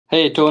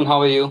Hey Tone, how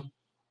are you?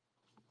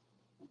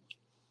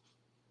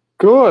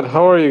 Good.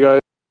 How are you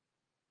guys?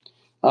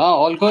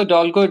 All good,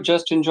 all good.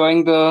 Just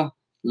enjoying the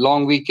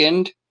long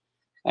weekend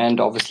and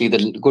obviously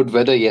the good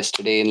weather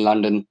yesterday in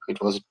London. It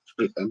was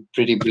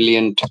pretty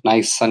brilliant,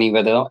 nice sunny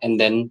weather, and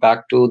then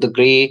back to the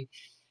grey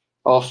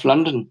of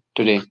London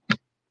today.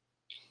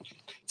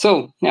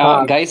 So,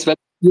 Uh, guys, well,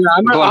 yeah,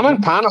 I'm, go on. I'm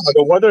in Panama.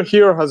 The weather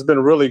here has been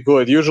really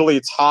good. Usually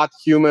it's hot,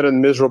 humid,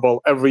 and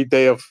miserable every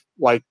day of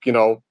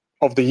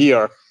of the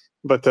year.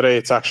 But today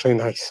it's actually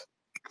nice.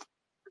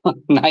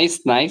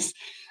 Nice, nice.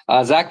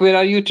 Zach, where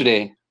are you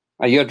today?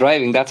 You're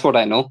driving. That's what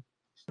I know.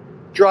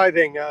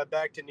 Driving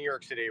back to New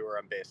York City, where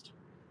I'm based.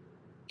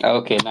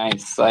 Okay,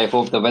 nice. I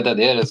hope the weather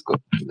there is good.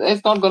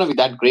 It's not going to be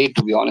that great,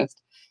 to be honest.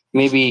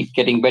 Maybe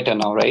getting better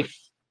now, right?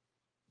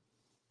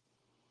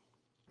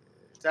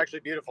 It's actually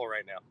beautiful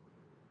right now.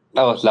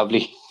 Oh,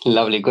 lovely,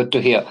 lovely. Good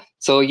to hear.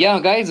 So, yeah,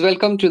 guys,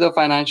 welcome to the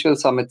Financial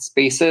Summit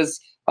Spaces.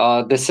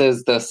 This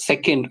is the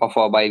second of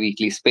our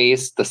bi-weekly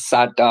space.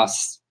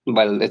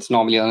 Well, it's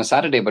normally on a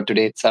Saturday, but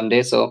today it's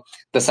Sunday, so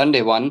the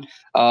Sunday one.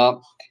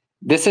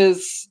 This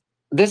is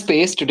this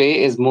space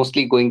today is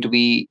mostly going to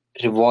be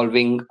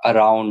revolving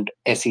around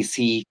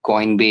SEC,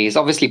 Coinbase.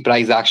 Obviously,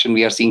 price action.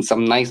 We are seeing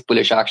some nice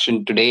bullish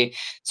action today.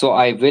 So,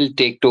 I will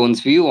take Tone's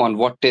view on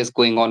what is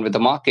going on with the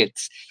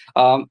markets.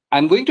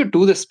 I'm going to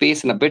do the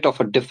space in a bit of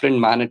a different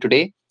manner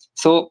today.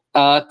 So,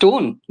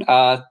 Tone,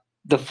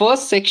 the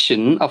first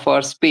section of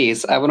our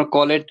space, I want to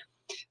call it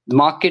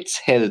markets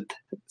health.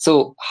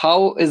 So,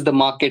 how is the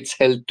markets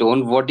health,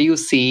 Tone? What do you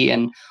see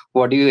and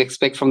what do you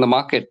expect from the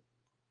market?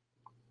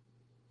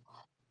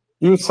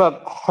 You said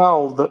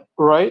held,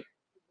 right?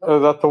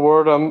 That the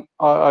word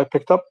I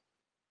picked up.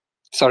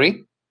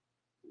 Sorry?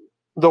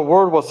 The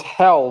word was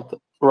held,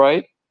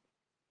 right?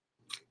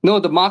 No,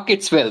 the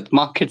market's wealth.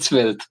 Market's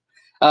wealth.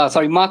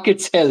 Sorry,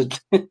 market's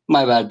health.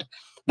 My bad.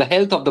 The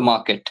health of the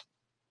market.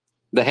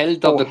 The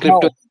health of Oh, the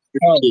crypto held.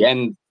 Held.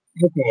 and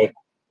Okay,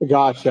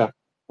 gotcha.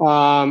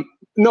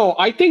 No,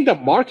 I think the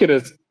market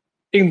is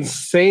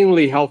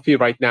insanely healthy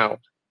right now.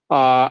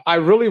 I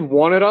really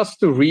wanted us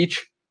to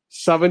reach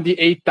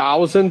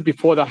 78,000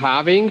 before the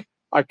halving.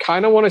 I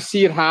kind of want to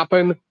see it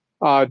happen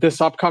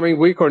this upcoming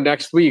week or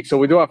next week. So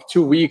we do have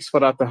 2 weeks for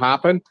that to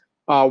happen.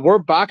 We're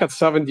back at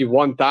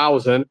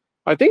 71,000.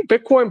 I think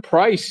Bitcoin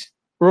price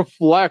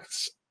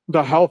reflects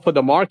the health of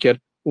the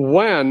market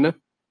when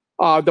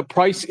the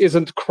price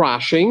isn't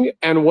crashing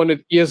and when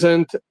it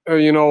isn't,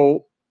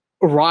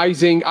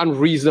 rising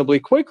unreasonably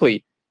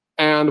quickly.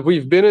 And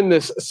we've been in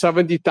this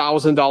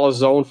 $70,000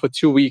 zone for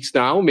 2 weeks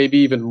now, maybe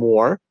even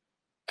more.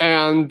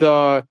 And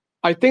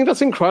I think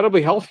that's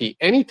incredibly healthy.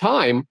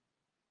 Anytime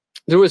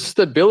there is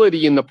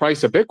stability in the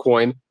price of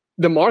Bitcoin,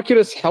 the market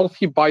is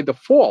healthy by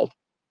default.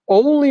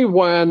 Only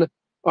when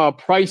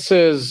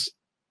prices,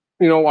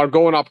 are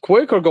going up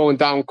quick or going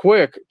down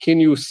quick, can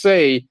you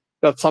say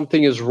that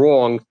something is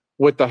wrong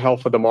with the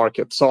health of the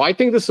market. So I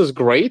think this is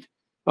great.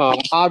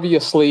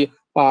 Obviously,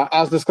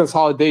 as this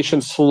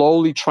consolidation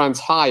slowly trends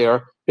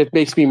higher, it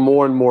makes me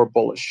more and more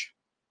bullish.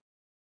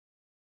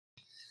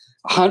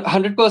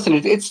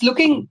 100%. It's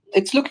looking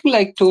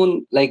like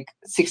Tone, like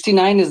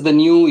 69 is the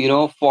new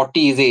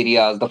 40s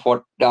areas, the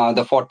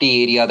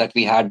 40 area that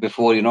we had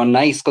before.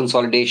 Nice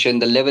consolidation.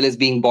 The level is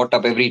being bought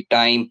up every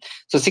time.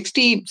 So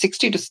 60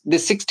 to the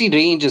 60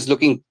 range is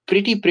looking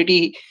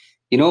pretty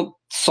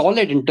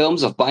solid in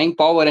terms of buying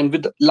power. And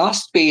with the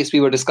last space we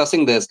were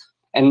discussing this,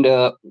 and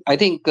I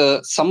think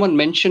someone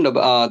mentioned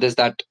about this,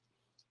 that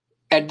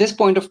at this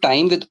point of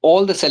time, with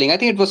all the selling, I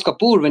think it was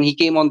Kapoor when he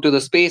came onto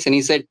the space and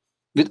he said,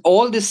 with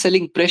all this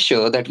selling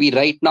pressure that we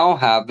right now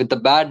have, with the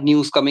bad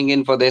news coming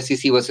in for the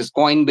SEC versus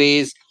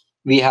Coinbase,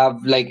 we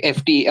have like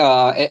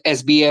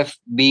SBF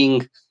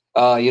being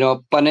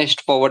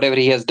punished for whatever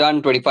he has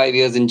done, 25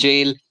 years in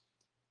jail.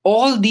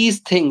 All these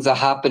things are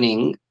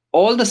happening.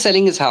 All the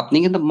selling is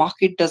happening, and the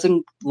market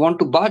doesn't want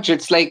to budge.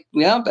 It's like,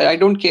 yeah, I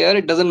don't care.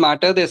 It doesn't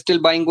matter. There's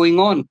still buying going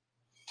on.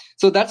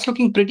 So that's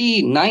looking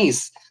pretty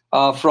nice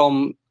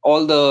from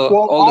all the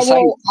Well, all the I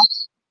sides. will,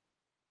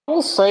 I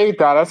will say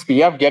that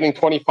SBF getting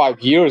 25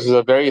 years is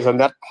a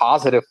net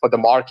positive for the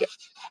market.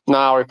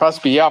 Now, if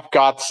SBF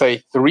got,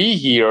 say, 3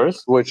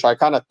 years, which I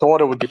kind of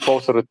thought it would be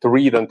closer to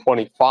 3 than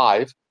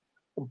 25,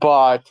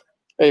 but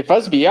if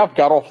SBF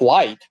got off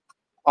light,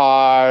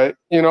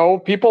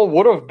 people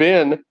would have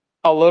been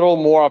a little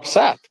more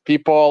upset.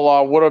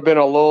 People would have been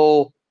a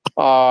little.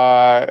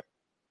 I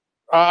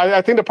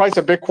think the price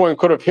of Bitcoin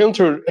could have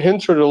hindered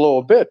a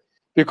little bit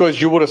because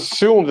you would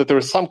assume that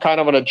there's some kind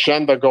of an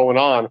agenda going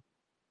on,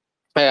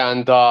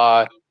 and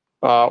or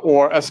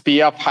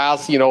SBF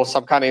has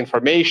some kind of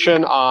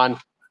information on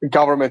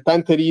government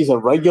entities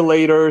and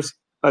regulators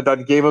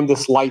that gave him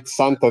this light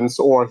sentence,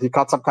 or he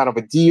got some kind of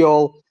a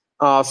deal.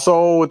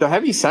 So the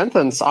heavy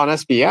sentence on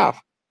SBF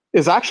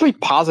is actually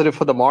positive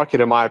for the market,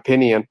 in my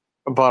opinion.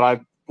 But I'd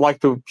like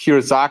to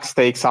hear Zach's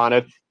takes on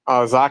it.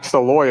 Zach's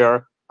the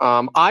lawyer.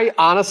 I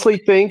honestly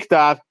think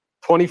that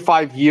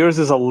 25 years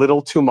is a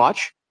little too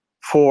much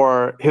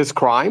for his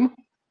crime.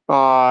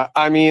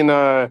 I mean,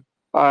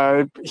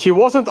 he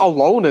wasn't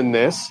alone in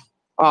this.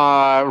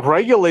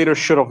 Regulators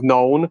should have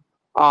known.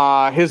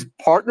 His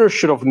partner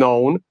should have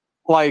known.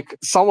 Like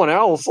someone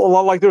else,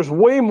 like there's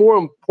way more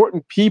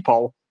important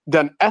people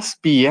than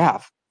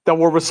SBF that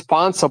were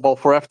responsible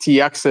for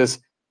FTX's,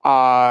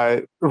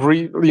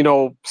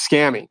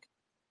 scamming.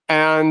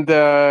 And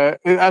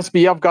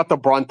SBF got the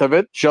brunt of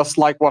it, just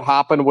like what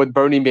happened with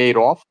Bernie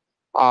Madoff.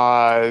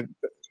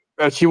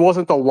 He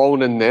wasn't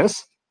alone in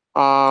this.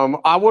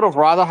 I would have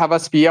rather have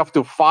SBF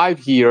do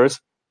 5 years,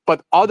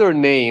 but other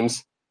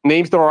names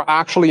that are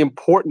actually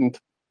important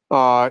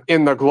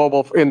in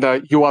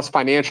the U.S.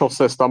 financial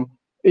system,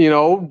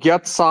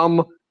 get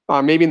some,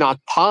 maybe not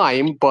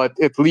time, but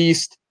at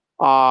least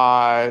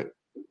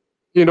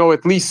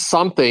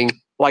something,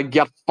 like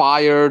get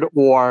fired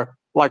or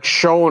like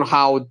shown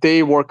how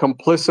they were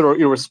complicit or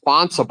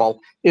irresponsible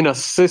in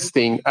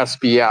assisting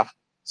SBF.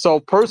 So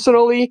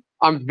personally,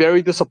 I'm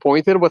very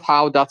disappointed with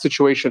how that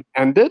situation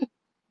ended,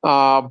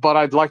 but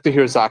I'd like to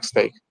hear Zach's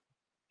take.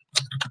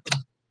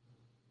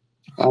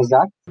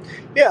 Zach?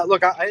 Yeah,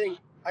 look, I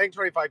think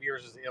 25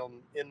 years is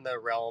in the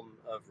realm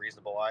of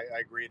reasonable. I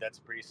agree that's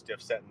a pretty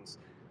stiff sentence,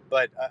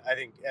 but I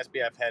think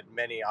SBF had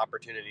many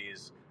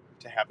opportunities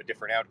to have a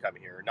different outcome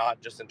here,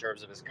 not just in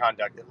terms of his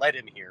conduct that led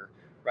him here,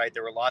 right?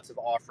 There were lots of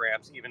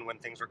off-ramps, even when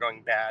things were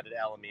going bad at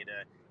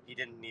Alameda. He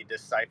didn't need to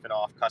siphon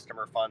off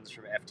customer funds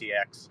from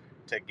FTX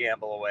to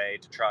gamble away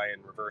to try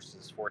and reverse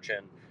his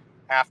fortune.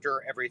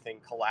 After everything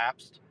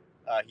collapsed,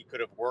 he could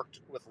have worked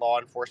with law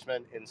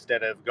enforcement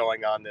instead of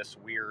going on this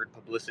weird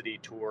publicity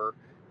tour.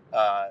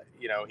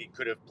 He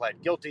could have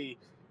pled guilty,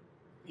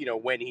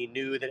 when he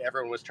knew that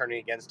everyone was turning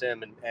against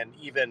him. And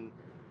even,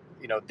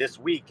 this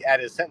week at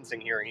his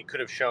sentencing hearing, he could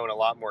have shown a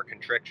lot more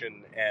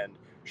contrition and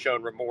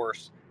shown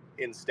remorse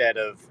instead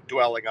of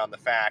dwelling on the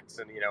facts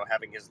and,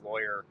 having his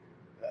lawyer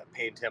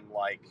paint him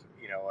like,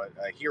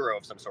 a hero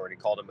of some sort. He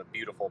called him a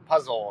beautiful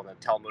puzzle and a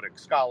Talmudic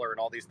scholar and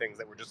all these things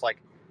that were just like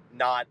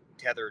not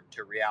tethered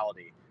to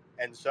reality.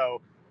 And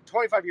so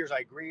 25 years, I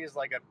agree, is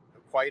like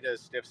quite a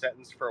stiff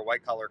sentence for a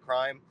white-collar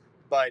crime.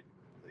 But,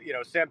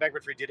 Sam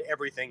Bankman-Fried did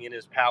everything in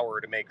his power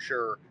to make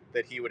sure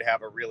that he would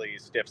have a really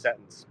stiff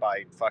sentence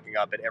by fucking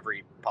up at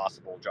every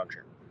possible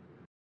juncture.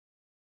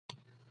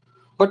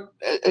 But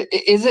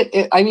is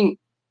it, I mean,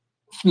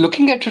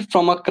 looking at it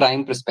from a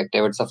crime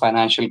perspective, it's a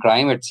financial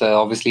crime. It's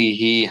obviously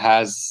he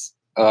has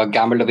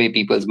gambled away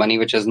people's money,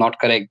 which is not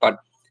correct. But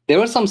there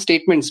were some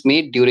statements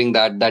made during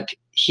that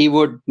he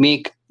would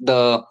make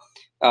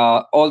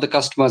all the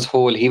customers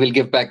whole. He will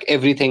give back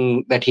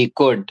everything that he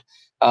could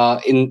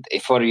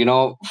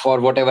for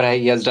whatever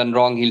he has done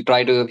wrong. He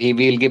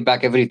will give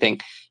back everything.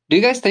 Do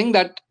you guys think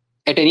that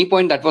at any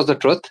point that was the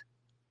truth?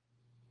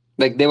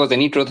 Like there was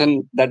any truth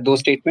in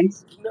those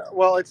statements? No,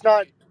 well, it's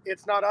not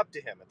up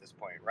to him at this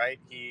point, right?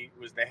 He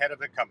was the head of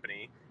the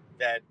company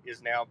that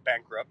is now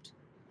bankrupt.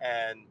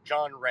 And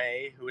John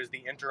Ray, who is the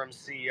interim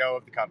CEO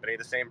of the company,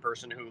 the same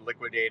person who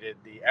liquidated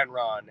the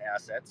Enron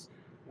assets,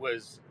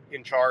 was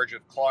in charge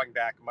of clawing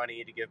back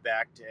money to give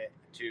back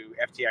to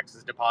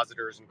FTX's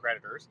depositors and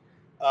creditors.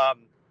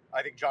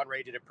 I think John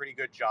Ray did a pretty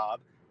good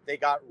job. They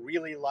got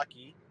really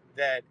lucky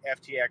that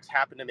FTX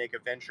happened to make a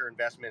venture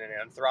investment in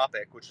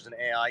Anthropic, which is an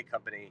AI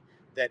company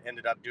that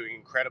ended up doing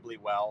incredibly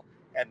well.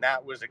 And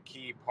that was a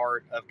key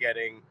part of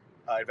getting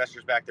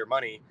investors back their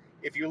money.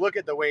 If you look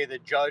at the way the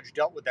judge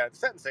dealt with that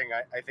sentencing,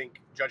 I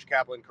think Judge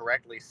Kaplan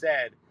correctly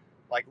said,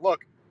 like,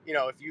 look,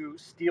 if you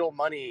steal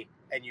money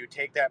and you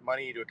take that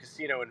money to a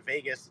casino in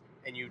Vegas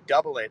and you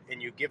double it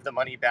and you give the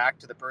money back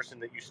to the person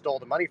that you stole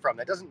the money from,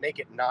 that doesn't make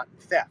it not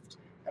theft.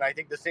 And I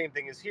think the same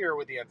thing is here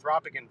with the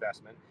Anthropic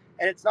investment.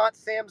 And it's not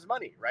Sam's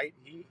money, right?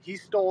 He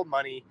stole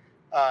money.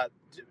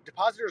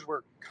 Depositors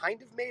were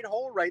kind of made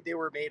whole, right? They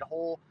were made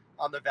whole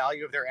on the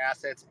value of their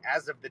assets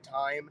as of the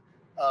time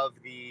of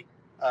the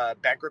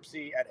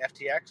bankruptcy at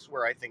FTX,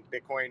 where I think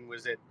Bitcoin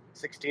was at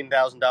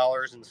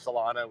 $16,000 and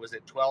Solana was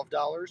at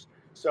 $12.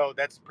 So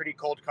that's pretty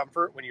cold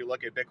comfort when you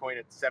look at Bitcoin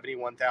at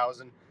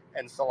 71,000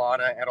 and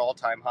Solana at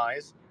all-time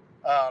highs.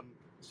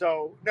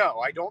 So no,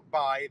 I don't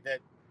buy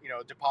that,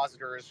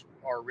 depositors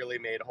are really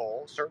made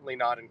whole, certainly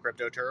not in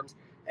crypto terms.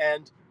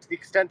 And to the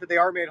extent that they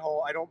are made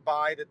whole, I don't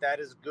buy that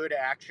is good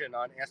action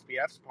on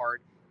SBF's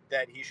part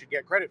that he should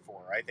get credit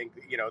for. I think,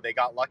 they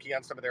got lucky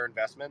on some of their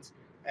investments,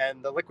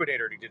 and the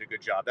liquidator did a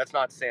good job. That's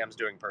not Sam's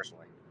doing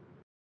personally.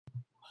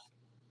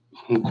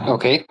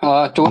 Okay.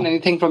 Tone,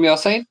 anything from your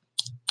side?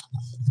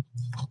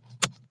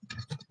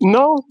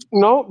 No,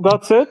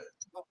 that's it.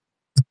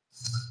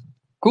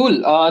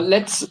 Cool.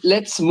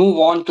 Let's move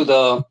on to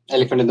the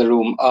elephant in the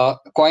room.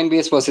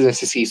 Coinbase versus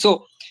SEC.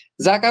 So,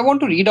 Zach, I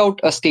want to read out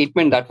a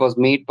statement that was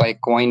made by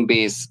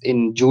Coinbase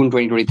in June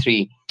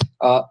 2023.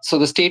 So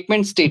the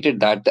statement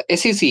stated that the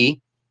SEC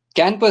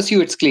can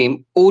pursue its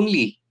claim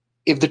only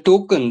if the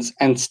tokens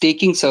and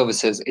staking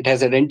services it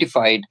has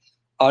identified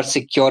are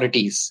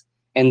securities.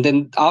 And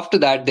then after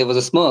that, there was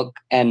a smirk,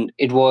 and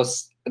it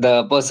was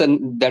the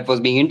person that was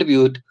being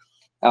interviewed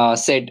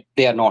said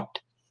they are not.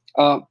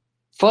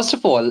 First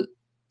of all,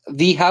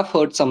 we have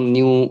heard some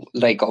new,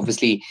 like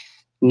obviously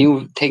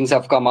new things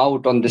have come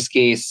out on this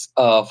case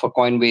for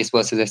Coinbase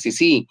versus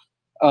SEC.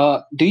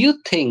 Do you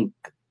think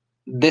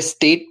this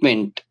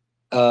statement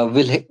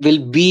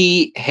will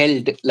be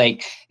held,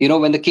 like,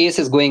 when the case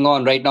is going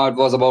on right now? It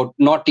was about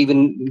not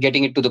even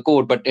getting it to the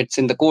court, but it's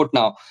in the court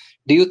now.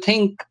 Do you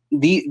think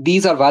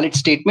these are valid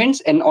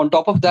statements? And on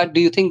top of that,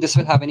 do you think this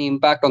will have any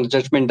impact on the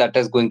judgment that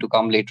is going to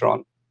come later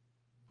on?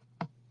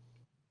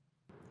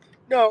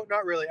 No,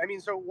 not really. I mean,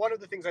 so one of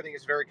the things I think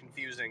is very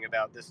confusing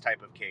about this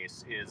type of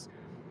case is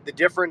the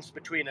difference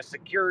between a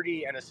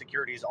security and a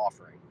securities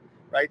offering,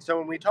 right? So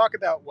when we talk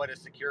about what a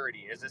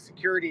security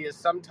is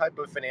some type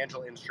of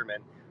financial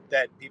instrument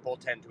that people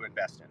tend to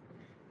invest in.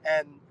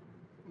 And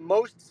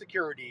most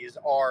securities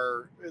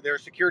they're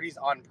securities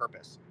on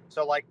purpose.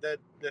 So like the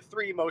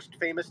three most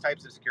famous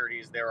types of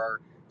securities, there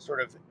are sort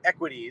of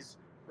equities,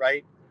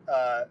 right?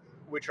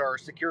 Which are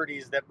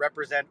securities that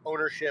represent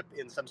ownership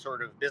in some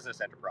sort of business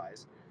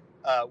enterprise.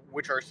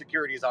 Which are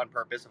securities on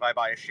purpose. If I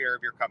buy a share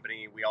of your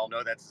company, we all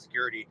know that's a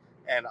security,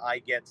 and I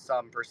get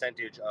some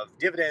percentage of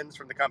dividends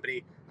from the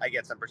company. I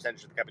get some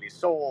percentage of the company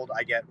sold.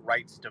 I get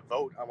rights to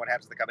vote on what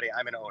happens to the company.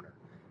 I'm an owner,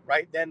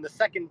 right? Then the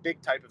second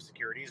big type of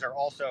securities are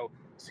also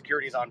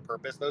securities on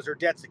purpose. Those are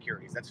debt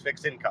securities. That's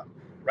fixed income,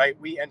 right?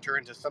 We enter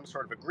into some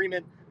sort of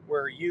agreement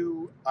where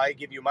I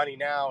give you money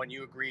now, and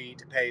you agree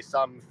to pay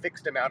some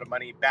fixed amount of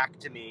money back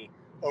to me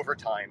over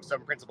time,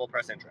 some principal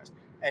plus interest.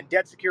 And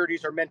debt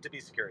securities are meant to be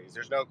securities.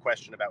 There's no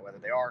question about whether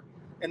they are.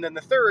 And then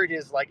the third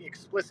is like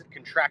explicit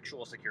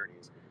contractual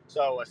securities.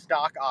 So a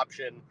stock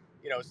option,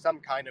 some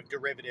kind of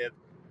derivative,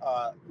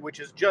 which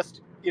is just,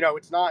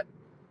 it's not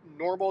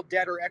normal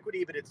debt or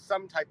equity, but it's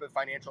some type of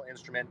financial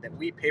instrument that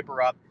we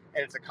paper up,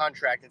 and it's a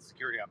contract and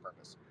security on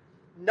purpose.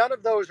 None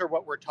of those are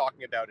what we're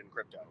talking about in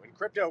crypto. In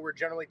crypto, we're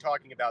generally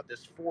talking about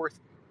this fourth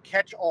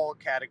catch-all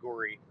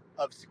category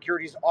of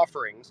securities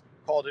offerings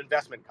called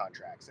investment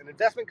contracts. And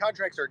investment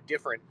contracts are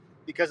different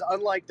because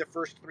unlike the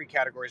first three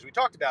categories we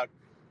talked about,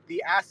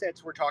 the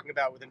assets we're talking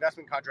about with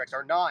investment contracts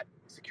are not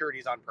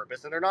securities on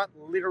purpose, and they're not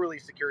literally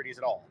securities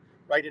at all,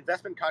 right?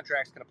 Investment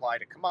contracts can apply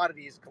to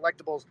commodities,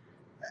 collectibles,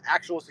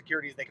 actual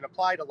securities. They can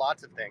apply to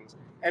lots of things.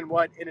 And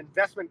what an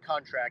investment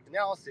contract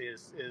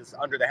analysis is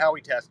under the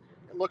Howey test,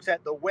 it looks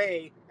at the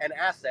way an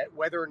asset,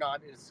 whether or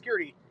not it is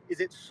security,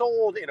 is it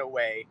sold in a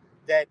way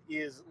that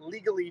is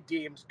legally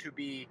deemed to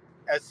be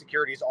as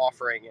securities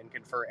offering and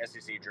confer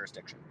SEC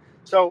jurisdiction.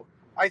 So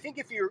I think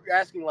if you're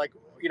asking, like,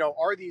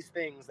 are these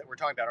things that we're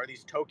talking about, are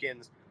these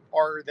tokens,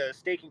 are the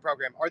staking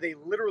program, are they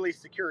literally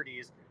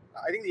securities?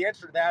 I think the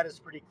answer to that is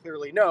pretty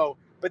clearly no,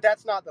 but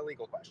that's not the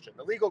legal question.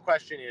 The legal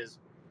question is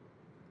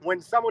when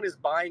someone is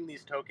buying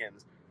these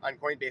tokens on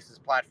Coinbase's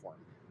platform,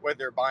 whether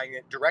they're buying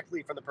it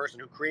directly from the person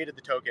who created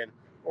the token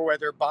or whether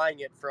they're buying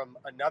it from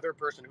another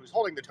person who's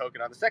holding the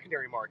token on the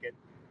secondary market,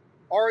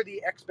 are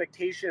the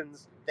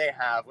expectations they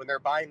have when they're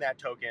buying that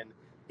token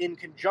in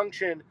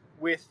conjunction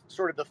with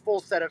sort of the full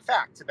set of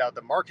facts about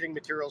the marketing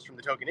materials from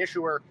the token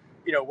issuer,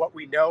 what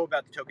we know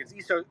about the token's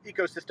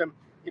ecosystem,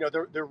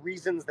 the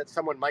reasons that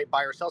someone might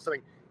buy or sell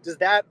something, does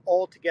that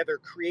all together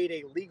create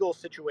a legal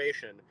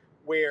situation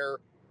where,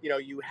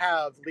 you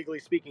have, legally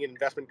speaking, an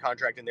investment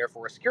contract and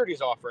therefore a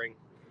securities offering?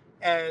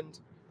 And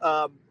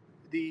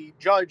the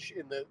judge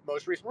in the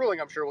most recent ruling,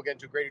 I'm sure we'll get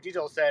into greater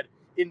detail, said,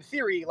 in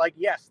theory, like,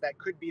 yes, that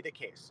could be the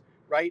case,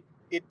 right?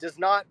 It does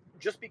not,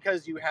 just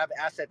because you have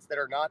assets that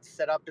are not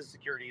set up as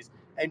securities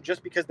and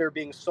just because they're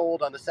being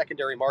sold on the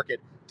secondary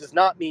market does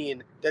not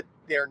mean that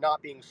they're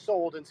not being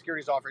sold in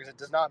securities offerings. It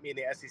does not mean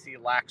the SEC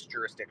lacks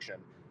jurisdiction,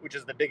 which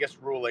is the biggest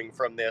ruling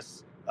from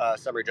this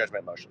summary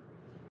judgment motion.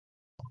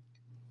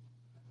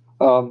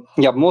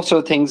 Most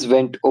of the things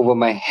went over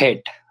my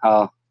head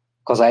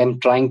because I am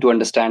trying to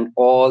understand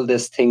all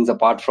these things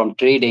apart from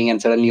trading,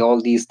 and suddenly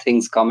all these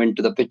things come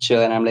into the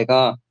picture, and I'm like,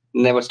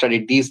 never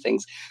studied these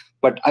things.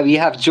 But we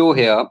have Joe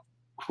here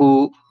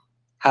who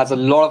has a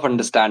lot of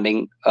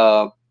understanding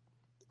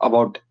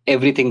about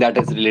everything that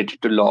is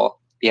related to law.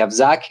 We have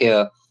Zach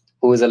here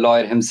who is a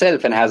lawyer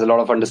himself and has a lot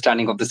of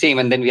understanding of the same.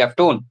 And then we have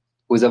Tone,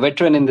 who is a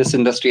veteran in this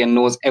industry and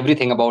knows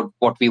everything about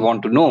what we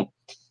want to know.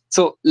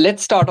 So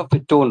let's start off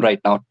with Tone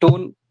right now.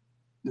 Tone,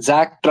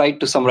 Zach tried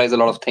to summarize a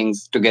lot of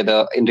things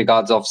together in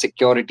regards of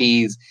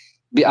securities,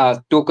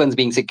 tokens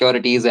being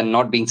securities and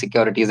not being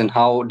securities, and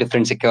how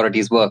different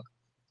securities work.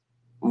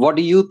 What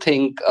do you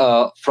think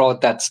from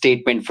that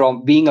statement,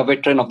 from being a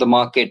veteran of the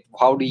market?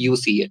 How do you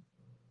see it?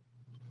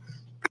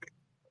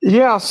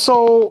 Yeah,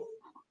 so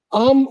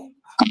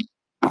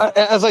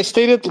as I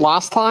stated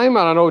last time,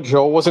 and I know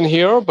Joe wasn't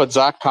here, but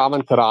Zach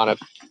commented on it,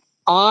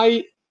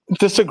 I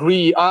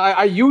disagree.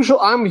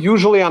 I'm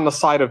usually on the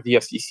side of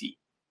the SEC.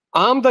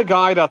 I'm the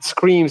guy that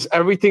screams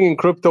everything in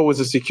crypto is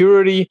a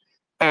security,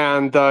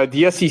 and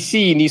the SEC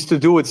needs to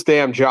do its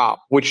damn job,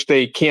 which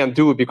they can't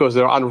do because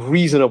they're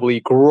unreasonably,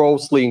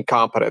 grossly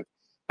incompetent,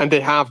 and they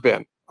have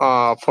been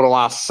for the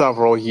last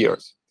several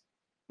years.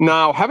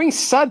 Now, having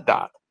said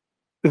that,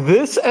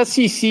 this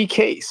SEC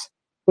case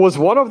was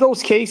one of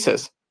those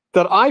cases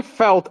that I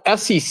felt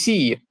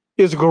SEC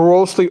is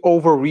grossly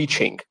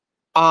overreaching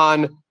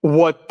on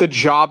what the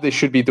job they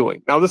should be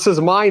doing. Now, this is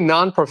my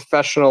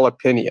non-professional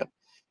opinion.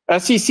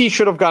 SEC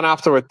should have gone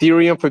after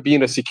Ethereum for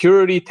being a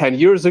security 10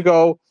 years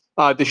ago.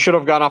 They should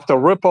have gone after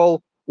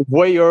Ripple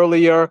way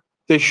earlier.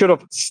 They should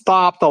have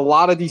stopped a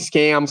lot of these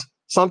scams.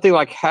 Something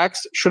like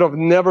Hex should have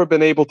never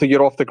been able to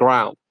get off the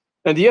ground.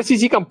 And the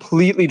SEC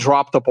completely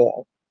dropped the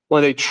ball.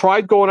 When they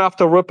tried going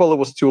after Ripple, it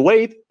was too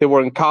late. They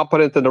were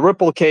incompetent in the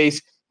Ripple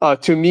case.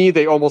 To me,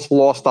 they almost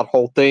lost that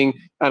whole thing.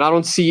 And I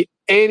don't see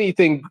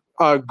anything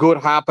good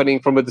happening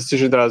from a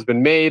decision that has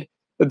been made,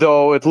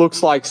 though it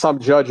looks like some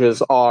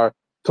judges are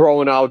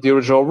throwing out the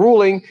original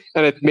ruling,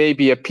 and it may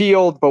be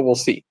appealed, but we'll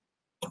see.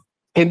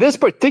 In this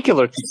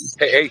particular case,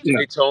 hey,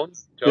 Tone.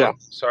 Yeah.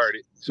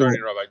 Sorry to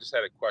interrupt. I just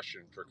had a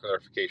question for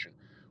clarification.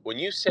 When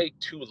you say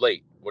too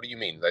late, what do you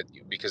mean? That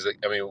because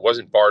I mean it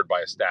wasn't barred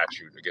by a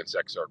statute against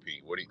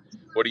XRP.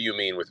 What do you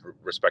mean with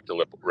respect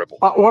to Ripple?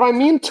 What I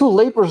mean too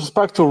late with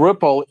respect to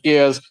Ripple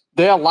is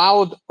they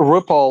allowed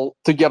Ripple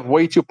to get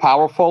way too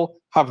powerful,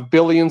 have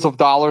billions of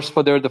dollars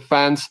for their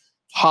defense,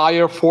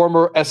 hire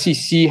former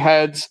SEC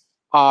heads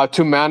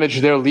to manage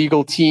their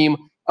legal team.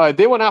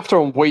 They went after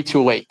them way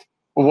too late.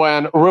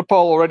 When Ripple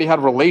already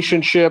had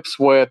relationships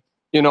with,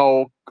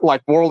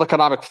 like World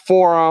Economic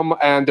Forum,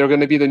 and they're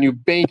going to be the new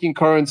banking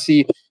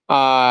currency.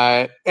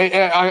 I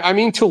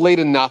mean too late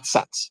in that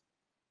sense.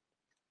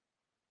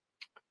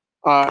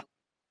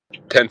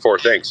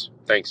 10-4,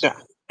 thanks. Yeah.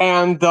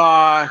 And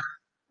now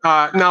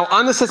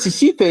on this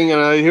SEC thing,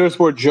 and here's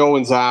where Joe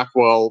and Zach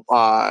will,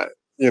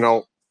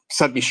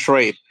 set me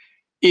straight,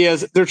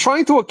 is they're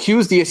trying to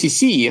accuse the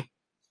SEC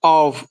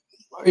of,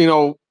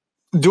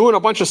 doing a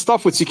bunch of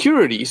stuff with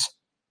securities,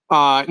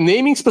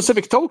 naming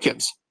specific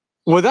tokens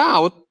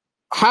without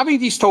having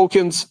these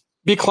tokens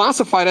be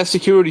classified as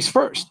securities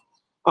first.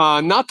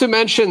 Not to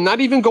mention, not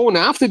even going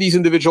after these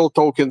individual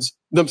tokens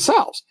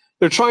themselves.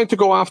 They're trying to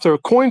go after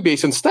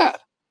Coinbase instead.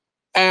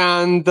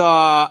 And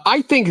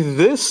I think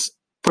this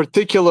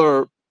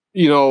particular,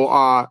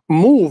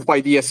 move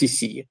by the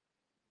SEC,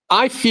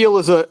 I feel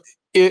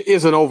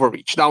is an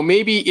overreach. Now,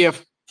 maybe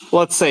if,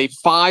 let's say,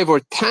 5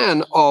 or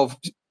 10 of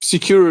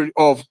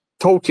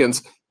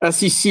tokens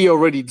SEC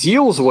already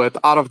deals with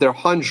out of their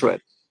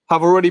 100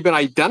 have already been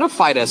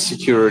identified as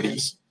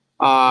securities.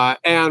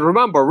 And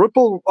remember,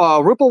 Ripple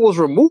was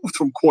removed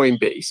from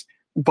Coinbase,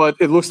 but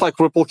it looks like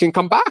Ripple can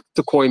come back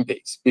to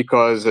Coinbase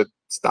because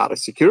it's not a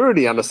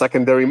security on the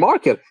secondary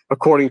market,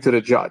 according to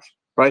the judge,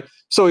 right?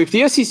 So if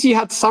the SEC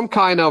had some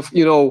kind of,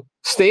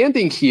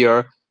 standing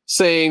here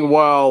saying,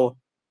 well,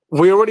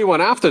 we already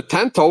went after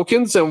 10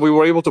 tokens and we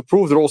were able to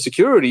prove they're all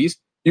securities.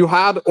 You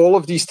had all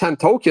of these 10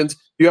 tokens.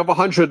 You have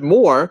 100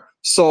 more.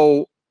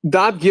 So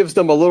that gives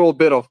them a little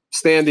bit of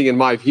standing, in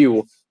my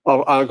view,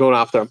 of going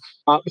after them.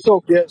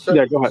 Go ahead.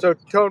 So,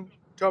 Tone,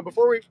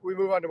 before we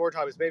move on to more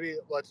topics, maybe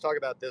let's talk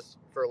about this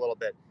for a little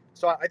bit.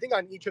 So I think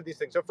on each of these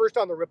things, so first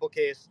on the Ripple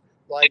case,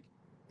 like,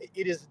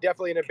 it is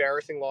definitely an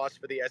embarrassing loss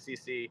for the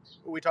SEC.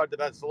 We talked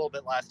about this a little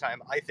bit last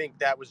time. I think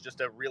that was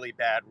just a really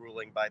bad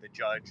ruling by the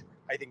judge.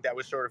 I think that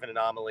was sort of an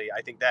anomaly.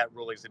 I think that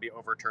ruling is to be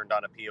overturned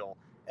on appeal,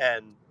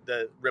 and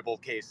the Ripple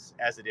case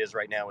as it is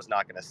right now is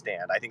not going to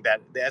stand. I think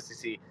that the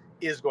SEC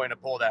is going to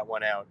pull that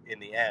one out in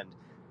the end.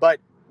 But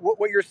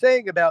what you're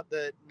saying about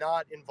the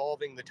not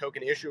involving the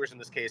token issuers in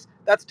this case,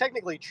 that's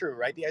technically true,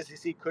 right? The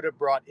SEC could have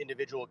brought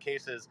individual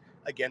cases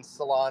against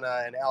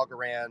Solana and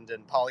Algorand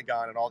and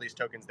Polygon and all these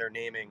tokens they're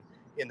naming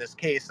in this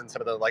case, and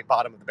some of the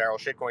bottom of the barrel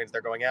shitcoins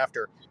they're going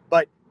after.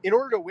 But in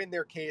order to win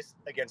their case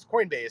against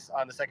Coinbase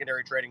on the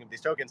secondary trading of these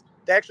tokens,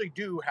 they actually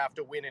do have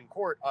to win in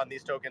court on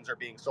these tokens are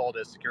being sold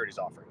as securities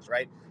offerings,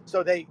 right?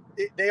 So they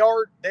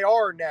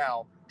are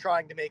now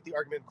trying to make the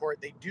argument in court.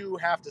 They do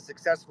have to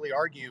successfully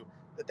argue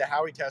that the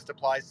Howey test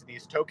applies to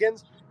these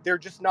tokens. They're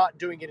just not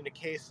doing it in a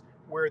case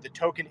where the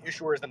token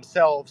issuers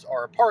themselves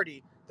are a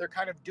party. They're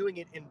kind of doing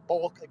it in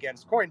bulk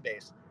against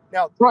Coinbase.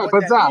 Now, right,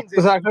 but that means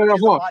is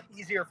it's a lot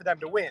easier for them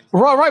to win.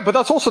 Right, but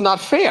that's also not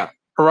fair,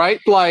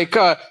 right? Like,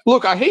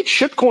 look, I hate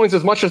shitcoins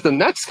as much as the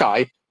next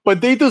guy,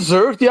 but they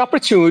deserve the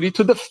opportunity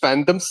to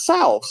defend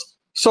themselves.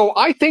 So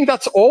I think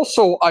that's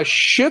also a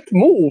shit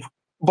move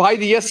by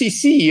the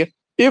SEC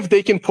if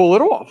they can pull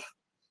it off.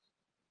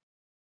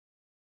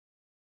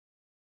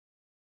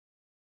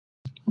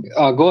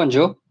 Go on,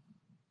 Joe.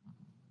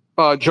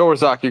 Joe or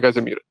Zach, you guys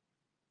are muted.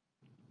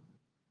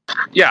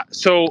 Yeah.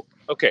 So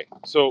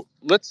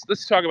let's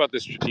talk about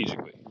this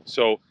strategically.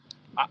 So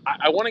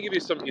I want to give you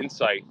some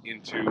insight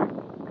into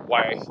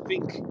why I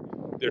think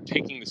they're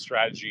taking the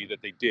strategy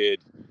that they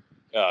did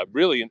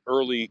really in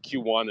early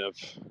Q1 of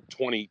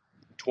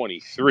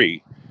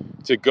 2023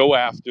 to go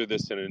after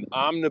this in an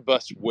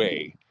omnibus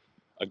way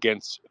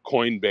against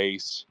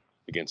Coinbase,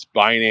 against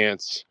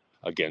Binance,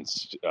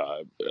 against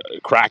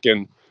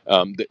Kraken.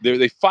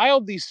 They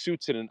filed these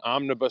suits in an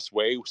omnibus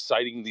way,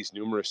 citing these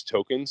numerous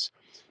tokens,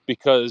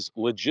 because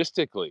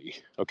logistically,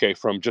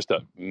 from just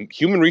a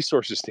human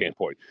resources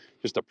standpoint,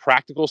 just a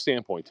practical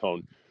standpoint,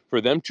 Tone, for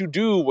them to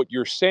do what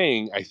you're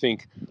saying, I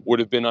think would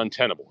have been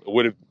untenable. It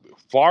would have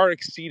far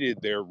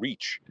exceeded their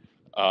reach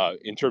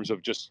in terms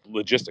of just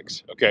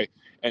logistics, okay?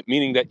 and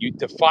meaning that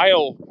to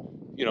file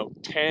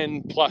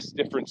 10 plus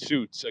different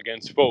suits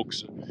against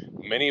folks,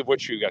 many of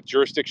which you've got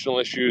jurisdictional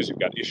issues, you've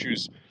got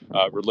issues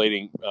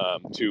relating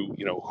to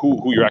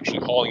who you're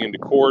actually hauling into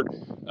court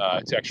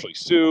to actually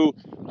sue.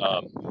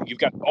 You've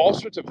got all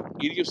sorts of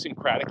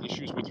idiosyncratic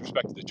issues with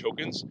respect to the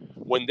tokens,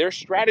 when their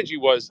strategy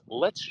was,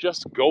 let's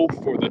just go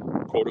for the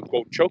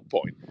quote-unquote choke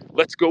point.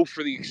 Let's go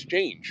for the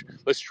exchange.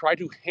 Let's try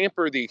to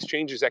hamper the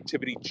exchange's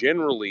activity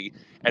generally,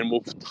 and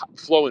we'll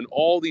flow in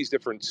all these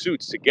different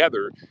suits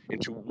together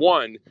into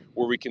one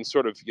where we can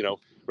sort of,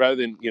 rather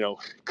than,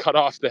 cut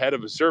off the head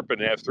of a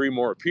serpent and have three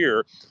more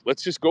appear,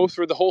 let's just go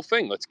through the whole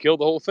thing. Let's kill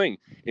the whole thing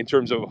in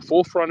terms of a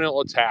full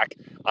frontal attack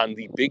on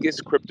the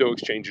biggest crypto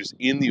exchanges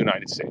in the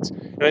United States.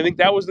 And I think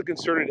that was the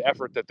concerted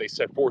effort that they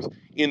set forth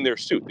in their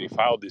suit. They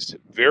filed this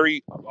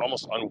very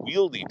almost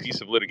unwieldy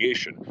piece of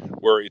litigation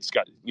where it's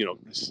got,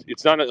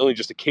 it's not only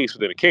just a case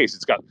within a case,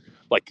 it's got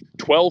like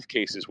 12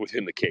 cases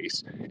within the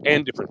case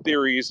and different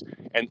theories,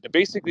 and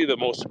basically the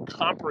most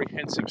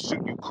comprehensive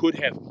suit you could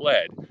have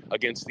pled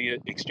against the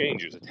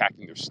exchanges,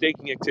 attacking their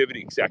staking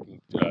activity,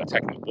 attacking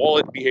the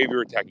wallet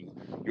behavior, attacking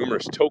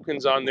numerous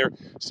tokens on there,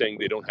 saying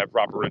they don't have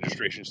proper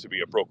registrations to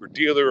be a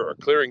broker-dealer or a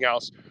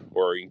clearinghouse,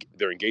 or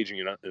they're engaging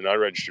in an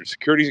unregistered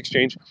securities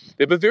exchange.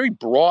 They have a very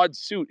broad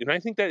suit, and I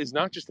think that is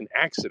not just an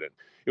accident.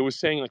 It was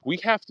saying, like, we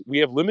have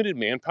limited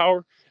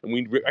manpower, and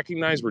we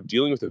recognize we're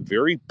dealing with a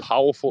very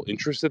powerful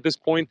interest at this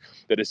point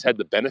that has had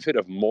the benefit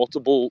of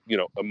multiple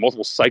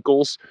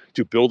cycles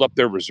to build up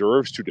their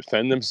reserves to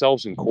defend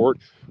themselves in court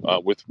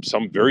with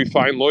some very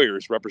fine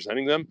lawyers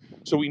representing them.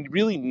 So we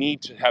really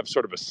need to have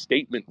sort of a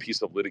statement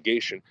piece of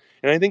litigation,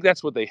 and I think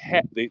that's what they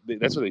had.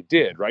 That's what they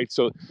did, right?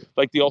 So,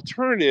 like, the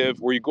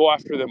alternative where you go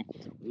after them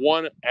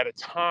one at a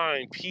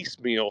time,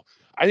 piecemeal,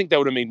 I think that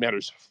would have made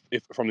matters,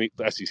 if from the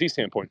SEC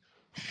standpoint,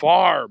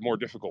 far more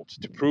difficult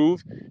to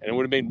prove, and it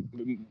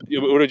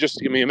would have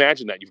just,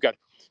 imagine that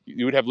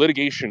you would have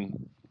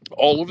litigation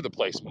all over the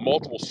place,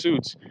 multiple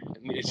suits.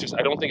 And it's just,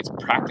 I don't think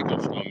it's practical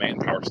from a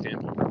manpower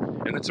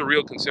standpoint, and that's a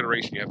real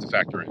consideration you have to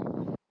factor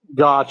in.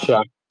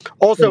 Gotcha.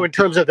 Also, in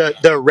terms of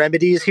the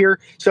remedies here,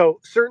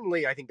 so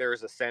certainly I think there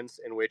is a sense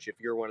in which if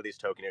you're one of these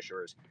token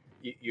issuers,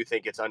 you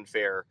think it's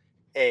unfair,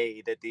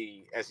 that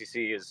the SEC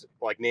is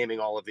like naming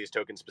all of these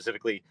tokens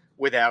specifically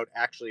without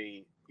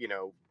actually,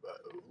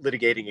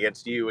 litigating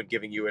against you and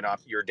giving you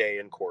your day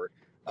in court.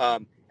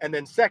 And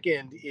then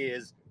second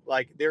is,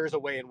 like, there is a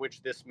way in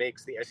which this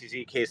makes the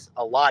SEC case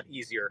a lot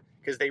easier,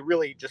 because they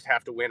really just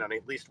have to win on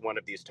at least one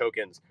of these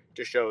tokens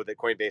to show that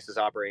Coinbase is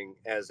operating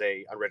as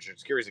a unregistered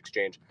securities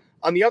exchange.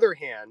 On the other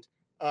hand,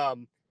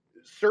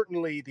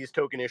 certainly these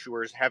token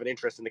issuers have an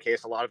interest in the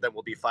case. A lot of them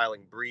will be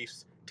filing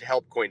briefs to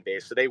help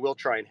Coinbase, so they will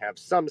try and have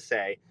some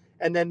say.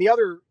 And then the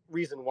other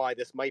reason why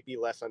this might be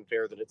less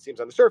unfair than it seems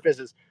on the surface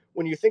is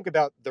when you think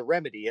about the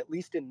remedy, at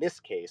least in this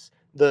case,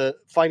 the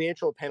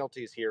financial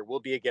penalties here will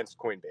be against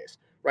Coinbase,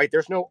 right?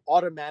 There's no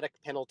automatic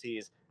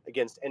penalties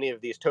against any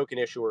of these token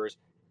issuers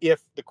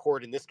if the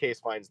court in this case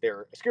finds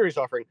they're a securities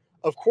offering.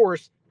 Of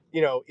course,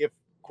 if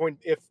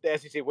the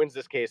SEC wins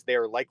this case, they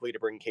are likely to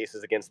bring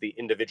cases against the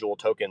individual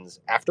tokens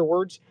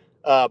afterwards.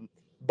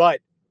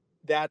 But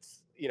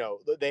that's,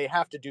 they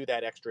have to do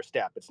that extra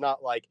step. It's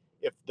not like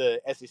if the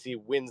SEC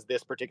wins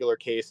this particular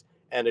case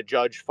and a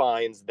judge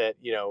finds that,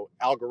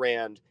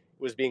 Algorand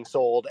was being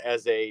sold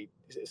as a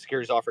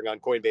securities offering on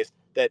Coinbase,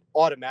 that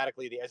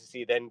automatically the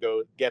SEC then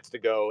gets to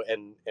go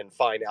and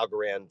fine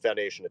Algorand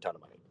Foundation a ton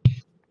of money.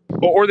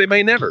 Or they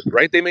may never,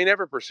 right? They may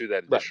never pursue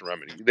that additional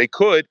remedy. They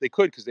could,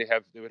 because they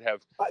would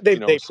have.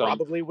 They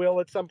probably will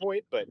at some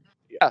point, but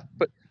yeah.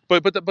 But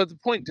the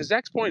point, to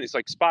Zach's point, is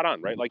like spot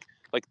on, right? Like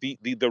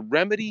the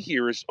remedy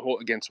here is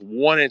against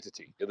one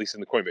entity, at least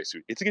in the Coinbase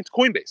suit. It's against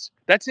Coinbase.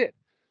 That's it.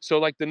 So,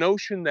 like, the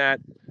notion that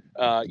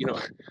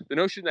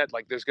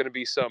like there's going to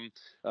be some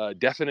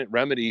definite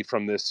remedy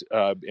from this,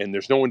 and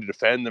there's no one to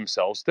defend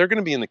themselves, they're going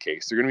to be in the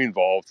case. They're going to be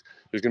involved.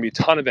 There's going to be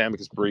a ton of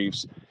amicus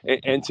briefs,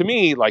 and to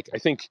me, like, I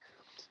think,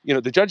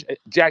 the judge,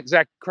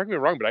 Zach, correct me if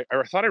I'm wrong, but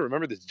I thought I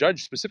remember this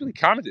judge specifically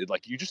commented,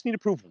 like, you just need to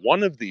prove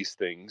one of these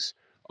things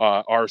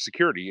are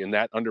security, and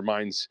that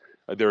undermines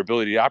their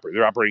ability to operate.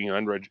 They're operating an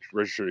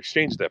unregistered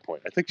exchange at that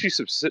point. I think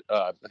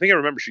I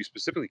remember she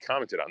specifically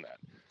commented on that.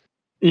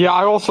 Yeah,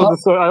 I also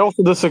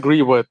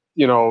disagree with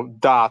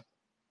that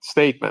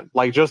statement.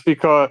 Like, just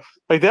because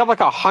they have like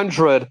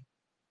 100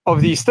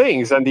 of these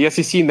things, and the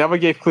SEC never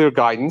gave clear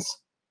guidance.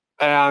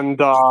 And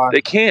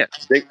they can't.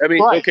 Right.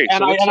 Okay,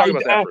 so let's talk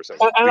about that for a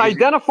second. And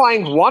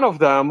identifying one of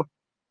them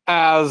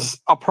as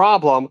a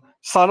problem,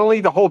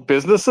 suddenly the whole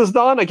business is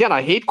done. Again,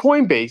 I hate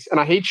Coinbase and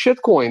I hate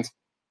shitcoins,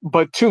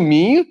 but to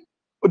me,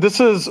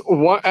 this is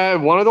one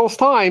of those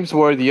times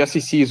where the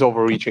SEC is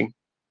overreaching.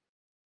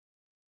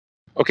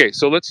 Okay,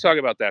 so let's talk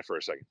about that for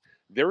a second.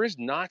 There is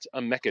not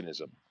a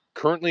mechanism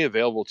currently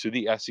available to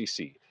the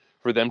SEC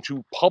for them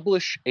to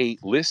publish a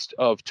list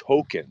of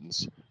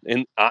tokens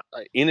in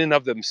and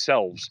of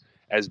themselves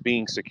as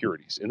being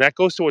securities. And that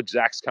goes to what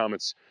Zach's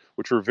comments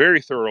which were very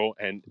thorough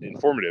and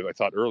informative. I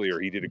thought earlier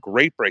he did a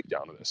great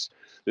breakdown of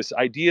this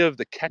idea of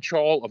the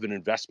catch-all of an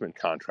investment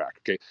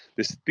contract. Okay,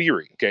 this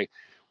theory. Okay,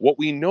 what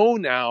we know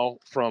now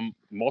from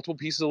multiple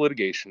pieces of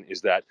litigation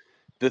is that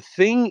the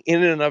thing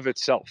in and of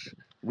itself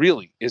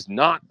really is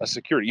not a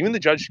security. Even the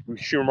judge,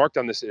 she remarked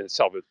on this in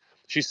itself.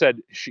 She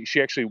said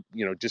she actually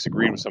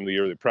disagreed with some of the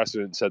earlier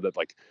precedent and said that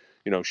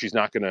she's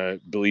not going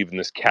to believe in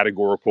this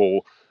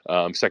categorical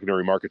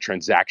secondary market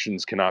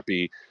transactions cannot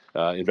be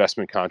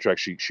investment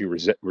contracts. She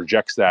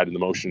rejects that in the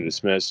motion to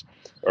dismiss,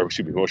 or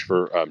excuse me, motion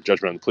for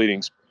judgment on the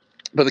pleadings.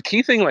 But the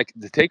key thing,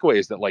 the takeaway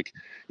is that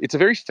it's a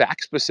very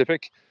fact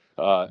specific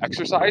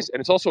exercise,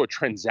 and it's also a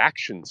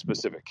transaction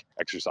specific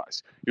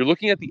exercise. You're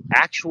looking at the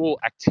actual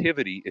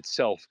activity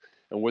itself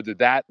and whether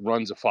that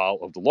runs afoul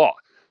of the law.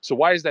 So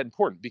why is that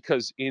important?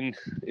 Because in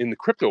the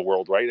crypto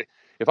world, right,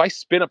 if I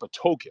spin up a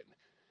token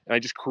and I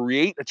just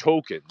create a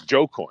token,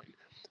 Joe Coin,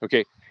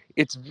 okay,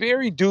 it's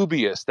very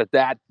dubious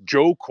that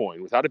Joe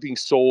Coin, without it being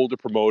sold or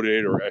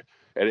promoted or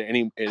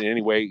in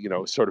any way,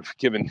 sort of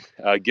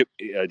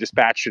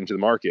dispatched into the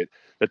market,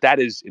 that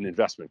is an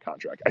investment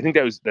contract. I think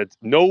that's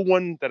no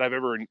one that I've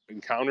ever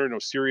encountered, no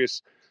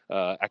serious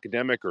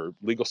academic or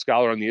legal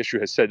scholar on the issue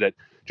has said that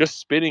just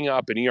spinning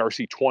up an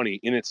ERC-20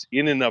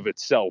 in and of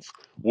itself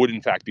would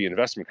in fact be an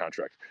investment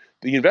contract.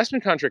 The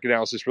investment contract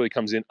analysis really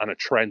comes in on a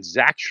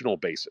transactional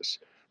basis,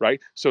 right?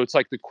 So it's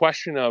the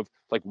question of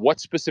what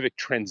specific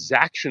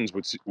transactions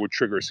would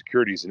trigger a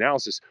securities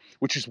analysis,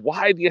 which is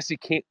why the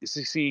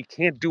SEC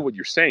can't do what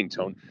you're saying,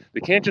 Tone. They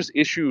can't just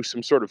issue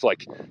some sort of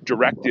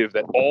directive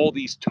that all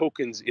these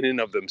tokens in and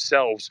of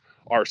themselves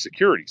are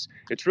securities.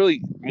 It's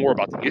really more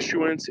about the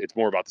issuance. It's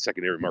more about the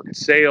secondary market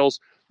sales.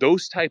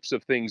 Those types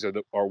of things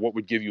are what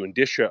would give you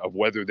indicia of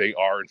whether they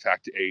are in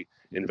fact an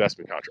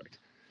investment contract.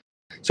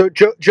 So,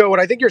 Joe, what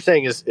I think you're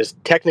saying is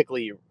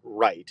technically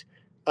right.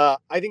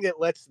 I think it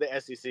lets the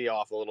SEC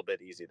off a little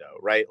bit easy, though,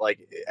 right?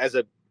 As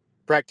a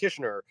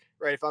practitioner,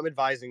 right, if I'm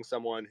advising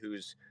someone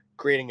who's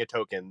creating a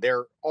token,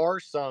 there are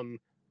some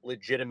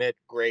legitimate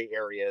gray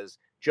areas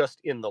just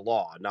in the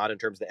law, not in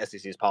terms of the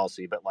SEC's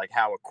policy, but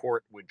how a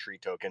court would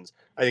treat tokens.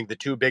 I think the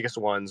two biggest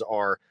ones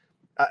are,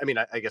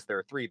 I guess there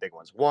are three big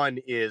ones. One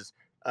is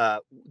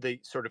the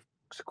sort of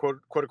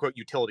quote unquote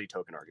utility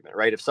token argument,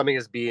 right? If something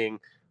is being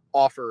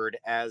offered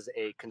as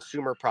a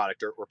consumer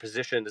product or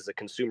positioned as a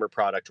consumer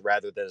product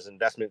rather than as an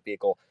investment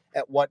vehicle,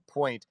 at what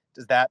point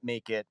does that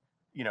make it,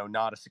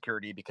 not a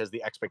security because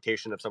the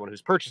expectation of someone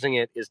who's purchasing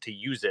it is to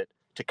use it,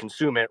 to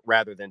consume it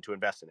rather than to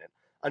invest in it?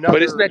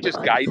 But isn't that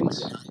just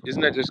guidance?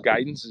 Isn't that just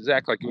guidance,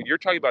 Zach? What you're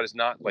talking about is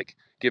not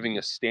giving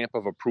a stamp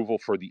of approval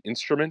for the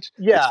instrument.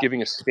 Yeah, it's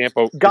giving a stamp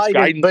of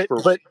guidance, for.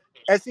 But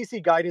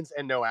SEC guidance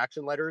and no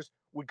action letters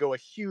would go a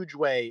huge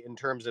way in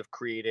terms of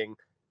creating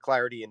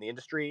clarity in the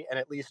industry, and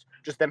at least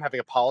just them having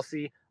a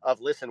policy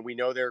of, listen, we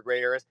know there are gray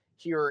areas.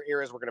 Here are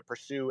areas we're going to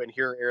pursue, and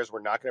here are areas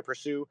we're not going to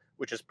pursue,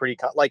 which is pretty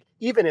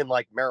even in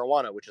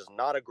marijuana, which is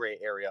not a gray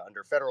area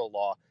under federal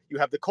law. You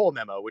have the Cole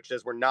memo, which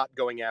says we're not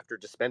going after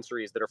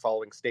dispensaries that are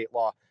following state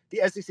law.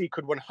 The SEC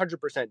could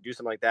 100% do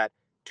something like that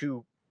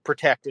to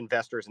protect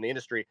investors in the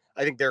industry.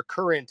 I think their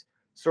current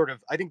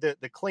I think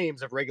the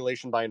claims of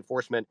regulation by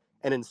enforcement,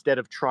 and instead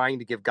of trying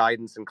to give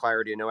guidance and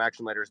clarity and no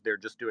action letters, they're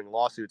just doing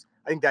lawsuits.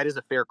 I think that is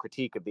a fair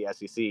critique of the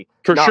SEC,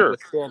 For sure,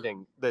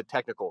 notwithstanding the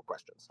technical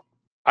questions.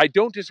 I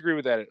don't disagree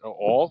with that at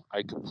all.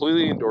 I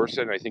completely endorse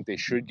it, and I think they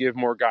should give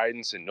more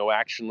guidance and no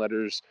action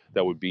letters.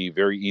 That would be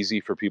very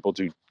easy for people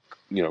to,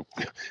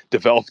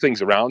 develop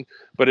things around.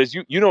 But as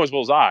you know as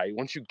well as I,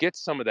 once you get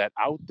some of that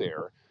out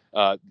there,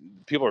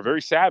 people are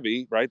very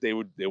savvy, right? They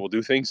will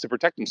do things to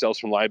protect themselves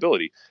from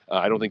liability.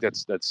 I don't think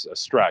that's a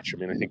stretch.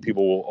 I think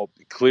people will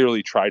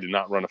clearly try to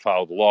not run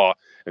afoul of the law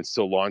and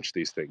still launch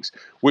these things,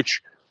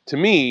 which to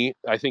me,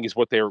 I think is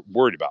what they're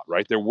worried about,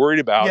 right? They're worried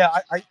about. Yeah,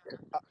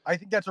 I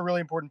think that's a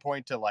really important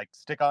point to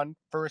stick on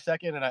for a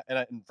second.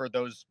 And for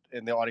those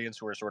in the audience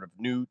who are sort of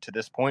new to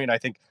this point, I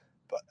think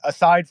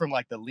aside from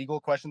the legal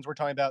questions we're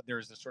talking about,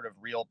 there's this sort of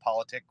real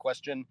politic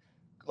question,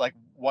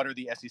 what are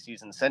the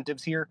SEC's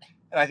incentives here?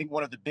 And I think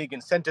one of the big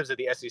incentives of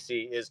the SEC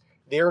is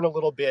they're in a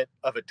little bit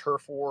of a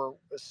turf war,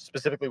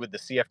 specifically with the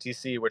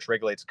CFTC, which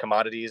regulates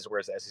commodities,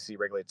 whereas the SEC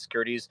regulates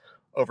securities,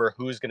 over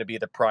who's going to be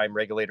the prime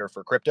regulator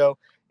for crypto.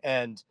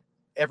 And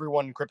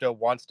everyone in crypto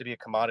wants to be a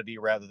commodity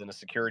rather than a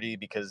security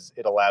because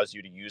it allows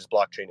you to use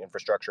blockchain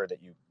infrastructure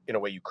that you, in a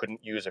way, you couldn't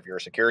use if you're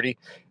a security.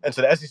 And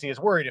so the SEC is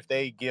worried if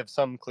they give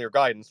some clear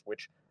guidance,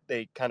 which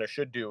they kind of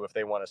should do if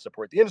they want to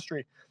support the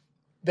industry,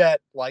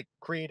 that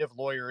creative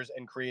lawyers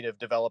and creative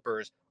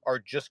developers are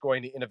just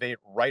going to innovate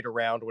right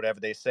around whatever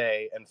they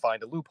say and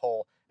find a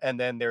loophole. And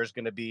then there's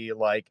going to be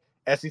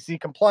SEC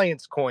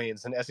compliance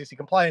coins and SEC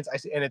compliance.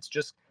 And it's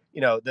just,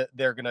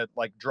 they're going to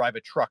drive a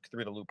truck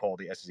through the loophole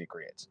the SEC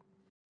creates.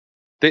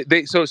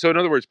 So in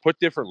other words, put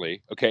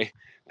differently, okay,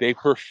 they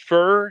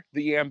prefer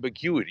the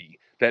ambiguity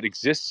that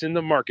exists in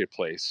the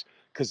marketplace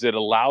because it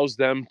allows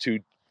them to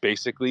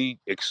basically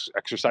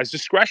exercise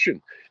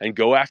discretion and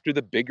go after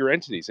the bigger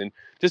entities. And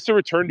just to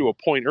return to a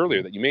point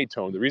earlier that you made,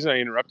 Tone, the reason I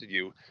interrupted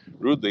you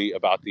rudely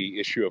about the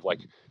issue of like,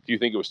 do you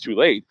think it was too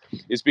late,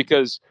 is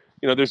because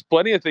there's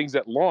plenty of things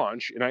that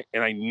launch,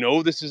 and I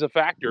know this is a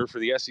factor for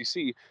the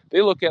SEC.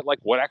 They look at like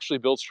what actually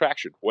builds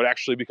traction, what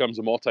actually becomes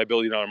a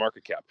multi-billion-dollar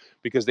market cap,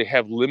 because they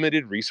have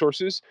limited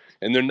resources,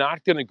 and they're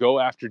not going to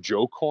go after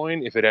Joe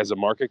Coin if it has a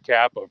market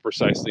cap of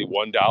precisely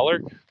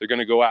 $1. They're going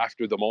to go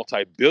after the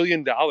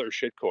multi-billion-dollar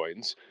shit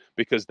coins,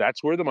 because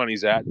that's where the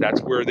money's at.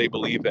 That's where they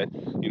believe that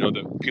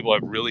the people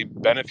have really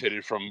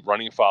benefited from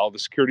running afoul of the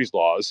securities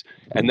laws,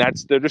 and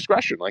that's their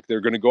discretion. Like, they're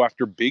going to go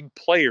after big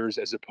players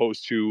as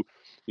opposed to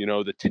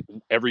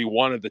every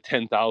one of the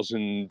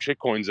 10,000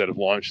 shitcoins that have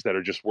launched that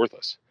are just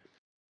worthless.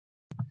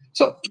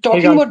 So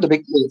talking about the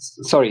big players,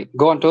 sorry,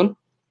 go on, Tone.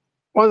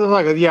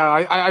 Well,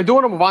 yeah, I do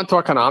want to move on to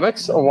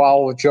economics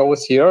while Joe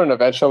is here, and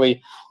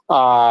eventually,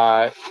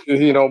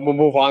 we'll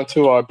move on to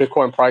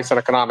Bitcoin price and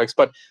economics.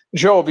 But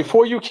Joe,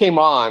 before you came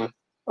on,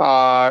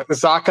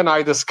 Zach and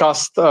I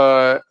discussed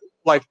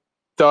like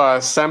the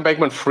Sam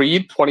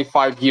Bankman-Fried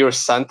 25-year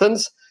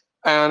sentence,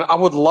 and I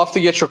would love to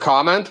get your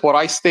comment. What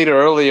I stated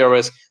earlier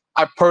is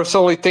I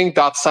personally think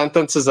that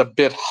sentence is a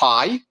bit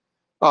high.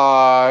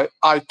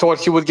 I thought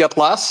he would get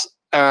less,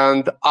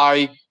 and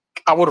I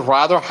would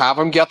rather have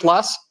him get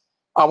less.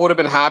 I would have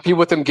been happy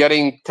with him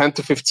getting 10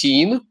 to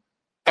 15.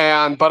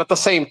 But at the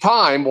same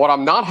time, what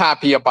I'm not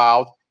happy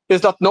about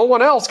is that no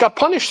one else got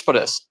punished for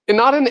this, and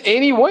not in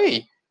any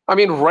way. I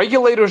mean,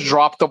 regulators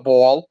dropped the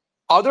ball.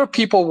 Other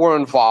people were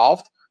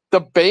involved.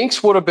 The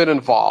banks would have been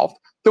involved.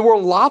 There were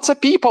lots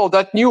of people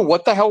that knew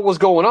what the hell was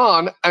going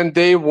on, and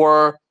they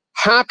were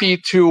happy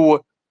to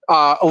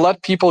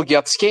let people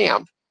get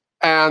scammed.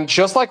 And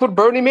just like with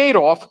Bernie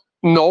Madoff,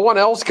 no one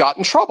else got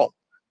in trouble.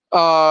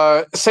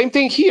 Same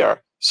thing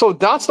here. So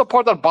that's the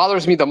part that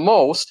bothers me the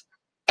most.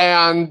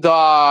 And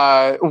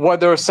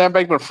whether Sam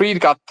Bankman-Fried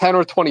got 10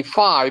 or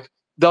 25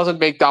 doesn't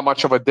make that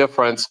much of a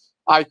difference.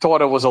 I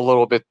thought it was a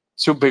little bit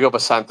too big of a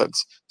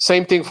sentence.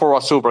 Same thing for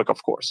Ross Ulbricht,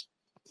 of course.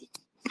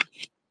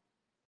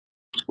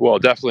 Well,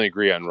 definitely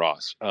agree on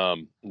Ross.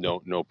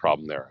 No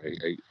problem there.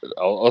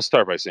 I'll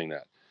start by saying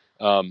that.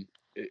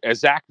 As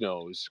Zach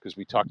knows, because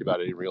we talked about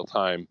it in real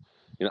time,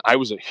 I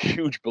was a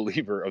huge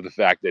believer of the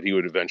fact that he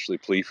would eventually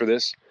plea for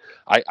this.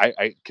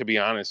 I to be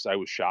honest, I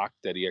was shocked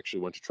that he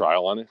actually went to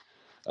trial on it.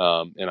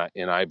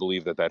 And I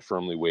believe that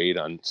firmly weighed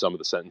on some of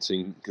the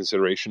sentencing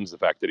considerations. The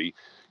fact that he,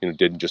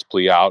 didn't just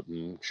plea out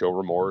and show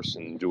remorse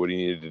and do what he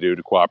needed to do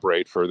to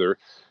cooperate further.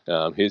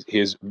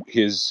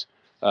 His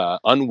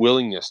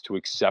unwillingness to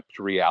accept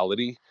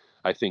reality,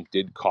 I think,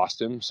 did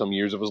cost him some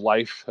years of his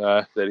life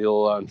that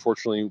he'll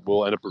unfortunately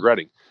will end up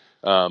regretting.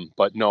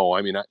 But no,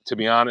 I mean, to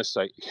be honest,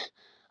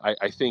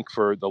 I think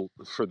for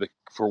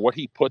what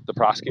he put the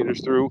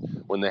prosecutors through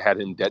when they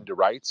had him dead to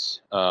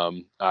rights,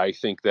 I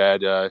think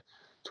that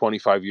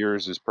 25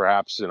 years is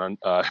perhaps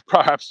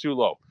perhaps too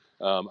low.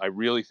 I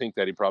really think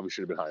that he probably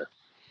should have been higher.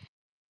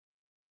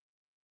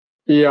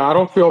 Yeah, I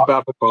don't feel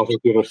bad for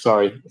prosecutors.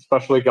 Sorry,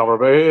 especially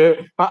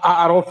government.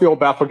 I don't feel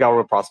bad for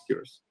government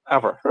prosecutors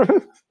ever.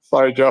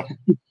 Sorry, Joe.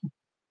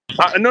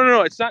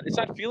 No. It's not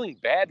feeling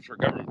bad for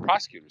government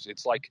prosecutors.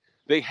 It's like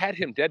they had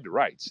him dead to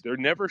rights. There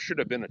never should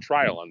have been a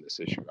trial on this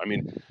issue. I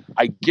mean,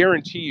 I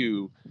guarantee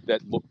you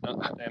that.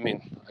 I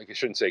mean, I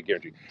shouldn't say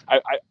guarantee.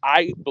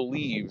 I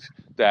believe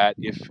that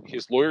if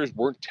his lawyers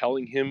weren't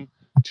telling him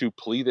to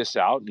plea this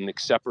out and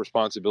accept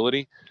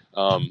responsibility,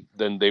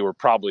 then they were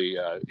probably,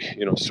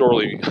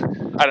 sorely.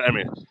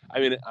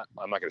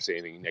 I'm not going to say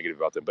anything negative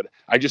about them, but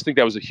I just think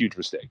that was a huge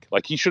mistake.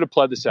 Like, he should have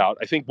pled this out.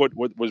 I think what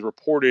was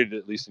reported,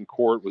 at least in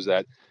court, was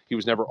that he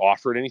was never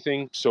offered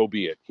anything. So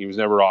be it. He was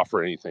never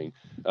offered anything.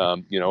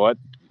 You know what?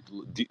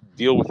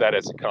 Deal with that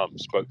as it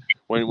comes. But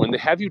when they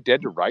have you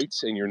dead to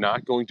rights and you're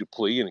not going to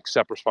plea and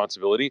accept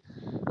responsibility,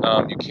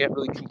 you can't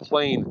really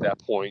complain at that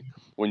point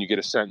when you get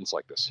a sentence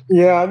like this.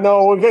 Yeah,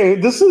 no, okay.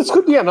 This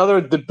could be another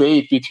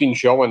debate between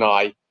Joe and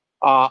I.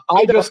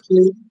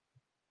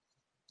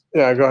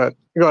 Yeah, go ahead.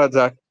 Go ahead,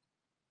 Zach.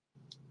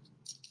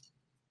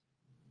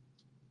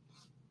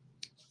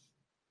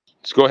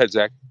 Just go ahead,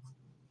 Zach.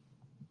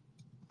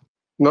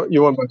 No,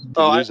 you want to.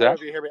 Oh, I don't know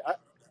if you hear me.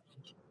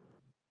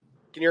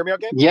 Can you hear me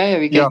okay? Yeah,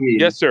 we can hear you.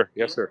 Yes, sir.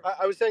 Yes, sir.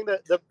 I was saying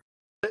that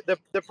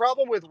the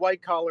problem with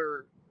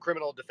white-collar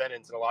criminal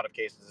defendants in a lot of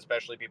cases,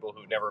 especially people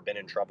who've never been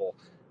in trouble,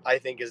 I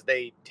think, is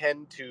they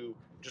tend to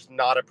just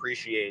not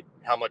appreciate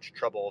how much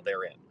trouble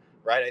they're in,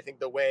 right? I think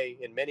the way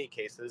in many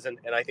cases, and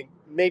I think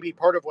maybe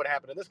part of what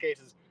happened in this case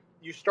is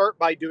you start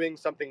by doing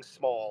something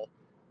small,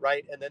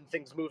 right? And then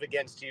things move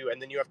against you,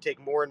 and then you have to take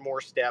more and more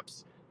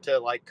steps to,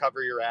 like,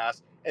 cover your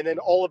ass. And then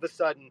all of a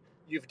sudden,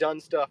 you've done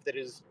stuff that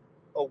is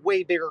a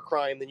way bigger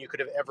crime than you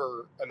could have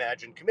ever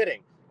imagined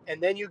committing.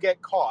 And then you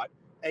get caught,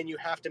 and you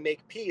have to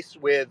make peace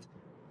with,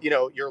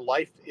 your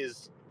life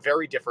is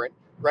very different,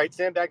 right?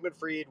 Sam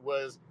Bankman-Fried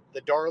was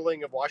the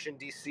darling of Washington,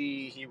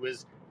 D.C. He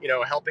was,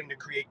 helping to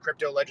create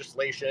crypto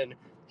legislation.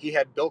 He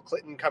had Bill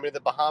Clinton coming to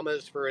the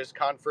Bahamas for his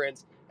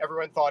conference.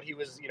 Everyone thought he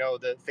was,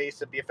 the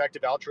face of the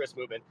effective altruist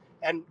movement.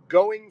 And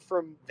going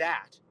from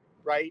that,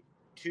 right,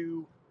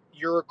 to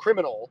you're a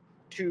criminal,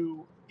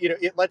 to,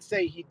 let's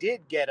say he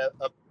did get a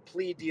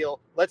plea deal.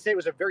 Let's say it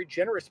was a very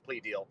generous plea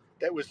deal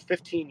that was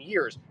 15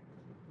 years.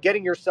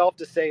 Getting yourself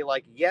to say,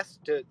 like, yes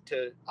to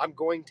I'm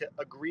going to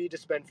agree to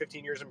spend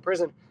 15 years in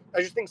prison,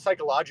 I just think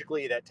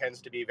psychologically that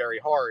tends to be very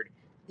hard,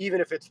 even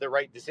if it's the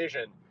right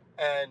decision.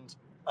 And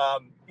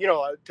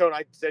Tone,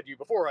 I said to you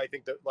before, I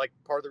think that, like,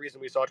 part of the reason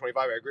we saw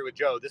 25, I agree with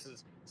Joe, this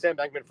is Sam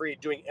Bankman-Fried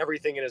doing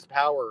everything in his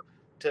power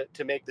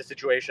to make the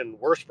situation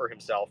worse for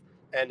himself,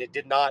 and it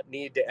did not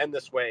need to end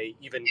this way,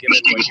 even given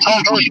what he was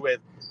charged with.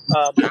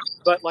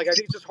 But, like, I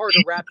think it's just hard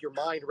to wrap your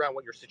mind around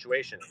what your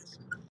situation is.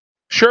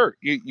 Sure,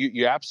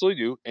 you absolutely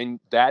do,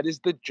 and that is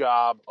the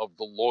job of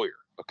the lawyer.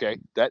 Okay,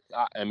 that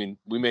I mean,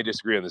 we may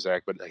disagree on this,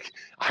 Zach, but like,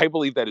 I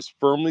believe that is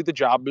firmly the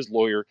job as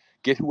lawyer.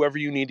 Get whoever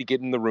you need to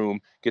get in the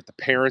room, get the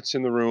parents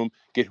in the room,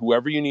 get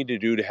whoever you need to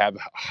do to have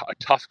a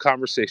tough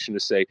conversation to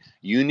say,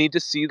 you need to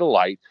see the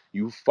light.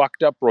 You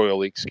fucked up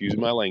royally, excuse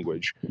my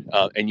language,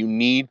 and you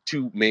need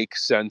to make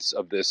sense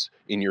of this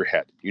in your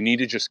head. You need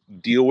to just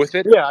deal with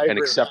it and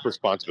accept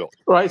responsibility.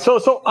 Right.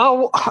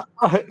 So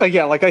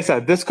again, like I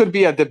said, this could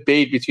be a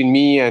debate between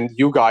me and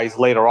you guys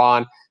later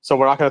on. So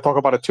we're not going to talk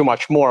about it too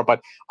much more.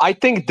 But I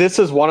think this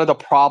is one of the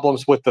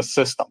problems with the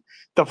system.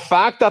 The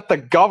fact that the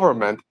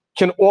government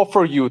can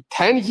offer you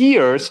 10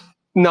 years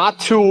not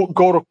to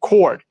go to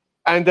court.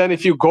 And then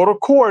if you go to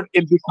court,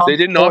 it becomes They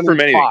didn't offer him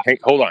anything. Hey,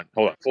 hold on.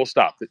 Full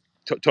stop.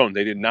 Tone,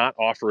 they did not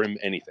offer him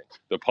anything.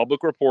 The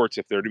public reports,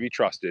 if they're to be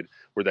trusted,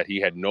 were that he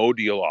had no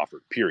deal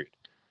offered, period.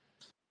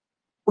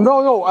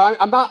 No,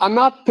 I'm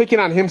not picking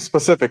on him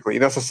specifically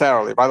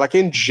necessarily, right? Like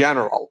in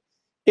general,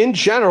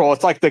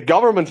 it's like the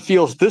government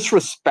feels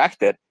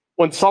disrespected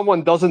when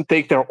someone doesn't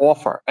take their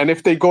offer. And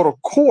if they go to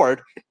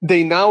court,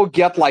 they now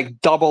get like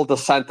double the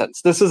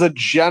sentence. This is a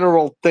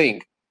general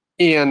thing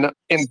in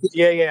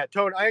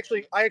Tone, I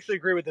actually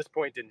agree with this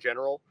point in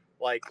general.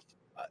 Like,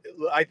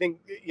 I think,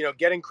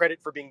 getting credit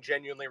for being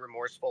genuinely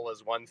remorseful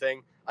is one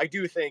thing. I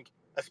do think,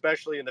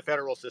 especially in the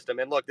federal system,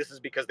 and look, this is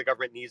because the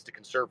government needs to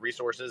conserve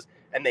resources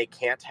and they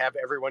can't have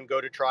everyone go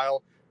to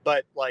trial.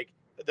 But, like,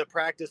 the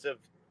practice of,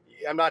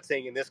 I'm not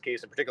saying in this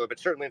case in particular, but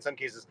certainly in some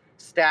cases,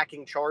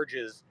 stacking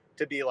charges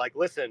to be like,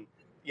 listen,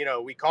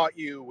 we caught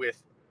you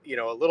with,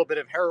 a little bit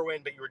of heroin,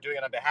 but you were doing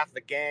it on behalf of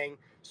the gang.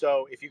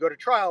 So if you go to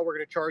trial, we're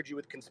going to charge you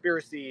with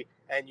conspiracy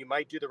and you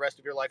might do the rest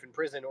of your life in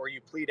prison, or you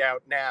plead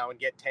out now and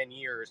get 10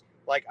 years.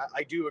 Like,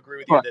 I do agree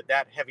with you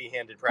that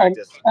heavy-handed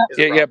practice is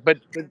a problem. But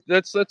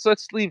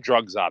let's leave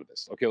drugs out of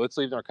this. Okay, let's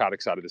leave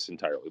narcotics out of this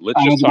entirely.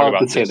 Let's just talk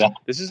about this.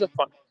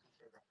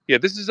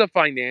 This is a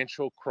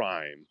financial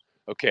crime,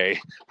 okay,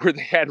 where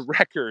they had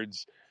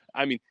records.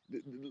 I mean,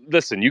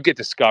 listen, you get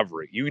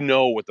discovery. You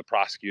know what the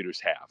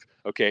prosecutors have,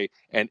 okay?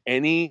 And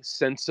any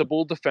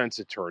sensible defense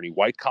attorney,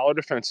 white-collar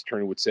defense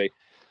attorney would say,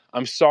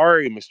 I'm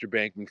sorry, Mr.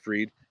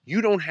 Bankman-Fried,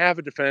 you don't have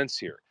a defense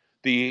here.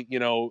 The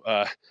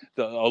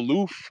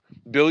aloof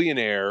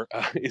billionaire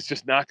is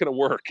just not going to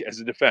work as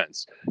a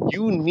defense.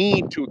 You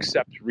need to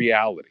accept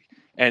reality.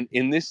 And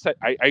in this,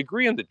 I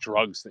agree on the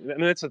drugs thing. I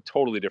mean, that's a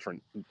totally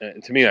different.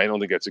 To me, I don't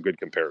think that's a good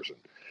comparison.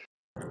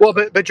 Well,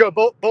 but Joe,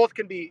 both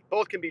can be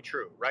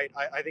true, right?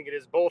 I think it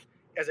is both.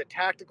 As a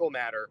tactical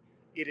matter,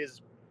 it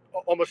is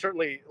almost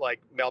certainly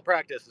like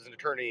malpractice as an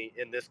attorney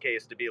in this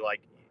case to be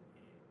like,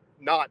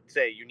 not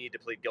say you need to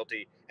plead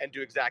guilty and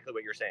do exactly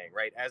what you're saying,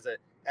 right? As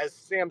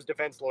Sam's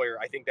defense lawyer,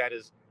 I think that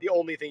is the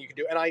only thing you can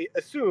do. And I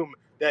assume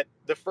that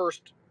the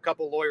first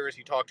couple lawyers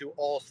he talked to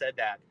all said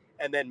that,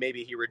 and then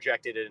maybe he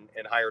rejected it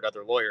and hired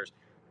other lawyers.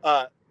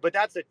 But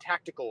that's a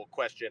tactical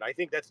question. I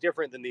think that's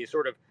different than the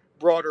sort of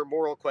broader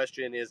moral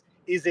question is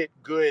it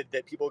good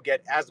that people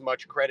get as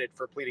much credit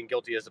for pleading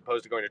guilty as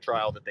opposed to going to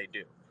trial that they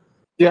do?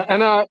 Yeah,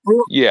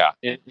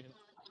 and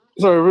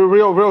sorry,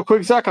 real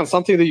quick, Zach, on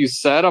something that you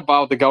said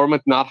about the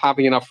government not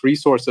having enough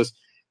resources.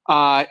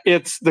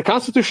 It's the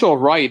constitutional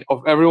right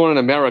of everyone in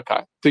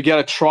America to get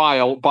a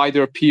trial by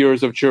their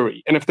peers of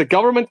jury. And if the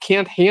government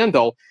can't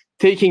handle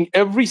taking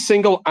every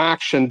single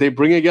action they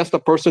bring against a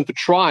person to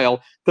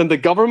trial, then the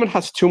government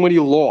has too many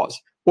laws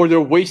or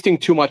they're wasting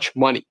too much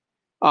money.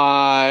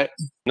 No,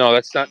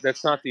 that's not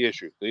the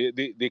issue.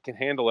 They can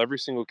handle every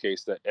single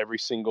case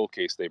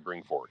they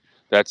bring forward.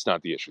 That's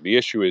not the issue. The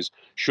issue is,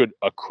 should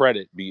a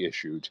credit be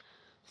issued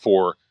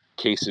for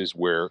cases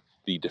where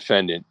the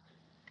defendant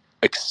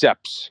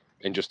accepts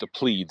and just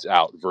pleads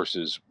out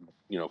versus,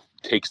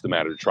 takes the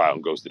matter to trial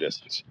and goes the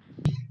distance?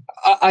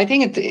 I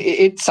think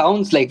it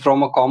sounds like,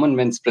 from a common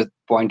man's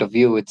point of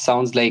view, it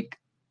sounds like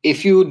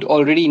if you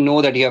already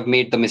know that you have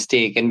made the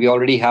mistake and we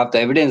already have the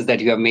evidence that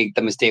you have made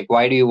the mistake,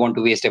 why do you want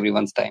to waste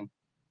everyone's time?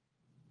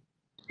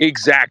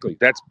 Exactly.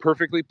 That's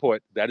perfectly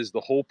put. That is the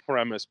whole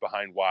premise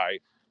behind why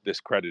this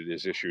credit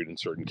is issued in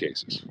certain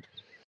cases.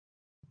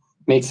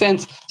 Makes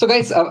sense. So,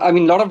 guys, a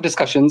lot of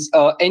discussions.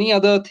 Any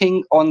other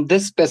thing on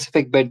this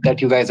specific bit that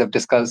you guys have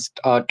discussed?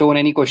 Tone,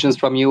 any questions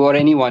from you or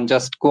anyone?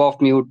 Just go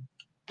off mute,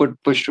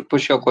 push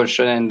your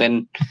question, and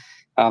then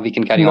we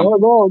can carry on.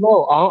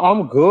 No.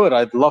 I'm good.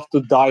 I'd love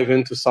to dive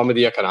into some of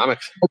the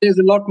economics. But there's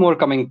a lot more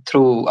coming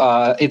through.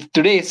 If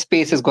today's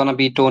space is going to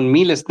be Tone,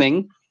 me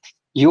listening,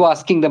 you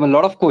asking them a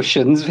lot of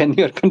questions when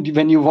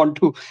you want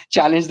to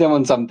challenge them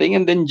on something,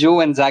 and then Joe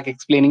and Zach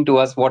explaining to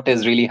us what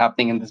is really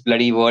happening in this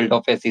bloody world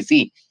of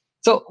SEC.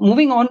 So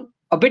moving on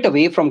a bit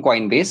away from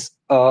Coinbase,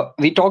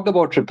 we talked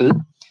about Ripple,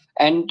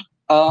 and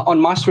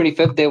on March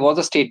 25th there was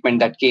a statement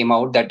that came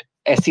out that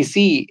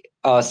SEC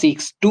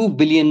seeks $2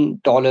 billion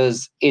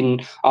in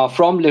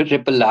from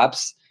Ripple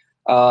Labs.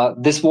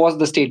 This was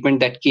the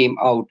statement that came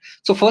out.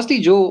 So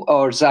firstly, Joe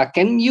or Zach,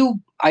 can you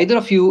either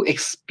of you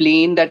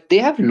explain that they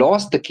have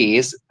lost the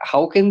case?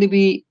 How can they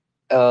be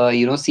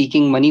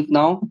seeking money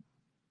now?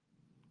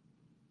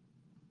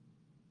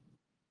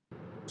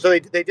 So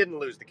they didn't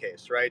lose the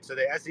case, right? So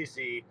the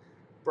SEC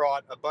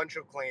brought a bunch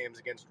of claims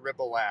against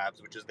Ripple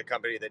Labs, which is the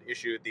company that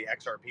issued the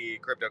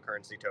XRP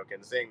cryptocurrency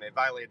token, saying they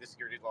violated the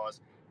securities laws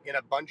in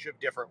a bunch of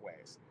different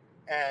ways.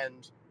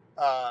 And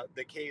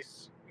the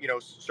case,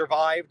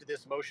 survived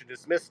this motion to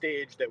dismiss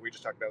stage that we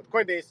just talked about with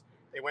Coinbase.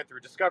 They went through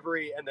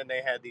discovery, and then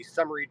they had the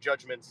summary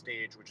judgment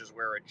stage, which is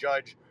where a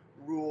judge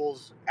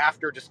rules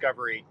after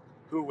discovery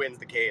who wins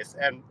the case.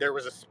 And there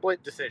was a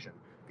split decision.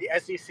 The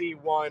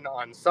SEC won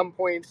on some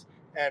points,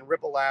 and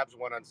Ripple Labs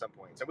won on some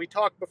points. And we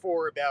talked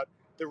before about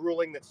the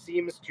ruling that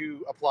seems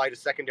to apply to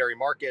secondary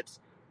markets,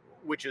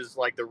 which is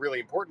like the really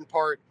important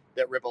part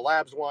that Ripple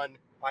Labs won.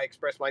 I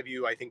expressed my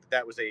view. I think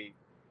that was a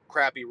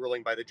crappy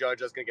ruling by the judge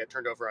that's going to get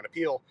turned over on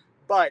appeal.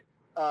 But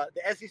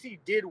the SEC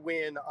did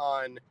win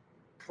on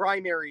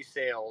primary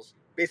sales,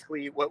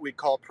 basically what we'd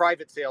call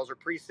private sales or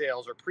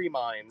pre-sales or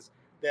pre-mines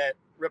that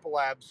Ripple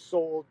Labs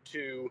sold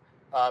to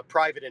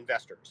private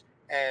investors.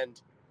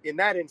 And in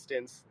that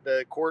instance,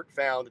 the court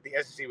found that the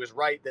SEC was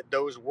right that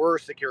those were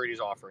securities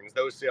offerings,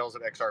 those sales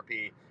of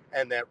XRP,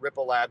 and that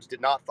Ripple Labs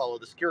did not follow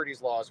the securities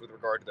laws with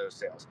regard to those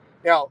sales.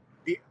 Now,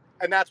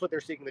 and that's what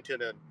they're seeking the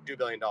 $2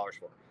 billion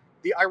for.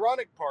 The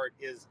ironic part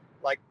is,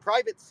 like,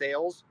 private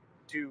sales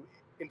to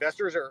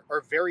investors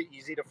are very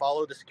easy to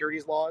follow the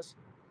securities laws.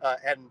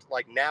 And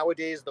like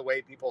nowadays, the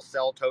way people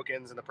sell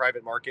tokens in the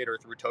private market or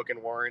through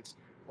token warrants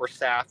or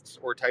SAFTs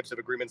or types of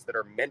agreements that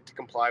are meant to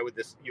comply with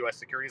this U.S.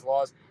 securities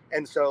laws.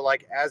 And so,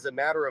 like, as a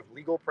matter of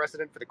legal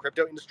precedent for the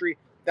crypto industry,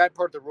 that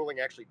part of the ruling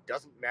actually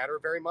doesn't matter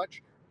very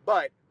much.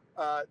 But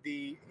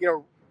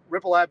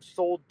Ripple Labs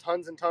sold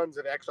tons and tons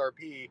of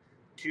XRP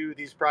to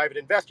these private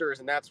investors,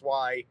 and that's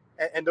why.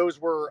 And those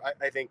were,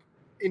 I think,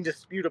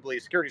 indisputably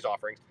securities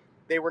offerings.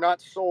 They were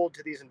not sold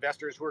to these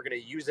investors who are going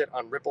to use it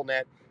on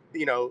RippleNet.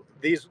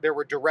 There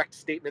were direct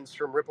statements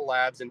from Ripple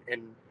Labs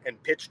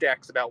and pitch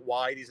decks about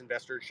why these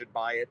investors should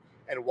buy it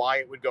and why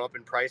it would go up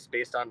in price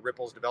based on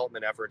Ripple's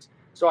development efforts.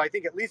 So I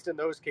think at least in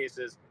those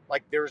cases,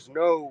 like, there's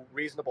no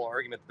reasonable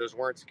argument that those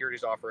weren't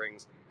securities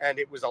offerings, and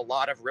it was a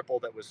lot of Ripple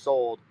that was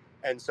sold.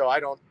 And so I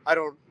don't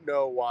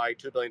know why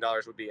 $2 billion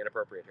would be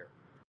inappropriate here.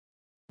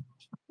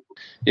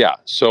 Yeah.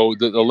 So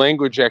the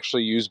language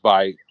actually used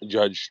by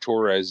Judge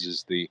Torres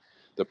is the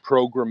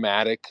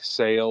programmatic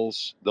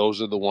sales.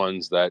 Those are the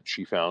ones that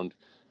she found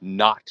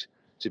not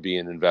to be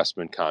an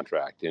investment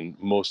contract. And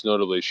most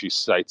notably, she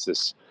cites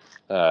this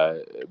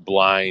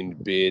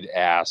blind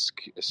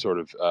bid-ask sort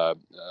of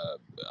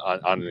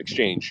on an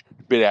exchange,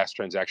 bid-ask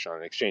transaction on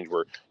an exchange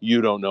where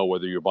you don't know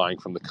whether you're buying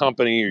from the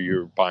company or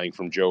you're buying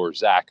from Joe or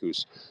Zach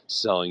who's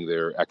selling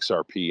their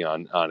XRP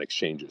on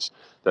exchanges.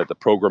 That the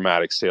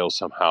programmatic sales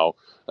somehow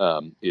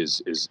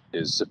is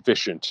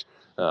sufficient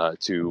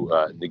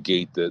to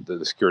negate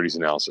the securities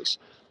analysis.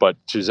 But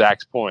to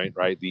Zach's point,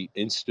 right, the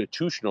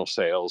institutional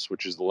sales,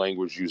 which is the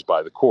language used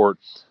by the court,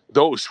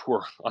 those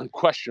were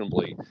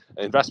unquestionably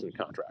investment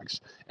contracts,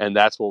 and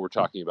that's what we're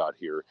talking about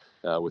here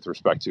with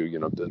respect to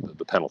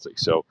the penalty.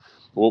 So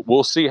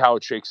we'll see how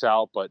it shakes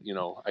out. But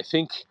I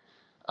think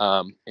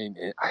and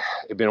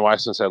it's been a while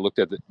since I looked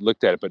at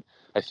it, but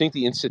I think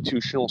the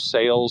institutional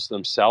sales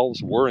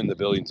themselves were in the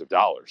billions of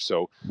dollars.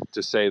 So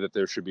to say that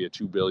there should be a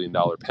 $2 billion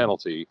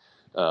penalty,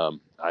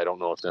 I don't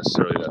know if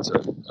necessarily that's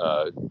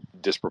a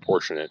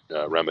disproportionate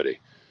remedy.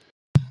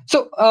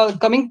 So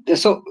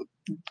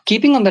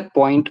keeping on that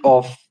point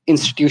of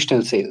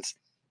institutional sales.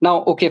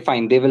 Now, okay,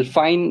 fine. They will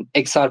fine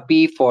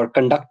XRP for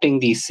conducting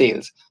these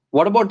sales.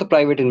 What about the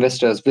private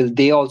investors? Will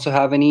they also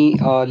have any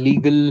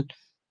legal?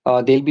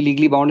 They'll be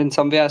legally bound in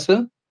some way as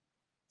well.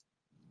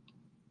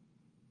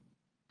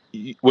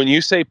 When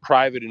you say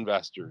private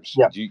investors,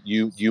 yeah.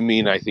 you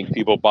mean, I think,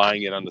 people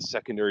buying it on the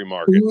secondary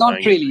market?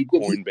 Not really.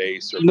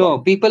 Coinbase or no,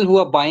 people who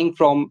are buying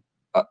from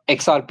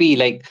XRP,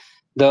 like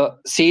the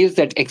sales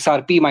that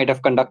XRP might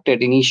have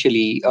conducted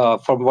initially,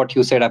 from what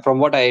you said, from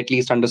what I at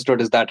least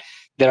understood, is that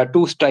there are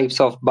two types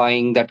of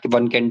buying that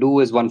one can do.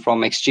 Is one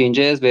from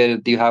exchanges where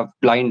you have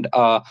blind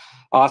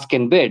ask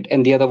and bid,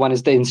 and the other one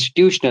is the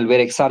institutional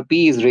where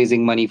XRP is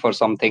raising money for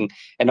something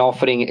and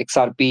offering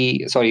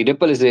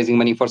Ripple is raising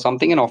money for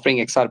something and offering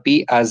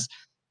XRP as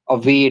a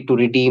way to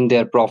redeem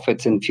their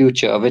profits in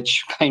future,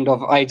 which kind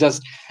of,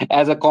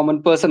 as a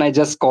common person, I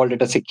just called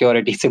it a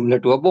security similar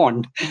to a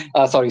bond,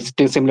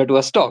 similar to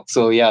a stock.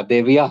 So yeah,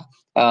 there we are.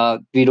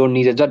 We don't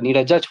need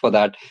a judge for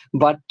that.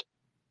 But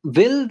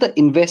will the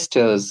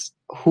investors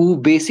who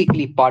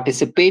basically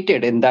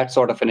participated in that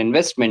sort of an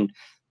investment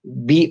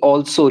be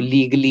also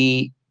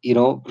legally,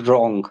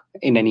 wrong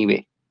in any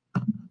way?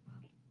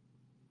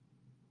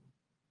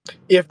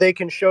 If they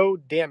can show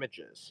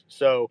damages.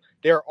 So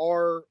there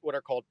are what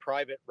are called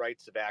private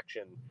rights of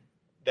action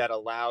that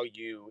allow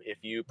you, if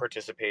you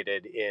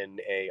participated in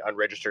a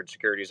unregistered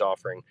securities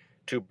offering,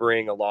 to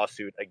bring a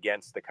lawsuit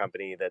against the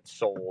company that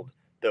sold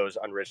those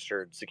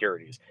unregistered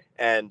securities.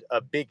 And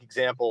a big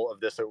example of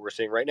this that we're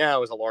seeing right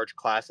now is a large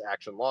class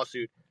action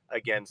lawsuit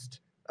against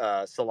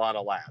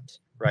Solana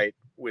Labs, right?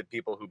 With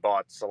people who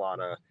bought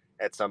Solana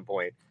at some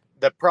point.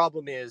 The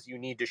problem is you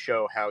need to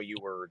show how you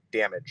were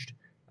damaged.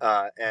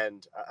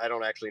 And I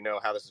don't actually know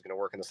how this is going to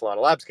work in the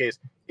Solana Labs case.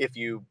 If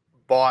you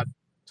bought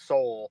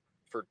Sol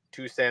for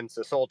 2 cents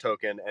a Sol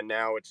token and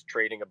now it's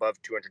trading above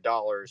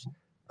 $200,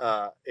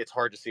 it's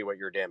hard to see what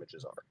your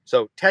damages are.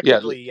 So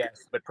technically,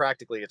 yes, but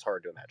practically, it's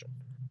hard to imagine.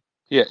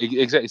 Yeah,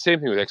 exactly. Same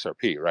thing with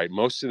XRP, right?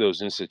 Most of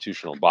those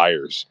institutional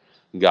buyers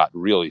got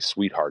really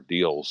sweetheart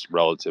deals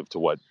relative to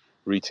what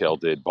retail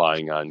did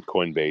buying on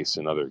Coinbase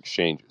and other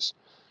exchanges,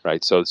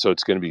 right? So it's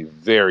going to be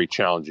very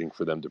challenging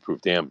for them to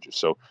prove damages.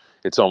 So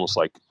it's almost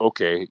like,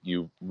 okay,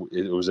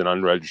 it was an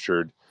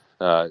unregistered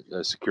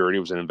security,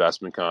 it was an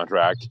investment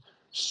contract.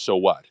 So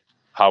what?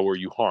 How were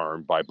you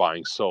harmed by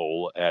buying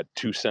Sol at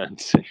 2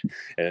 cents?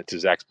 And to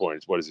Zach's point,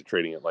 it's what is it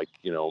trading at, like,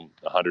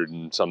 $100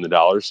 and something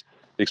dollars?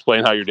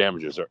 Explain how your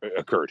damages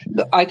occurred.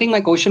 I think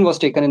my question was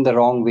taken in the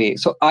wrong way.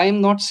 So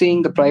I'm not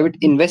saying the private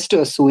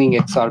investor suing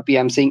XRP.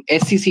 I'm saying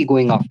SEC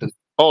going after them.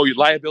 Oh, your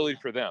liability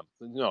for them?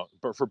 No,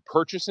 but for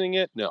purchasing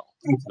it, no,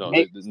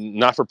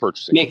 not for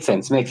purchasing. Makes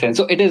sense.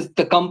 So it is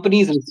the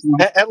company's.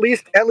 At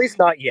least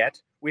not yet.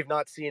 We've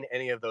not seen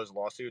any of those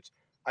lawsuits.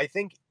 I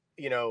think,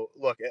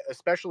 look,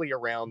 especially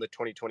around the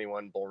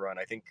 2021 bull run,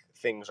 I think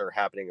things are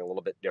happening a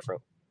little bit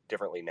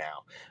differently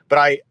now.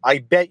 But I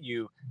bet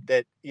you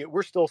that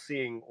we're still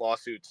seeing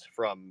lawsuits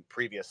from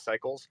previous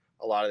cycles.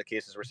 A lot of the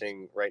cases we're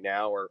seeing right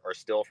now are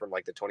still from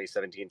like the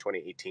 2017,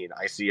 2018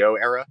 ICO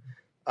era.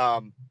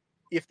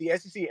 If the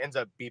SEC ends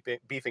up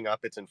beefing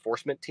up its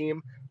enforcement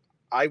team,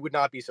 I would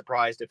not be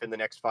surprised if in the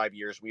next 5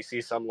 years we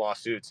see some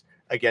lawsuits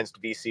against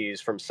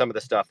VCs from some of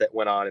the stuff that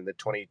went on in the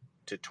 20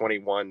 to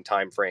 21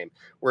 timeframe,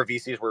 where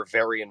VCs were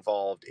very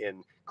involved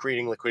in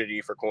creating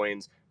liquidity for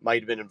coins,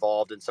 might have been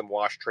involved in some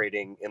wash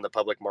trading in the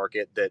public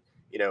market that,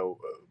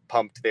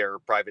 pumped their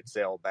private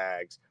sale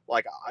bags.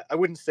 Like, I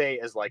wouldn't say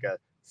as like a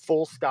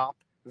full stop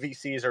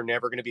VCs are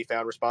never going to be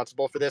found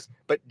responsible for this,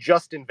 but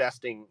just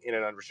investing in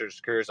an unregistered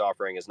securities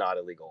offering is not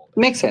illegal.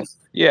 Makes sense.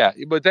 Yeah,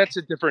 but that's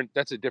a different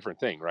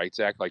thing, right,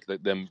 Zach? Like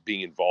them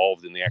being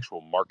involved in the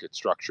actual market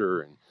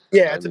structure and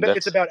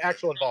it's about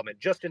actual involvement.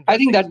 Just investing. I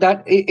think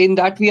that in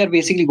that we are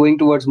basically going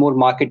towards more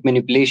market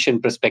manipulation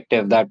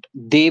perspective, that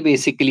they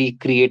basically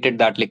created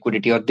that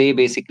liquidity or they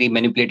basically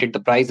manipulated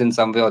the price in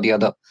some way or the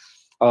other.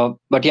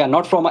 But yeah,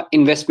 not from an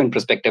investment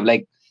perspective.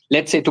 Like,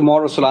 let's say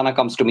tomorrow Solana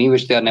comes to me,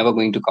 which they are never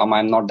going to come.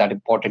 I'm not that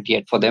important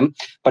yet for them.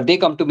 But they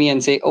come to me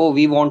and say, oh,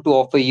 we want to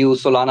offer you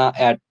Solana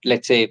at,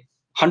 let's say,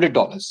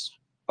 $100.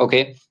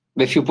 Okay.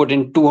 If you put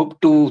in two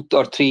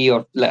or three,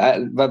 or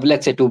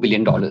let's say $2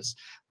 billion.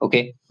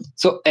 Okay.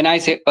 So, and I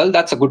say, well,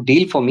 that's a good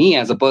deal for me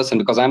as a person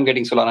because I'm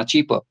getting Solana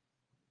cheaper.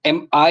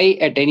 Am I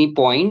at any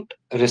point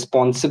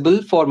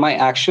responsible for my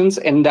actions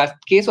in that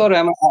case, or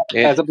am I,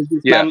 as a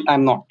businessman,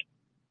 I'm not?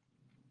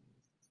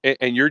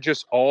 And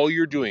all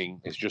you're doing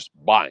is just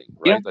buying,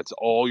 right? Yeah. That's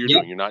all you're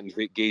doing. You're not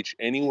engaged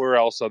anywhere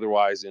else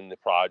otherwise in the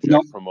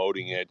project,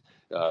 promoting it,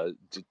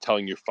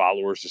 telling your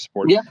followers to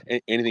support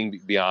anything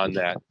beyond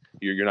that.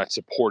 You're not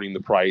supporting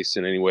the price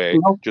in any way,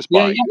 just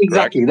buying. Yeah,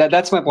 exactly.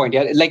 That's my point.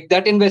 Yeah, like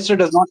that investor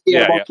does not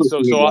care about.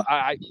 So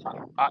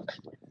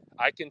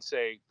I can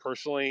say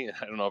personally,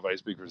 I don't know if I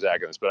speak for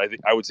Zach on this, but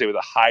I would say with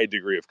a high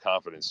degree of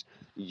confidence,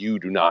 you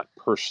do not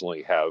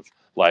personally have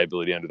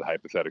liability under the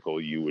hypothetical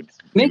you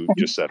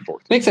just set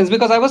forth. Makes sense,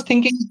 because I was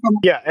thinking.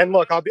 And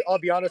look, I'll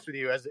be honest with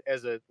you,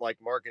 as a like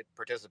market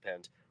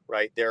participant,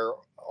 right? There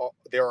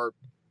are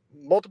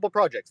multiple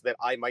projects that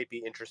I might be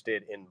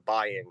interested in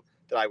buying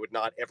that I would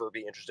not ever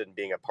be interested in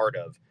being a part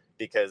of,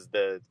 because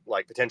the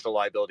like potential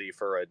liability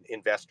for an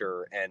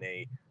investor and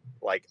a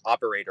like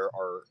operator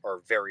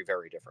are very,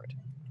 very different.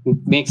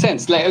 Makes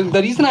sense. Like,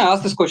 the reason I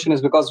asked this question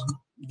is because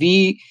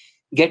we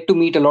get to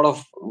meet a lot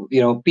of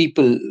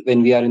people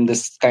when we are in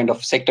this kind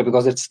of sector,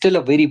 because it's still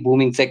a very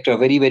booming sector,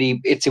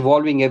 it's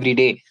evolving every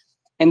day.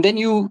 And then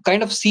you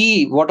kind of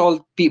see what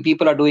all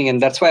people are doing.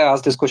 And that's why I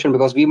asked this question,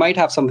 because we might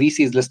have some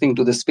VCs listening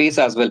to this space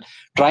as well,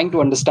 trying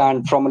to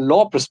understand from a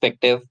law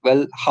perspective,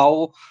 well,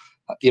 how,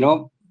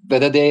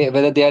 whether they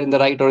are in the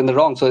right or in the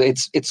wrong. So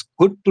it's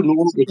good to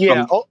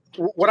know.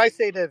 What I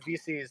say to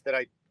VCs that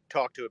I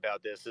talk to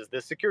about this is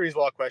the securities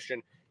law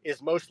question is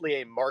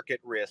mostly a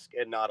market risk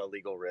and not a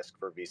legal risk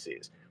for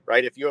VCs,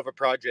 right? If you have a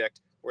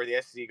project where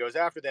the SEC goes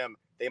after them,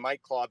 they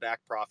might claw back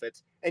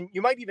profits. And you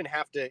might even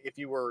have to, if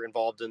you were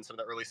involved in some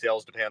of the early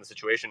sales, depending on the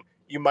situation,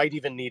 you might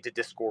even need to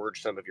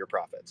disgorge some of your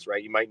profits,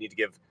 right? You might need to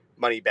give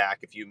money back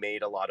if you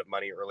made a lot of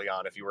money early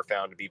on, if you were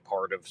found to be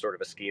part of sort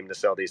of a scheme to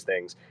sell these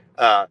things.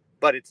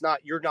 But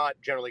you're not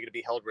generally going to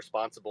be held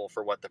responsible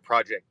for what the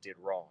project did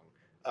wrong.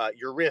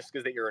 Your risk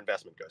is that your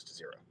investment goes to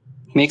zero.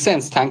 Makes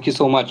sense. Thank you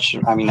so much.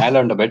 I mean, I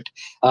learned a bit.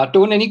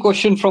 Tone, any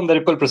question from the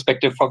Ripple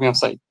perspective from your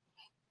side?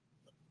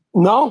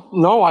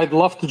 No, I'd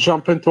love to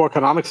jump into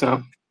economics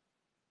now.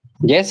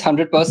 Yes,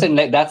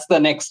 100%. That's the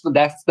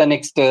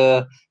next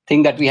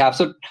thing that we have.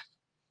 So,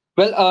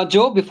 well,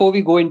 Joe, before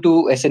we go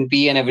into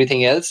S&P and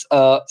everything else,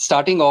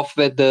 starting off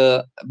with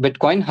the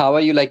Bitcoin, how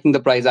are you liking the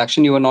price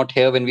action? You were not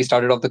here when we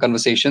started off the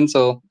conversation,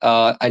 so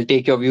I'll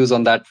take your views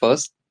on that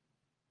first.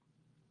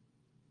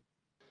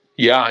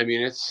 Yeah, I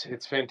mean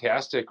it's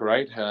fantastic,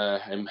 right?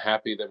 I'm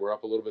happy that we're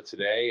up a little bit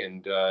today,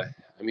 and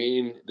I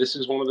mean this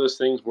is one of those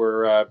things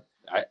where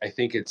I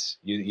think it's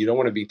you don't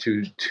want to be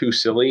too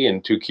silly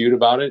and too cute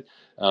about it.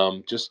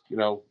 Just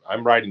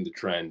I'm riding the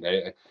trend.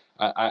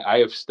 I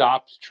have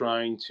stopped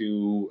trying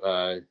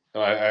to.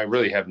 I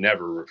really have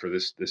never for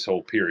this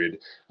whole period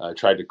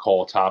tried to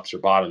call tops or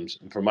bottoms.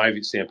 And from my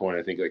standpoint,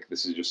 I think like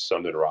this is just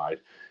something to ride.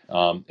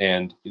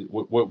 And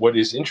what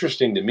is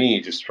interesting to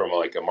me, just from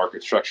like a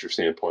market structure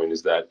standpoint,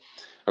 is that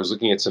I was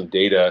looking at some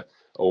data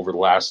over the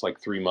last like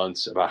 3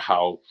 months about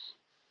how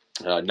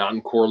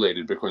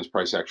non-correlated Bitcoin's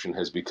price action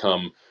has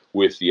become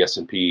with the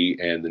S&P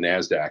and the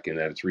NASDAQ, and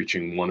that it's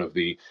reaching one of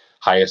the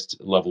highest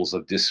levels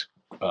of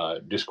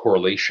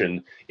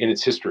discorrelation in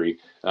its history.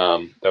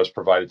 That was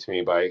provided to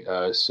me by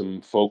some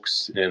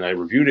folks, and I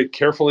reviewed it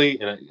carefully.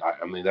 And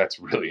I mean, that's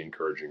really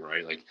encouraging,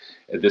 right? Like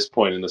at this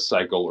point in the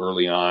cycle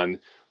early on,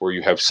 where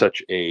you have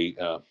such a,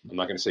 I'm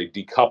not going to say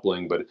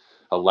decoupling, but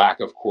a lack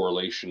of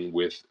correlation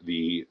with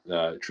the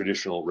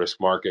traditional risk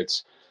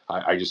markets.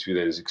 I just view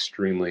that as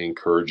extremely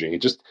encouraging.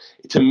 It just,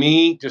 to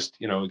me, just,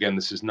 again,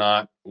 this is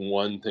not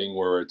one thing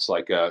where it's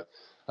like a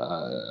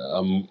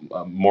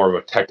more of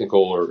a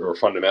technical or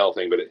fundamental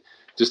thing, but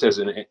just as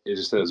an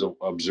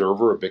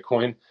observer of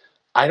Bitcoin,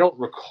 I don't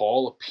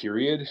recall a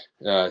period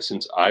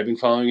since I've been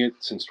following it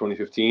since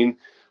 2015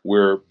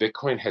 where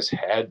Bitcoin has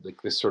had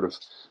like this sort of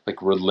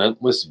like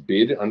relentless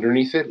bid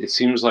underneath it. It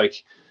seems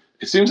like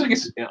it's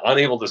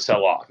unable to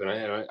sell off, and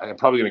I'm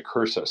probably going to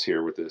curse us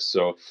here with this,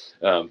 so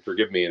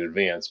forgive me in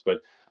advance.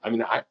 But I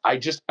mean,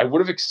 I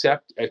would have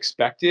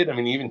expected. I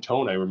mean, even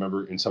Tone, I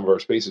remember in some of our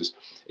spaces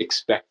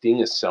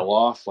expecting a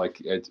sell-off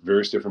like at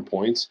various different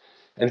points,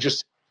 and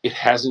it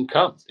hasn't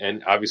come.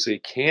 And obviously,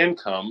 it can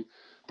come,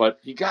 but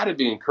you got to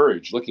be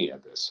encouraged looking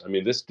at this. I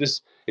mean,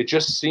 it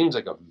just seems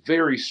like a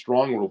very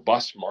strong,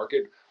 robust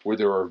market where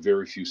there are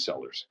very few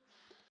sellers.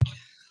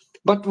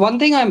 But one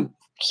thing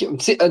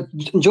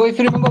Joe, if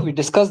you remember, we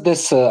discussed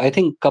this, I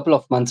think, a couple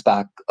of months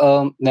back.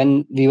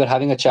 Then we were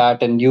having a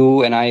chat, and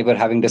you and I were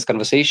having this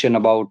conversation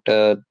about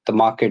the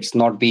markets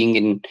not being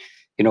in,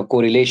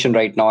 correlation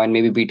right now, and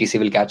maybe BTC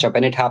will catch up.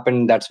 And it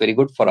happened. That's very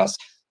good for us.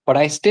 But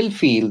I still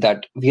feel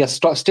that we are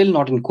still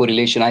not in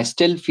correlation. I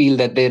still feel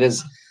that there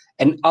is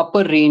an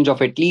upper range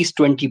of at least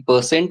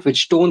 20%,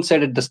 which Tone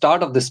said at the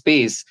start of the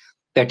space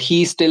that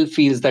he still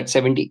feels that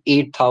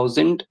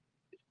 78,000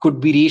 could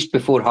be reached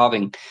before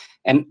halving.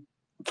 And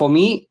for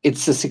me,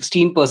 it's a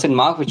 16%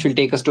 mark, which will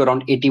take us to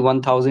around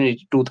 81,000,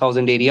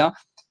 82,000 area,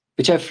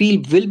 which I feel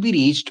will be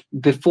reached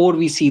before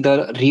we see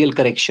the real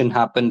correction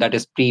happen, that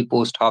is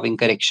pre-post halving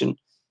correction.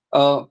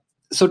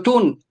 So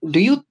Tone,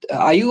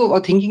 are you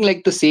thinking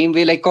like the same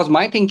way? Like, because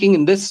my thinking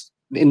in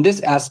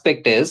this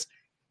aspect is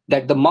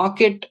that the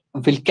market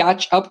will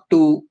catch up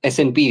to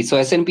S&P. So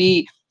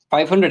S&P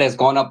 500 has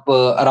gone up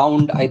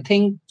around, I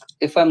think,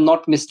 if I'm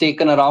not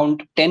mistaken,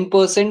 around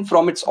 10%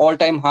 from its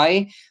all-time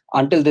high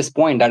until this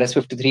point. That is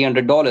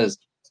 $5,300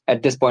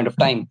 at this point of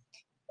time.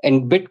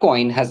 And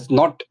Bitcoin has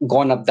not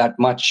gone up that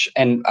much.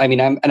 And I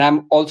mean,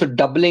 I'm also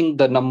doubling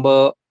the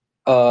number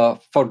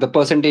for the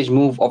percentage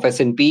move of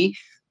S&P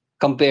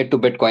compared to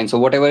Bitcoin. So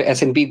whatever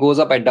S&P goes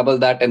up, I double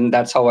that, and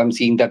that's how I'm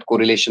seeing that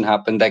correlation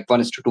happen, like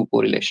 1:2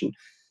 correlation.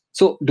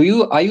 So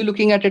are you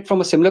looking at it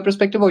from a similar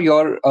perspective, or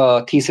your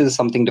thesis is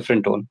something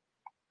different, Tone?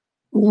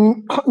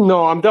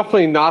 No, I'm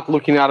definitely not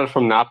looking at it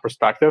from that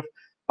perspective.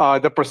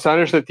 The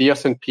percentage that the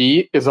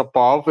S&P is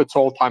above its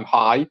all-time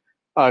high,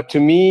 to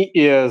me,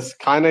 is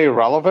kind of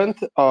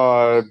irrelevant.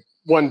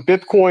 When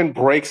Bitcoin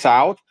breaks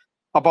out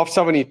above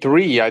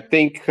 73, I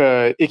think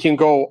it can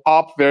go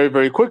up very,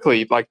 very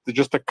quickly, like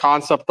just the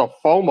concept of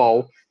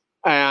FOMO.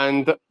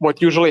 And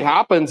what usually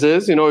happens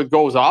is, it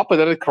goes up and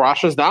then it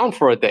crashes down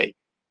for a day.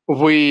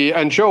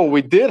 Joe,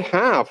 we did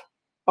have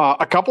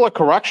a couple of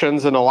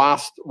corrections in the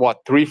last,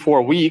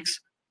 3-4 weeks.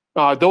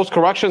 Those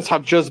corrections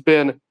have just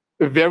been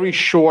very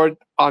short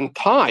on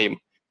time.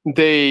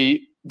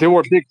 They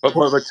were big. But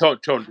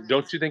Tone,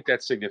 don't you think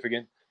that's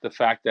significant? The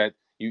fact that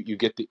you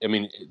get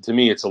to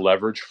me, it's a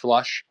leverage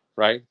flush,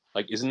 right?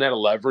 Like, isn't that a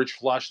leverage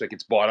flush that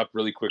gets bought up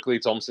really quickly?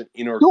 It's almost an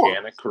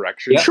inorganic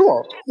correction. Yeah.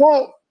 Sure.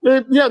 Well,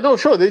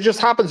 sure. It just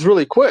happens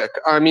really quick.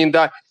 I mean,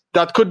 that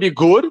could be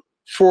good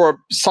for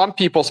some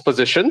people's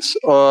positions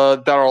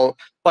that are,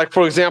 like,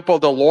 for example,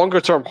 the longer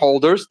term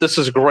holders. This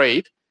is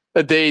great.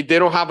 They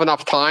don't have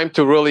enough time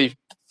to really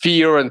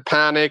fear and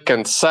panic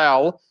and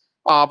sell.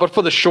 But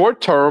for the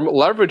short-term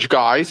leverage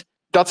guys,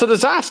 that's a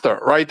disaster,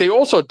 right? They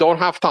also don't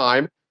have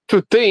time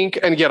to think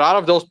and get out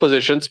of those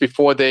positions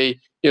before they,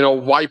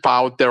 wipe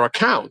out their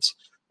accounts.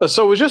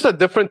 So it was just a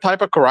different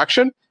type of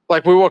correction.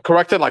 Like we were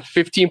corrected like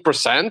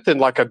 15% in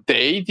like a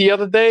day the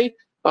other day,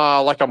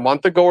 like a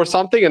month ago or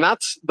something, and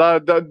that's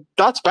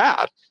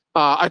bad.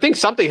 I think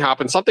something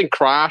happened. Something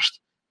crashed.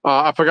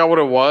 I forgot what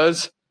it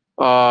was.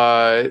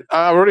 I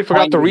already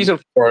forgot the Coinbase, reason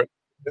for it.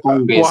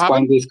 What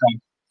happened?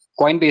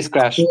 Coinbase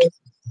crashed.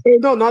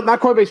 No,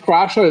 not Coinbase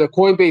crashed. Sorry, the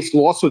Coinbase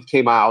lawsuit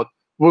came out.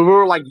 We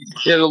were like,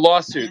 Yeah, the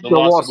lawsuit.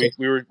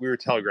 We were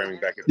telegramming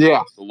back and forth.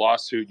 Yeah. The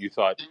lawsuit you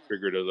thought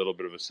triggered a little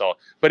bit of a sell,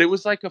 but it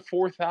was like a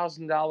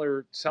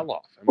 $4,000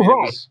 sell-off. I mean,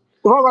 Right. it was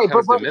right, kind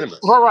of de minimis.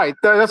 Right.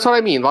 That's what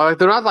I mean. Like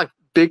they're not like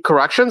big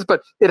corrections,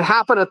 but it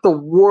happened at the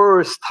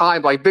worst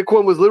time. Like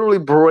Bitcoin was literally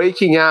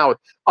breaking out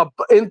up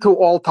into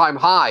all-time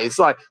highs.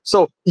 Like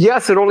so,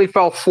 yes, it only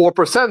fell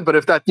 4%, but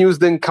if that news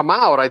didn't come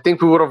out, I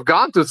think we would have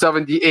gone to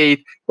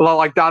 78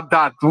 like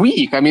that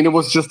week. I mean, it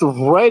was just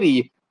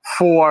ready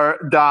for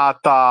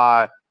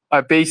that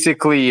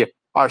basically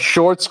a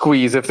short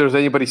squeeze if there's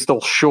anybody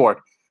still short.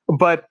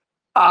 But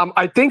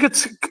I think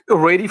it's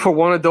ready for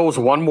one of those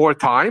one more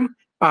time.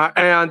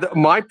 And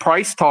my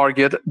price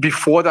target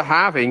before the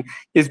halving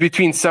is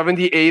between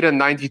 78 and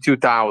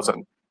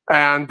 92,000.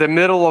 And the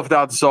middle of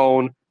that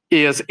zone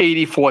is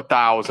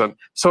 84,000.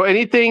 So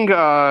anything,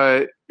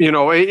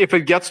 if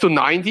it gets to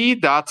 90,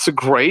 that's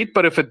great.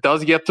 But if it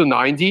does get to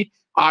 90,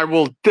 I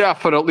will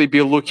definitely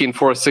be looking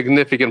for a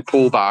significant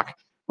pullback.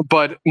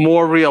 But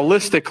more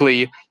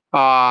realistically,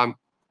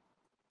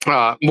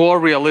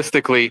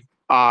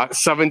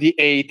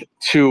 78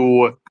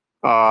 to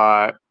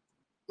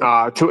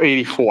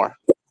 84.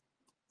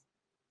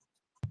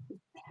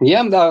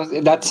 Yeah,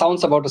 that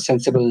sounds about a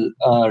sensible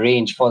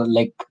range for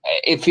like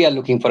if we are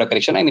looking for a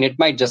correction. I mean, it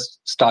might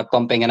just start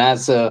pumping. And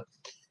as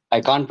I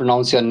can't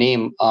pronounce your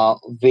name,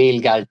 Whale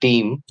Gal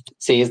Team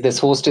says this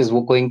host is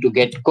going to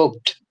get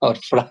cooked, or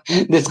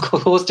this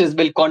host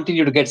will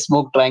continue to get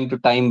smoked trying to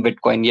time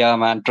Bitcoin. Yeah,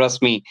 man,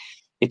 trust me,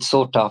 it's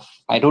so tough.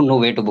 I don't know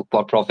where to book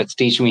for profits.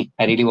 Teach me.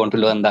 I really want to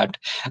learn that.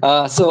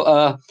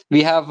 So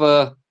we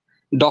have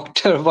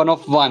Doctor One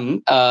of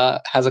One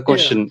has a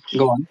question. Yeah.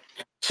 Go on.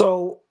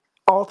 So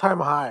all-time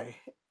high,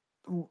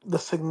 the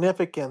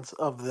significance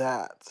of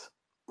that,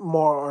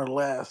 more or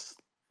less.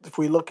 If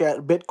we look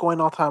at Bitcoin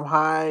all-time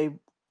high,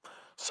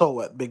 so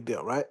what? Big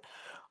deal, right?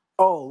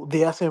 Oh,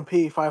 the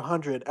S&P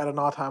 500 at an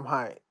all-time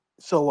high,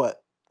 so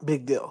what?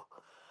 Big deal.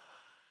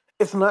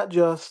 It's not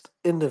just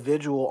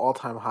individual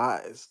all-time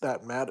highs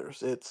that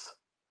matters. It's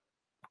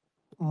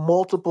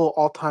multiple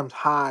all-time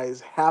highs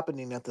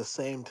happening at the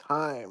same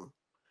time.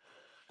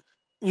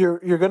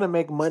 You're gonna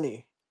make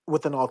money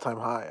with an all-time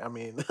high. I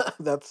mean,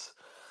 that's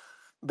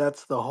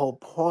the whole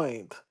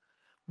point.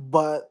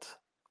 But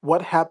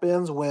what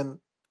happens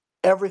when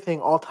everything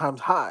all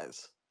times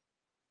highs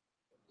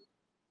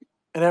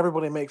and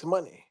everybody makes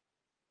money?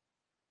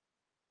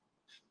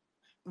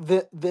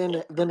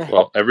 Then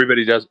Well,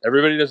 everybody doesn't make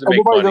Everybody money doesn't make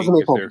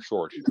if they're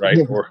short, right?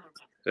 Or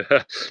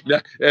no,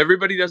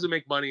 everybody doesn't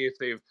make money if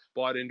they've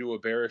bought into a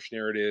bearish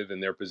narrative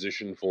and they're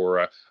positioned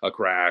for a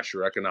crash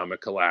or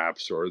economic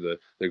collapse or the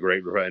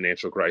great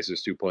financial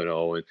crisis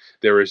 2.0. And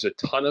there is a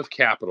ton of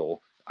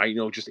capital. I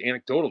know just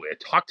anecdotally, I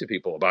talk to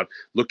people about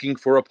looking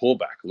for a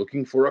pullback,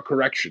 looking for a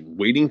correction,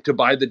 waiting to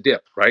buy the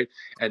dip, right?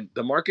 And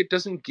the market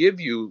doesn't give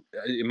you,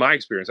 in my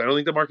experience, I don't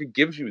think the market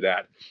gives you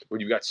that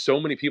when you've got so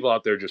many people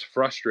out there just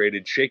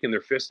frustrated, shaking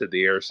their fist at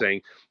the air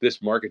saying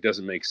this market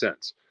doesn't make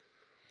sense.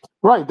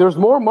 Right. There's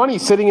more money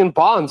sitting in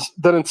bonds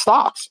than in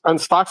stocks. And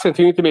stocks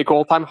continue to make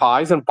all-time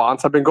highs, and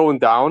bonds have been going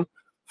down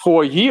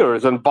for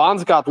years. And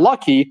bonds got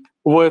lucky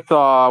with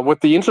the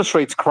interest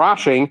rates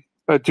crashing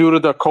due to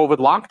the COVID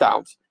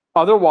lockdowns.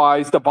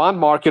 Otherwise, the bond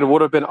market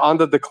would have been on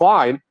the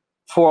decline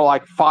for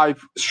like 6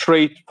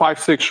 straight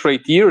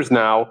years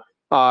now.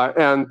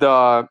 And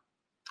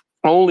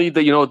only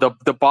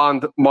the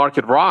bond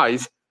market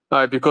rise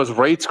because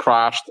rates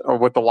crashed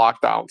with the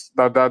lockdowns.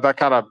 That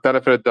kind of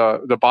benefited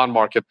the bond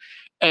market.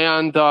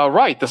 And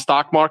right, the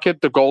stock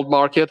market, the gold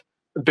market,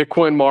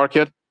 Bitcoin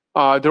market,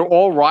 they're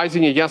all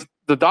rising against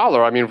the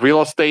dollar. I mean,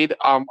 real estate,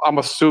 I'm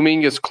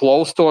assuming, is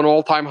close to an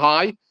all-time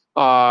high.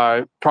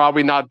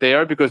 Probably not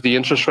there because the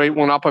interest rate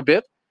went up a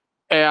bit.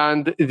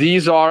 And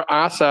these are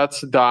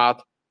assets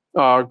that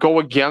go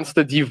against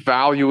the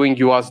devaluing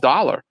U.S.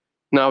 dollar.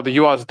 Now, the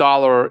U.S.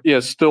 dollar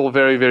is still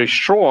very, very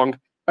strong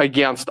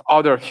against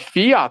other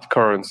fiat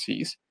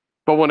currencies.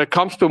 But when it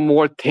comes to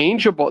more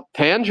tangible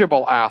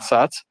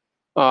assets,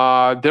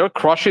 they're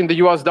crushing the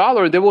U.S.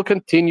 dollar, and they will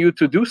continue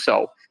to do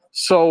so.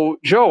 So,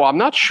 Joe, I'm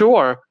not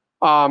sure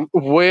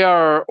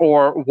where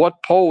or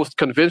what post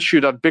convinced you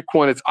that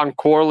Bitcoin is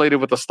uncorrelated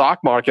with the stock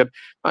market.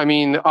 I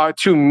mean,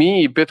 to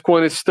me,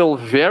 Bitcoin is still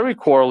very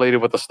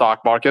correlated with the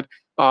stock market.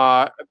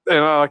 And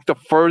like the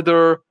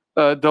further,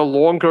 the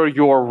longer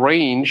your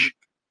range.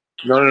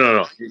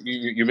 No.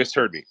 You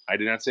misheard me. I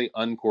did not say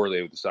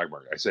uncorrelated with the stock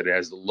market. I said it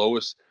has the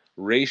lowest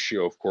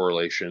ratio of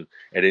correlation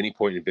at any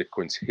point in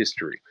Bitcoin's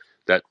history.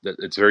 That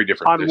it's very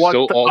different. They're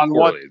still all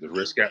correlated. The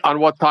risk on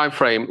what time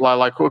frame?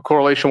 Like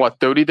correlation? What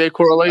 30-day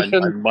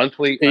correlation? on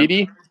monthly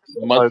 80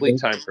 monthly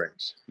time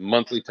frames.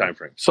 Monthly time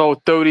frames. So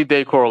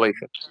 30-day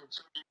correlation.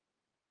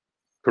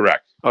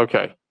 Correct.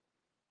 Okay.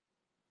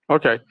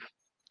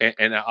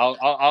 And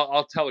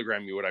I'll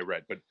telegram you what I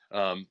read, but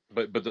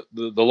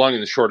the long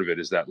and the short of it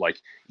is that,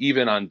 like,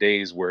 even on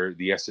days where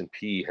the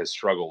S&P has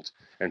struggled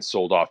and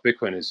sold off,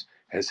 Bitcoin has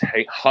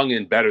hung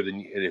in better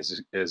than it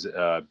is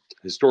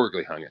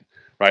historically hung in,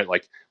 right?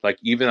 Like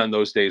even on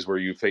those days where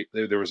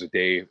there was a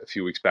day a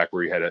few weeks back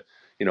where you had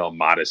a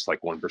modest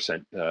like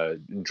 1%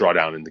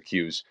 drawdown in the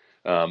Qs.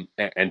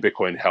 And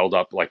Bitcoin held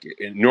up like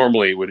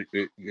normally it would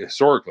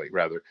historically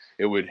rather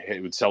it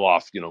would sell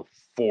off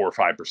 4 or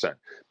 5%.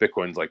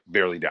 Bitcoin's like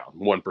barely down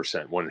 1%,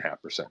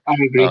 1.5%. I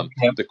agree.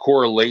 Yep. The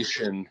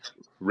correlation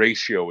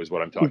ratio is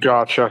what I'm talking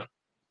Gotcha.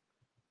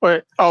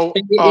 Wait.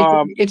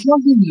 It's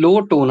not being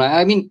low, tone.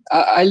 I mean,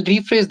 I'll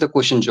rephrase the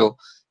question, Joe.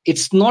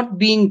 It's not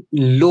being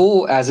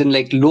low as in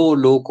like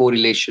low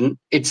correlation.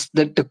 It's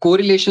that the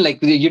correlation,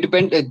 like you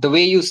depend, the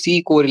way you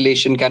see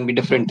correlation can be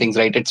different things,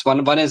 right? It's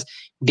one is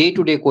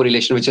day-to-day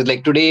correlation, which is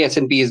like today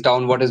S&P is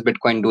down. What is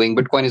Bitcoin doing?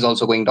 Bitcoin is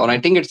also going down. I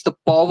think it's the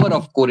power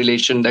of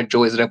correlation that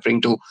Joe is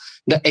referring to,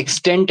 the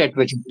extent at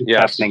which it's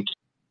happening.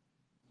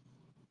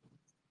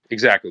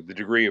 Exactly, the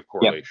degree of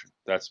correlation.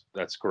 Yep.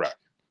 That's correct.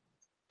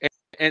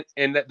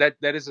 And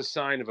that is a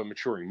sign of a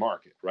maturing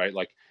market, right?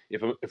 Like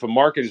if a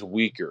market is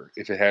weaker,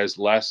 if it has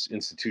less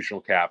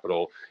institutional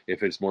capital,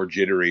 if it's more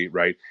jittery,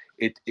 right?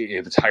 If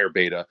it's higher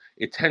beta,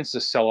 it tends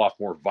to sell off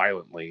more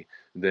violently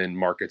than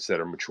markets that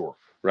are mature,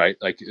 right?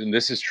 Like, and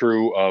this is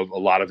true of a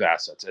lot of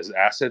assets. As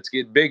assets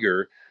get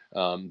bigger,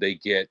 they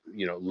get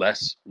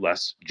less.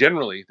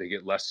 Generally, they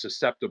get less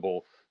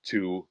susceptible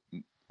to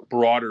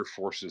broader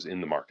forces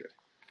in the market.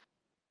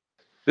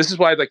 This is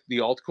why, like, the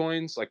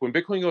altcoins, like when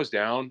Bitcoin goes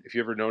down, if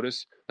you ever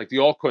notice, like the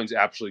altcoins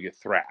absolutely get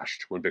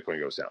thrashed when Bitcoin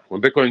goes down.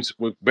 When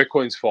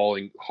Bitcoin's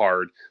falling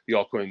hard, the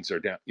altcoins are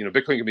down.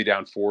 Bitcoin can be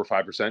down 4 or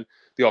 5%.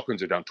 The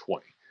altcoins are down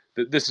 20.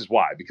 This is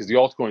why, because the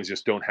altcoins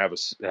just don't have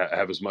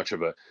as much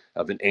of an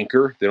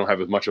anchor. They don't have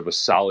as much of a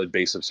solid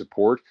base of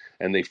support,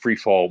 and they free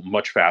fall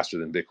much faster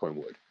than Bitcoin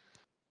would.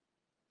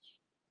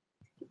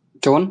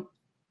 John?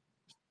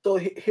 So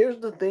here's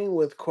the thing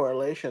with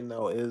correlation,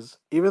 though, is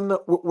even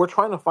though we're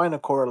trying to find a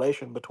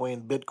correlation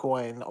between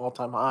Bitcoin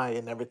all-time high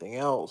and everything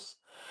else,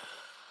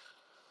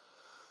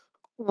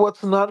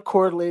 what's not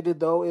correlated,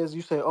 though, is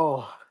you say,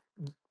 oh,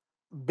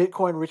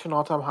 Bitcoin reached an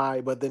all-time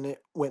high, but then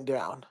it went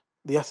down.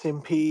 The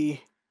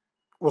S&P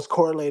was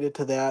correlated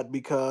to that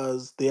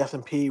because the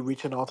S&P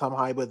reached an all-time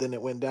high, but then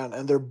it went down,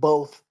 and they're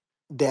both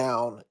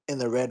down in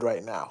the red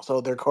right now.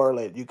 So they're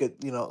correlated. You could,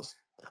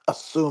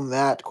 assume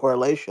that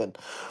correlation.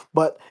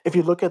 But if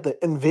you look at the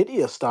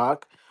Nvidia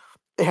stock,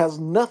 it has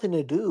nothing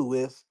to do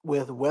with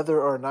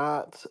whether or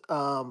not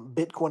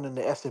Bitcoin and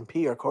the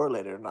S&P are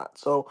correlated or not.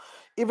 So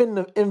even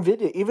if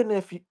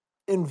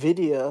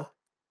Nvidia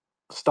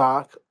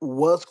stock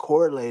was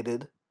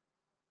correlated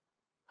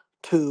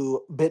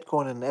to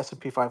Bitcoin and the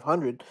S&P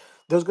 500,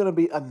 there's going to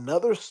be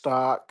another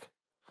stock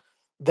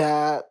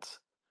that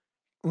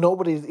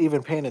nobody's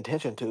even paying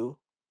attention to.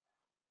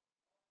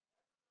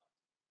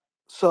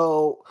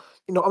 So,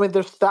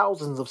 there's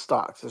thousands of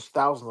stocks, there's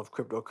thousands of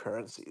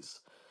cryptocurrencies.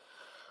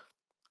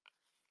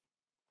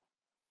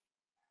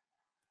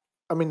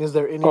 I mean, is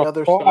there any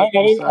other stock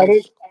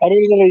besides? I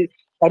didn't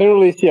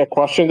really see a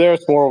question there.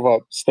 It's more of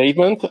a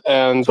statement.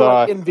 And so,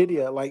 like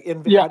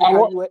Nvidia, yeah,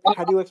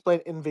 how do you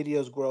explain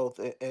Nvidia's growth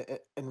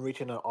in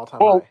reaching an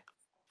all-time high?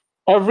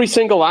 Every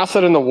single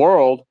asset in the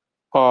world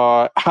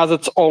has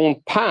its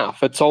own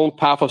path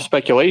of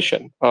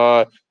speculation.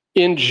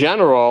 In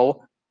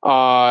general,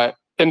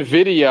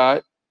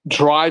 Nvidia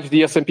drives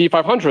the S&P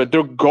 500.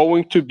 They're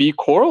going to be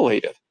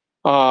correlated,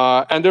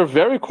 and they're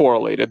very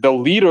correlated. The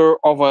leader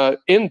of an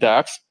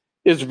index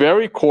is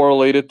very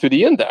correlated to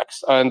the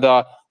index, and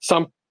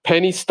some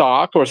penny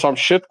stock or some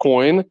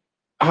shitcoin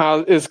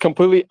is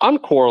completely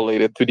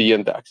uncorrelated to the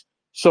index.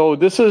 So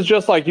this is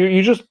just like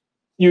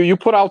you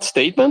put out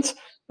statements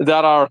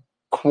that are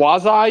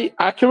quasi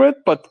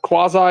accurate, but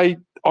quasi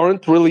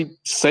aren't really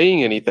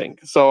saying anything.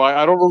 So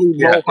I don't really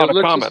know how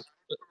to comment.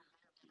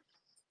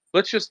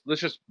 Let's just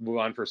move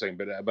on for a second.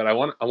 But I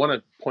want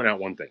to point out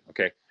one thing.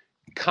 Okay,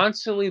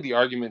 constantly the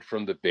argument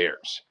from the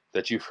bears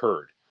that you've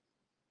heard.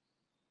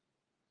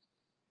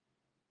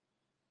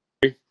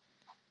 Can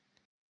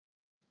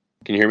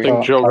you hear me? I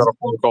think Joe got a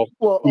phone call.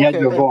 Well, okay. Yeah,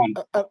 go on.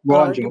 An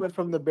argument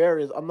from the bear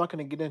is I'm not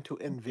going to get into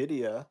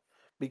Nvidia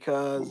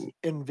because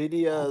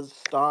Nvidia's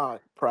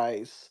stock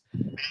price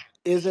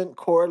isn't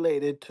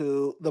correlated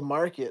to the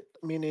market.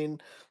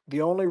 Meaning,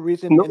 the only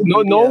reason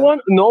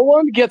no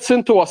one gets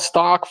into a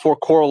stock for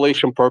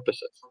correlation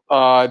purposes.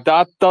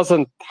 That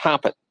doesn't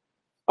happen.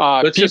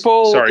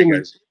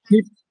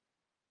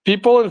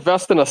 People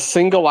invest in a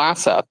single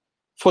asset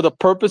for the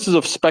purposes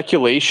of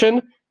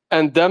speculation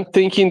and them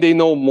thinking they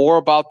know more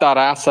about that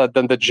asset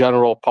than the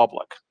general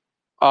public.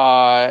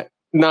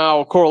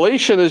 Now,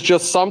 correlation is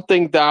just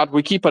something that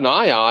we keep an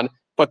eye on,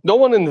 but no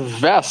one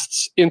invests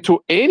into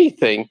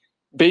anything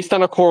based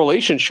on a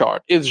correlation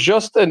chart. It's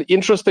just an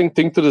interesting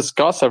thing to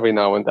discuss every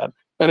now and then,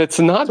 and it's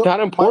not So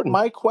that important.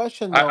 my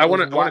question I though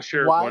want is to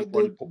share why one.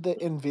 did the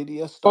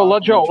Nvidia Oh,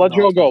 stock reach an let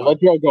Joe all-time go. high? Let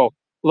Joe go.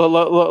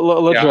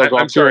 Let Yeah, Joe go.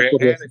 I'm I'm curious sorry.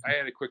 what this. I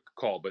had a quick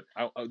call, but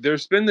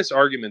there's been this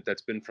argument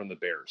that's been from the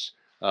Bears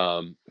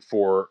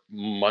for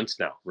months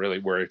now, really,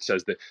 where it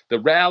says that the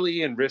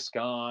rally and risk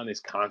on is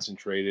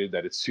concentrated,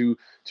 that it's too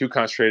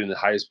concentrated in the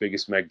highest,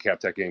 biggest mega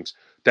cap tech games.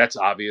 That's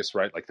obvious,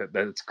 right? Like that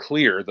it's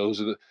clear.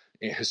 Those are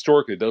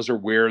historically, those are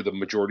where the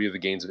majority of the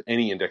gains of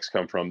any index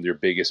come from. Your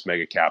biggest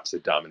mega caps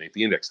that dominate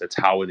the index. That's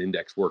how an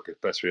index works,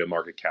 especially a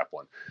market cap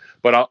one.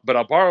 But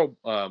I'll borrow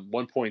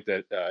one point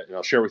that and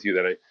I'll share with you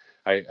that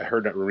I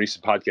heard on a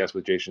recent podcast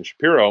with Jason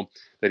Shapiro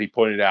that he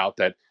pointed out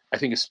that I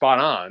think is spot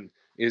on,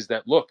 is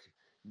that, look,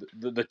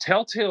 the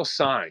telltale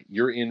sign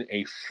you're in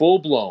a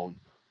full-blown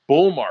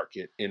bull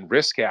market in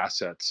risk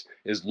assets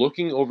is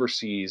looking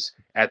overseas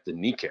at the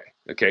Nikkei,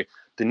 okay?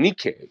 The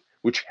Nikkei,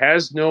 which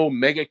has no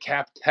mega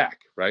cap tech,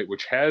 right,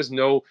 which has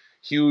no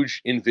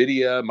huge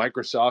NVIDIA,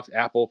 Microsoft,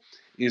 Apple,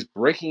 is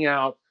breaking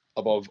out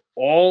above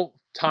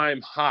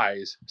all-time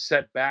highs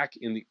set back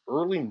in the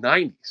early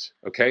 90s,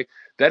 okay?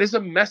 That is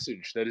a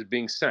message that is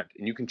being sent,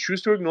 and you can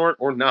choose to ignore it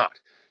or not.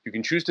 You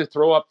can choose to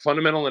throw up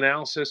fundamental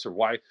analysis or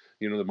why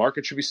the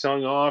market should be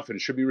selling off and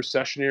it should be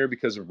recessionary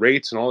because of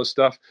rates and all this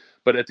stuff.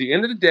 But at the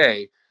end of the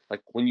day,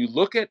 like when you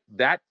look at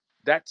that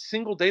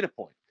single data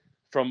point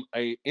from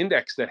a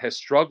index that has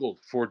struggled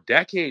for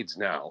decades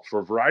now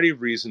for a variety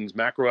of reasons,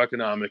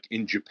 macroeconomic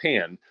in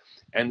Japan,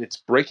 and it's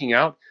breaking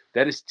out,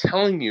 that is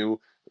telling you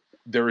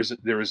there is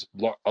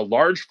a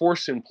large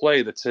force in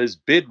play that says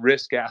bid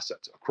risk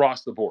assets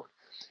across the board.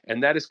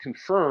 And that is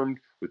confirmed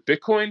with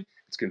Bitcoin.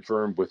 It's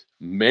confirmed with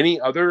many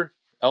other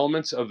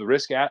elements of the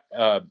risk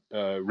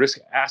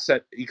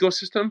asset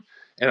ecosystem.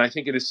 And I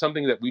think it is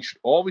something that we should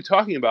all be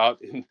talking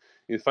about in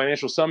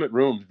financial summit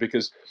rooms,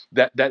 because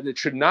that it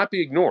should not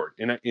be ignored.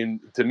 And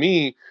to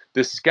me,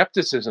 this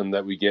skepticism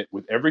that we get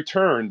with every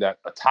turn that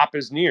a top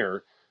is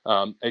near,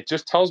 it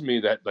just tells me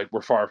that like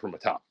we're far from a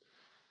top.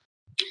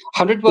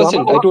 100%. I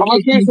totally I'm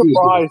agree with you.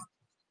 surprised.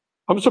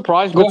 I'm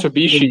surprised Go ahead.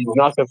 Mitsubishi is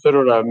not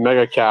considered a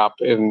mega cap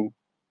in.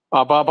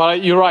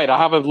 But you're right. I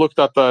haven't looked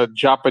at the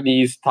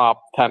Japanese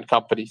top 10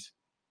 companies.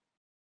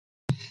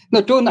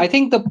 No, Tone, I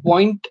think the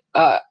point,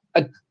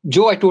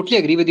 Joe, I totally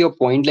agree with your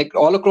point. Like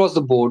all across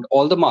the board,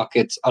 all the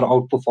markets are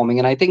outperforming.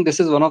 And I think this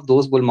is one of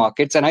those bull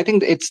markets. And I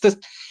think it's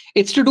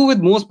to do with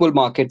most bull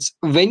markets.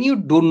 When you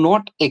do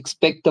not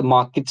expect the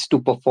markets to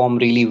perform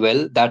really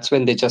well, that's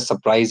when they just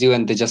surprise you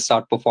and they just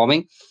start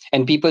performing.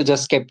 And people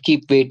just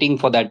keep waiting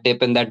for that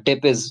dip. And that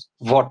dip is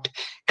what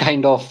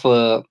kind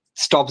of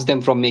stops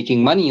them from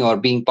making money or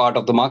being part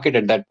of the market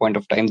at that point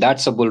of time.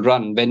 That's a bull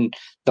run when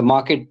the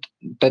market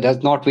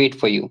does not wait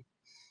for you.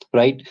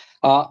 Right.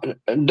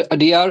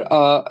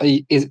 DR,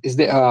 is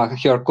there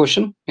your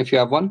question, if you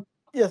have one?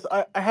 Yes,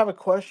 I have a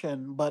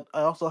question, but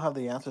I also have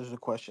the answer to the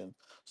question.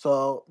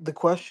 So the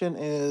question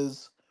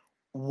is,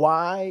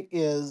 why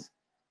is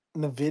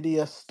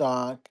Nvidia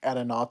stock at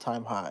an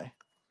all-time high?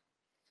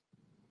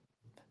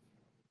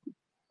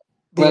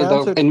 The Well,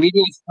 the answer,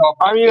 Nvidia stock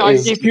I mean,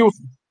 is.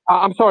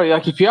 I'm sorry,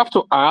 like if you have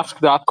to ask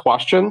that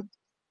question,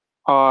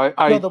 no,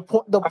 I the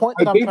point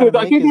I that I'm think trying to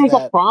I make think is there's a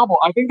that problem.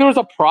 I think there's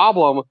a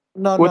problem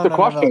no, with no, the no,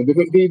 no, no. question,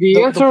 because the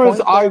The answer is point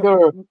that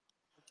either.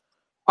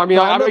 I mean,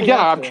 no, I know the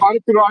I'm answer. trying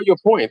to figure out your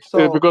point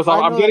So because I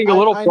I'm know getting a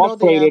little I know the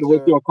frustrated with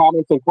answer. your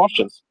comments and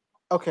questions.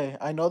 Okay,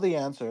 I know the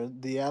answer.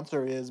 The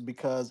answer is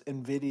because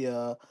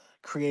Nvidia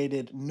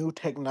created new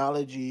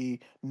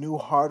technology, new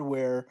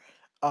hardware,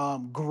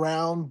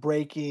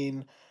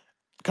 groundbreaking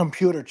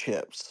computer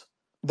chips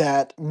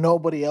that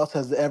nobody else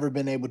has ever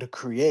been able to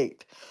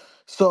create.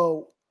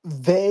 So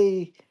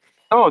they,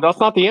 No, that's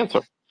not the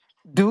answer.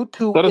 due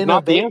to That is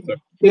not the innovate,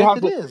 answer. yes,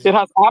 it is. It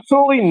has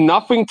absolutely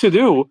nothing to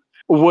do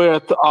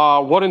with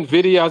what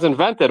NVIDIA has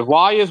invented.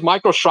 Why is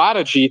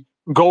MicroStrategy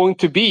going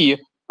to be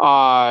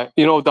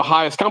the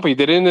highest company?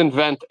 They didn't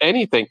invent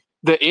anything.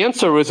 The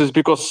answer is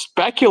because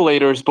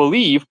speculators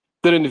believe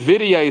that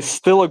NVIDIA is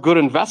still a good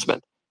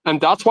investment, and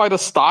that's why the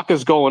stock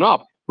is going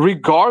up,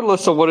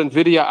 regardless of what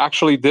NVIDIA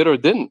actually did or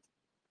didn't.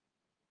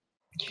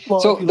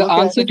 Well, So the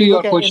answer if to you your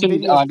look at question,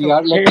 Nvidia's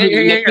DR, let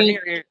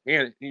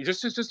me.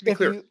 Just to be if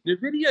clear, you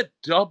NVIDIA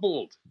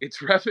doubled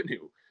its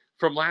revenue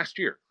from last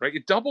year, right?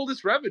 It doubled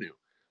its revenue.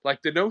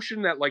 Like the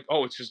notion that like,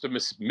 oh, it's just a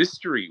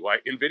mystery why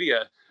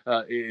NVIDIA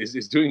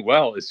is doing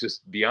well is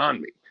just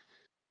beyond me.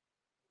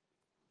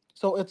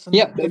 so it's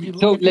Yeah. So if you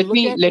look at let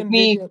me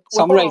Nvidia. Wait,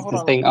 summarize hold this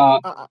on. thing.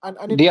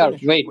 I need to DR,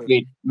 finish real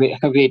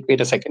quick.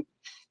 wait a second.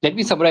 Let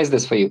me summarize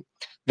this for you.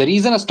 The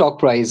reason a stock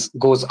price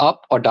goes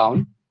up or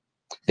down,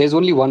 there's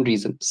only one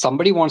reason.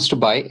 Somebody wants to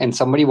buy and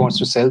somebody wants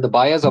to sell. The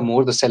buyers are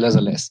more, the sellers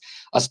are less.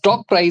 A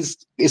stock price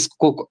is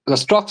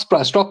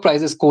stock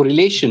price's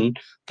correlation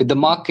with the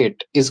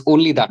market is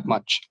only that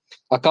much.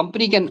 A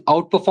company can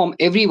outperform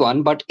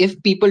everyone, but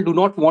if people do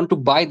not want to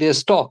buy their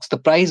stocks, the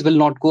price will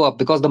not go up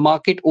because the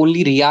market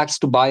only reacts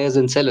to buyers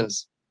and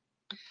sellers.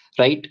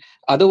 right?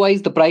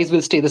 Otherwise, the price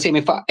will stay the same.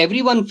 If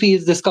everyone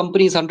feels this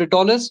company is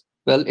 $100,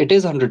 well, it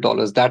is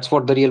 $100. That's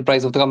what the real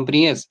price of the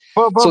company is.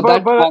 So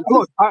that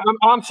Look,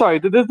 I'm sorry.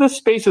 This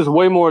space is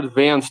way more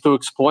advanced to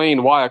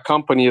explain why a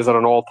company is at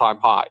an all-time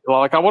high.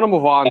 Like, I want to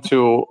move on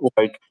to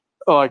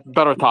like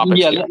better topics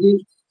yeah, here.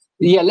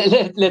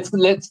 let's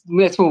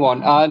move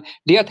on.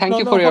 Dia, thank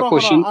you No, for your hold on.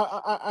 question.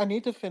 I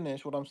need to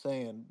finish what I'm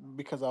saying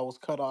because I was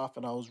cut off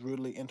and I was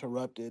rudely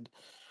interrupted.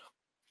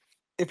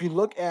 If you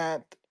look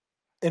at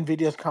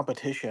Nvidia's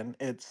competition,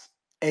 it's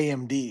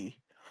AMD.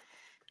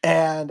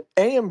 And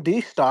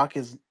AMD stock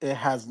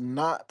has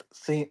not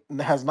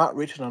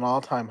reached an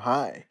all-time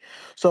high.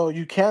 So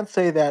you can't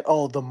say that,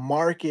 oh, the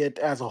market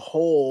as a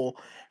whole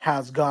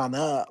has gone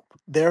up.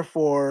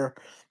 Therefore,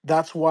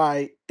 that's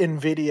why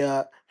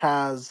Nvidia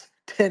has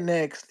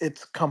 10x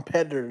its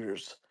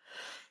competitors.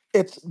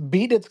 It's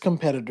beat its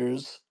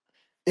competitors.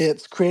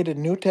 It's created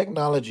new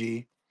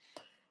technology.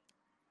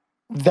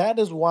 That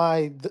is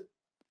why the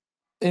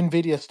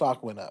Nvidia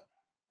stock went up.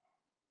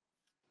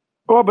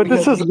 Well, but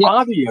this Because is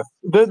obvious.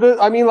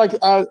 I mean,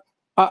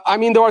 I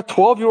mean, there are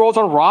 12-year-olds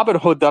on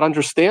Robinhood that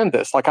understand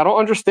this. Like, I don't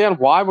understand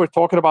why we're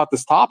talking about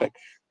this topic.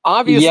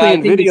 Obviously,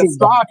 I think this Nvidia is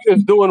stock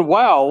is doing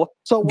well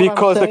so what I'm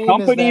because the saying is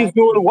company is that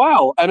doing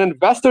well, and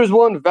investors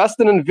will invest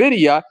in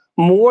Nvidia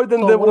more than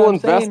so they what will I'm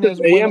invest saying in is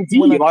when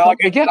AMD. a Like,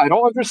 again, I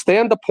don't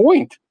understand the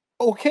point.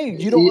 okay,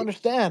 you don't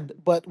understand,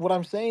 but what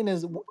I'm saying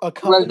is a well.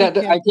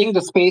 company I think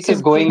the space is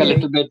can going a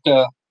create. little bit.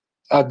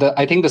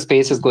 I think the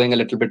space is going a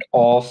little bit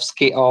off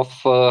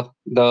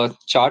the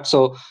chart.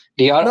 So,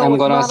 Dia, No, I'm it's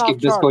gonna not skip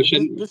off this chart.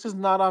 question. This is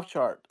not off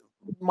chart.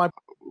 My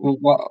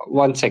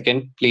 1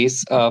 second,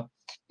 please.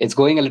 It's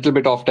going a little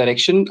bit off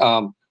direction.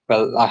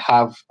 Well, I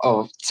have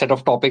a set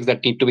of topics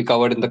that need to be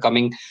covered in the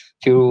coming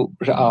few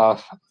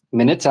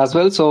minutes as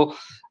well. So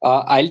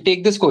I'll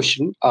take this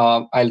question.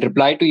 I'll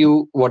reply to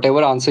you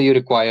whatever answer you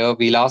require.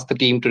 We'll ask the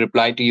team to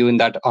reply to you in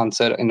that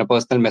answer in a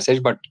personal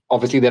message. But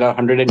obviously, there are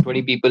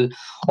 120 people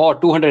or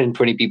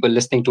 220 people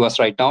listening to us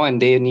right now,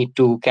 and they need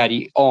to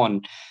carry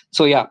on.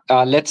 So yeah,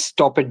 let's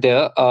stop it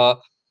there.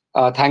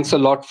 Thanks a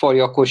lot for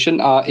your question.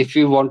 If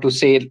you want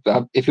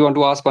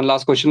to ask one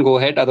last question, go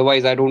ahead.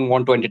 Otherwise, I don't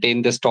want to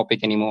entertain this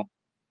topic anymore.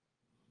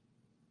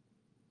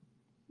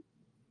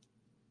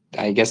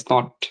 I guess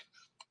not.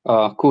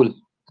 Cool.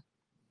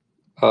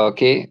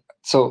 Okay.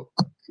 So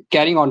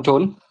carrying on,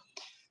 Tone.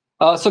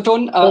 So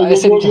Tone, I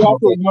said,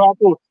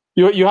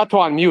 You had to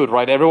unmute,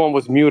 right? Everyone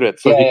was muted,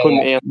 so he couldn't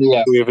answer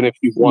yeah. you even if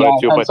he Yeah,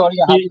 wanted to. I'm But sorry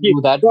I had to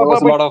do that. There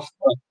was a lot of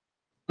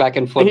back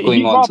and forth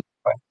going on. So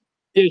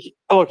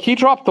look, he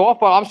dropped off,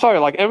 but I'm sorry,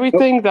 like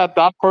everything that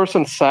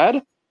person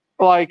said,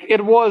 like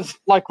it was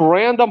like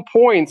random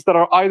points that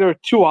are either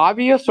too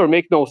obvious or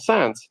make no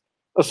sense.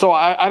 So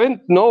I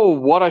didn't know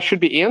what I should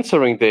be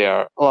answering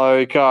there.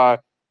 Like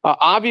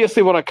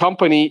obviously when a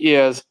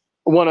company's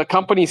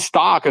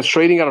stock is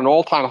trading at an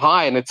all-time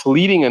high and it's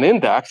leading an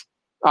index,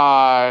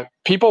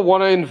 people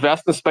want to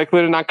invest and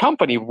speculate in that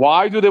company.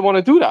 Why do they want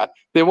to do that?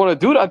 They want to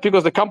do that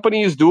because the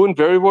company is doing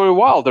very, very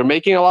well. They're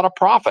making a lot of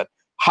profit.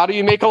 How do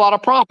you make a lot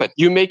of profit?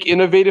 You make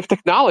innovative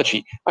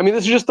technology. I mean,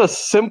 this is just the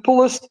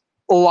simplest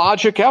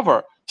logic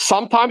ever.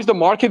 Sometimes the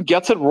market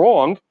gets it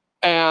wrong,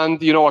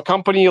 and a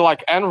company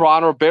like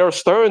Enron or Bear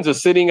Stearns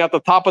is sitting at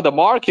the top of the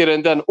market,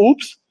 and then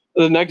oops,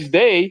 the next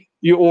day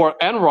or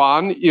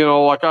Enron,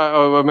 like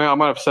I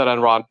might have said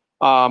Enron,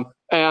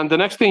 and the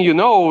next thing you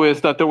know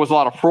is that there was a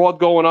lot of fraud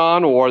going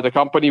on, or the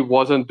company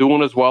wasn't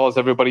doing as well as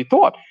everybody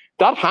thought.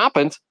 That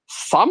happens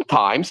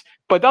sometimes,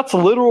 but that's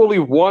literally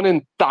 1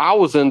 in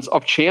thousands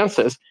of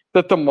chances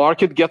that the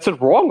market gets it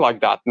wrong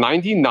like that.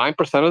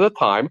 99% of the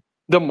time,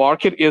 the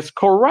market is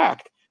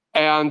correct.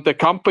 And the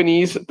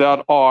companies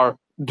that are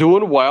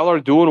doing well are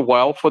doing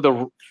well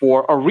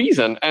for a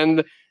reason.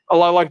 And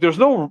like there's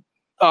no,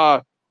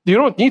 you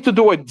don't need to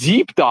do a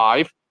deep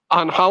dive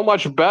on how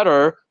much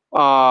better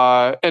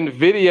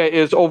Nvidia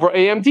is over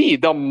AMD.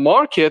 The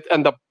market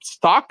and the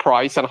stock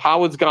price and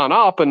how it's gone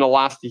up in the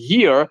last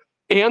year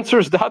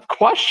answers that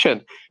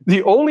question.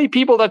 The only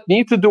people that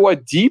need to do a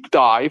deep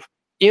dive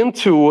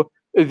into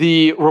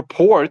the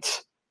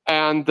reports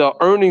and the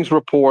earnings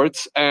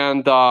reports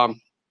and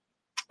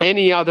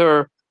any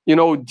other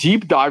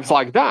deep dives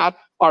like that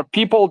are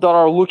people that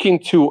are looking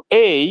to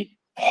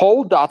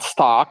hold that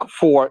stock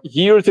for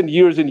years and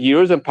years and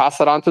years and pass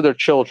it on to their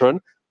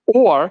children,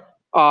 or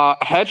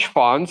hedge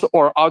funds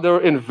or other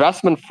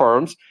investment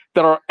firms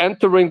that are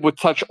entering with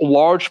such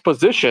large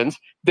positions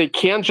they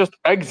can't just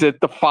exit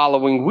the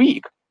following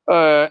week,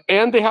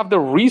 and they have the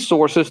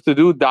resources to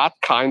do that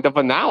kind of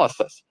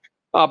analysis.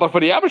 But for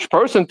the average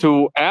person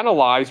to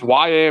analyze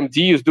why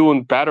AMD is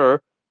doing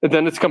better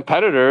than its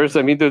competitors,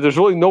 I mean, there's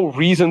really no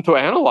reason to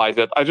analyze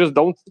it. I just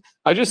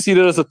see it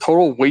as a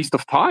total waste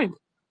of time.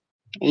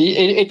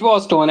 It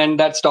was, Tone, and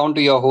that's down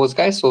to your host,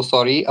 guys. So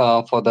sorry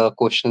for the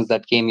questions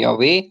that came your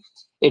way.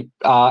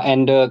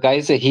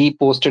 Guys, he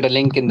posted a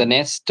link in the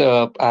nest.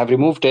 I've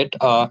removed it.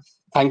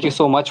 Thank you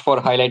so much for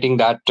highlighting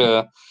that,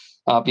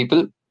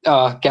 people.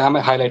 Cam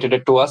highlighted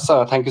it to us.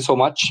 Thank you so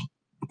much.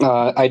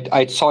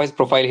 I saw his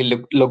profile. He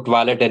looked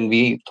valid, and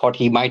we thought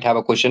he might have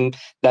a question.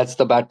 That's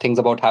the bad things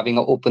about having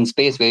an open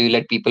space where you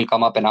let people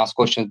come up and ask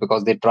questions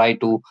because they try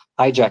to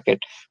hijack it.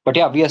 But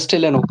yeah, we are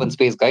still an open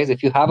space, guys.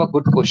 If you have a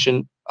good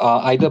question,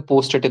 either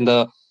post it in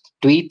the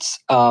tweets.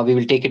 We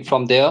will take it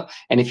from there.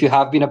 And if you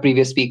have been a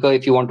previous speaker,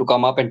 if you want to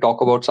come up and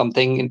talk about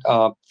something,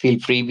 feel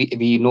free.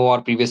 We know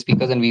our previous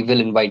speakers, and we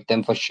will invite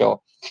them for sure.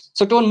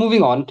 So, Tone,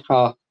 moving on.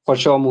 For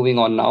sure, moving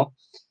on now.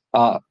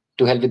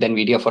 To help with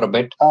NVIDIA for a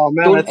bit. Oh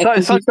man, Tone, it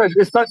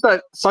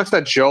sucks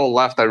that Joe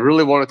left. I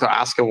really wanted to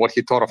ask him what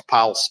he thought of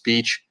Powell's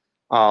speech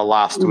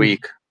last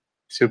week.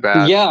 Too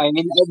bad. Yeah, I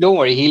mean, don't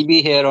worry, he'll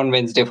be here on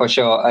Wednesday for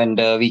sure, and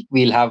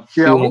we'll have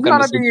few more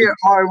conversations.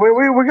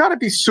 We gotta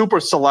be super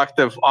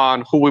selective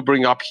on who we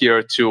bring up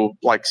here to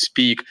like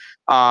speak.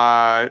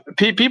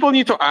 People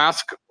need to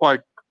ask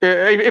like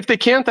if they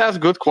can't ask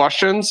good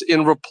questions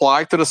in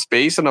reply to the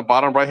space in the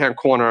bottom right hand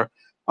corner.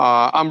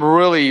 I'm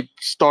really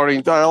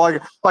starting to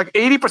like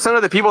 80%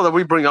 of the people that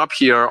we bring up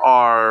here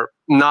are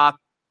not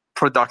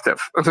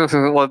productive, to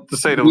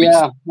say the least.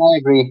 Yeah, I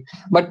agree.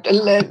 But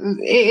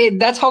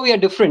that's how we are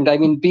different. I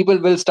mean, people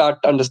will start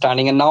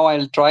understanding. And now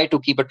I'll try to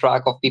keep a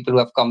track of people who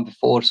have come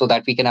before so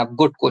that we can have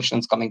good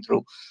questions coming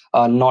through,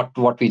 not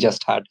what we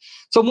just had.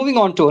 So moving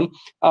on, Tone,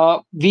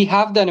 we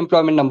have the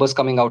unemployment numbers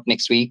coming out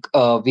next week.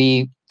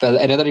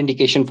 Another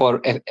indication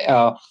for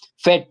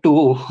Fed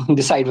to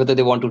decide whether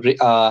they want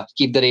to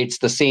keep the rates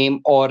the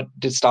same or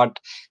to start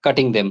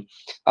cutting them.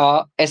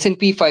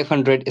 S&P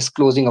 500 is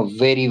closing a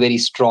very, very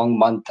strong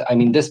month. I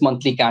mean, this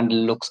monthly candle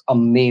looks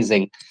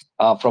amazing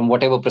from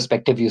whatever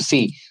perspective you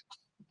see.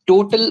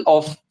 Total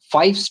of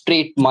 5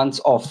 straight months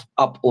of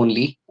up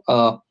only.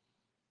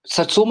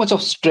 So much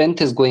of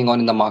strength is going on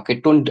in the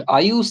market.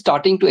 Are you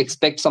starting to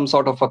expect some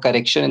sort of a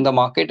correction in the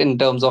market in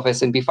terms of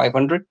S&P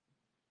 500?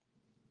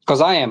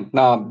 Because I am.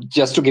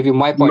 Just to give you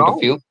my point of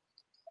view,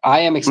 I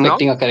am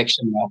expecting a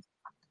correction now.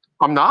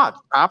 I'm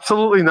not.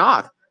 Absolutely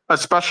not.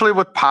 Especially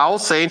with Powell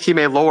saying he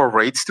may lower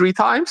rates 3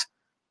 times.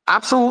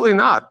 Absolutely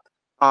not.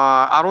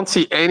 I don't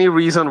see any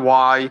reason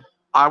why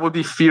I would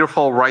be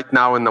fearful right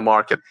now in the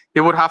market.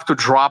 It would have to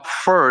drop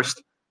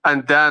first,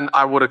 and then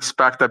I would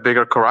expect a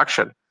bigger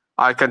correction.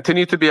 I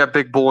continue to be a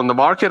big bull in the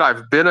market.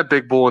 I've been a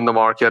big bull in the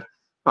market,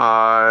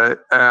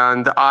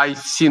 and I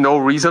see no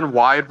reason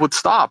why it would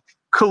stop.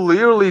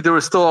 Clearly, there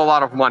is still a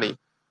lot of money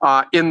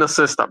in the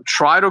system.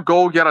 Try to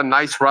go get a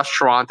nice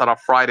restaurant on a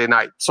Friday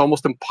night. It's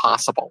almost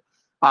impossible.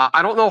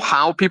 I don't know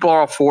how people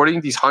are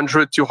affording these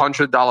 $100,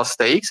 $200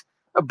 steaks,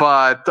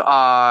 but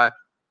I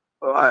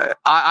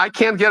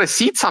can't get a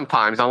seat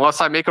sometimes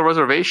unless I make a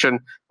reservation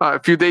a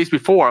few days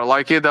before.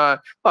 Like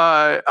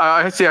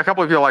I see a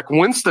couple of you, like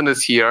Winston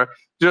is here.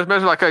 Just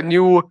mentioned like a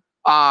new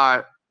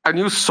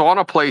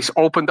sauna place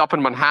opened up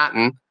in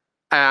Manhattan.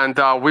 And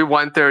we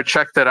went there,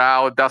 checked it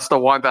out. That's the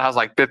one that has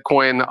like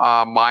Bitcoin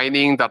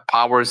mining that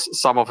powers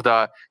some of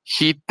the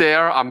heat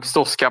there. I'm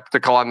still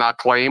skeptical on that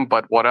claim,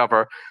 but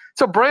whatever.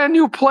 It's a brand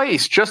new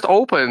place, just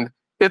opened.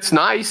 It's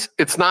nice.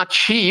 It's not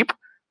cheap.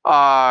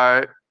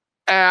 And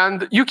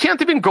you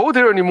can't even go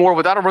there anymore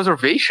without a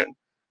reservation.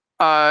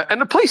 And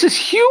the place is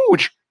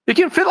huge. You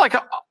can fit like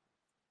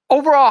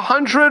over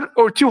 100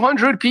 or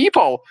 200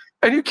 people,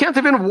 and you can't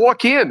even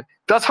walk in.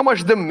 That's how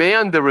much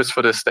demand there is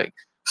for this thing.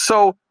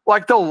 So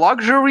like the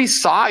luxury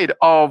side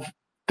of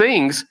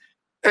things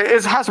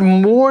has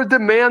more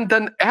demand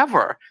than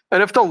ever.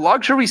 And if the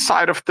luxury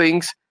side of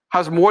things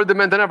has more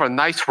demand than ever,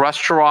 nice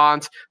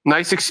restaurants,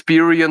 nice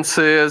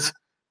experiences,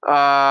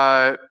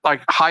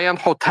 like high-end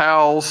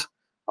hotels,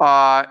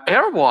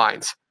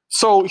 airlines.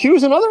 So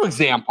here's another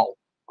example.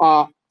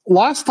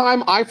 Last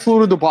time I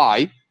flew to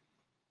Dubai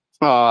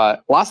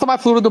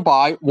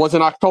was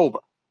in October.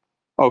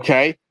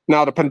 Okay.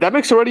 Now the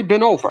pandemic's already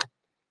been over.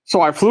 So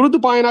I flew to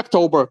Dubai in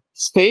October,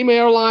 same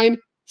airline,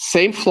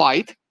 same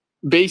flight,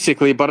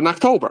 basically, but in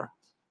October.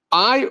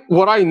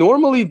 What I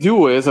normally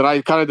do is, and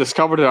I kind of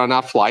discovered it on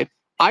that flight,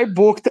 I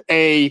booked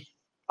an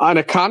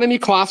economy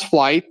class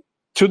flight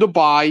to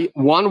Dubai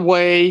one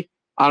way,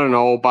 I don't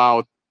know,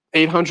 about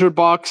 $800,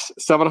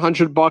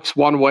 $700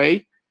 one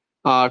way,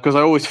 because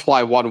I always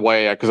fly one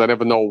way because I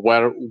never know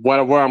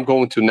where I'm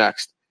going to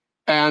next.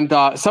 And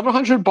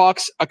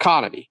 $700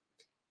 economy.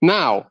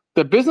 Now,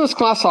 the business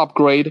class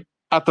upgrade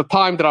at the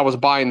time that I was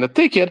buying the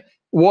ticket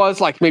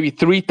was like maybe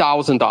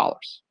 $3,000.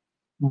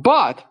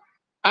 But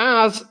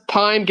as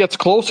time gets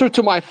closer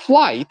to my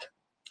flight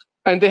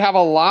and they have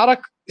a lot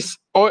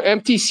of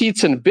empty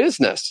seats in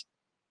business,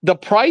 the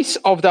price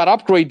of that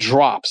upgrade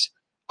drops.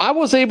 I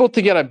was able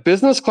to get a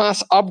business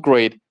class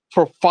upgrade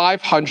for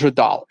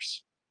 $500.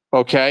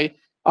 Okay.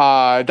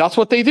 That's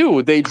what they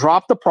do. They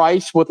drop the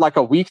price with like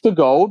a week to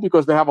go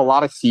because they have a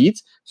lot of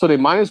seats. So they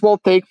might as well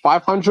take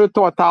 $500 to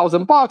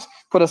 $1,000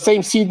 for the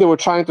same seat they were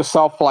trying to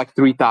sell for like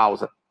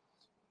 $3,000.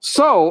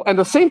 So, and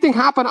the same thing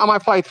happened on my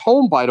flight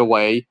home, by the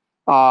way.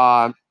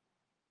 Same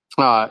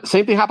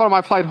thing happened on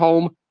my flight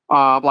home,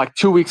 like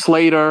 2 weeks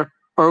later,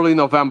 early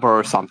November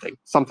or something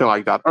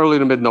like that, early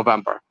to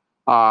mid-November.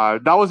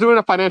 That was during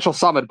a financial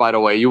summit, by the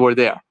way. You were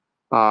there.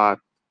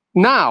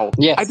 Now,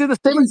 Yes. I did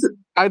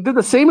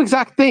the same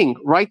exact thing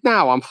right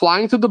now. I'm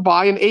flying to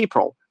Dubai in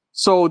April.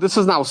 So this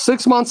is now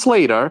 6 months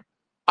later.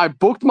 I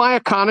booked my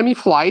economy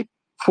flight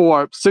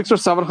for $600 or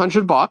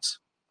 $700.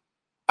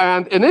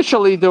 And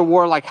initially there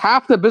were like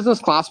half the business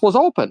class was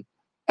open.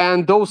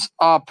 And those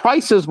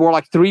prices were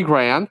like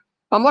 $3,000.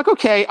 I'm like,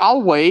 okay,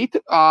 I'll wait.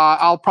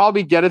 I'll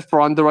probably get it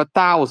for under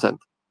 $1,000.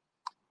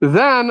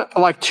 Then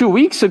like 2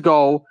 weeks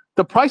ago,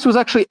 the price was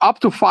actually up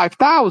to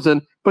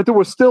 5,000, but there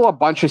were still a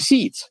bunch of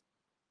seats.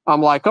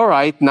 I'm like, all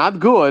right, not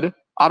good.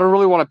 I don't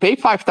really want to pay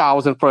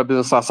 5,000 for a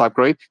business class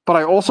upgrade, but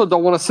I also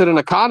don't want to sit in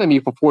economy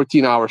for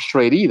 14 hours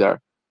straight either.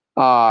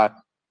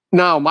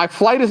 Now, my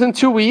flight is in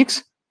 2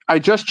 weeks. I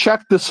just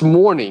checked this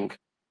morning,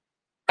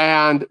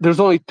 and there's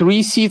only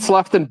 3 seats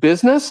left in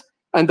business,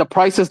 and the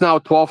price is now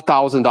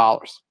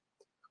 $12,000.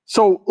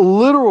 So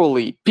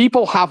literally,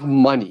 people have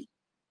money.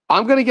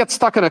 I'm going to get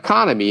stuck in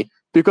economy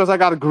because I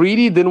got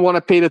greedy, didn't want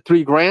to pay the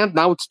 $3,000.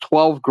 Now it's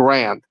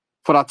 $12,000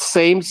 for that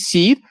same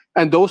seat.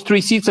 And those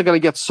 3 seats are going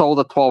to get sold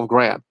at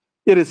 $12,000.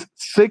 It is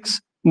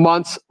 6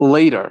 months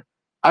later.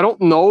 I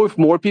don't know if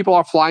more people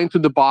are flying to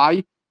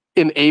Dubai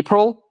in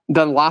April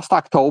than last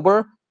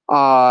October.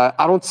 I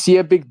don't see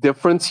a big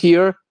difference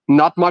here.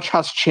 Not much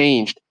has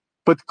changed,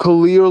 but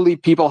clearly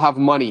people have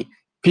money.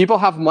 People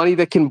have money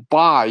that can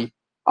buy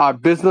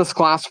business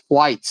class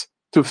flights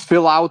to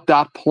fill out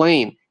that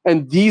plane.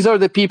 And these are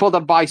the people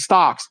that buy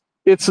stocks.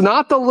 It's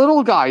not the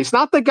little guy. It's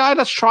not the guy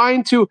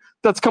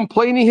that's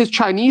complaining his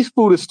Chinese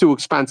food is too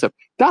expensive.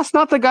 That's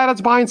not the guy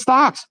that's buying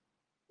stocks.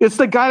 It's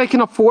the guy that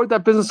can afford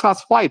that business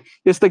class flight.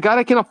 It's the guy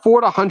that can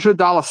afford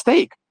 $100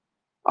 steak.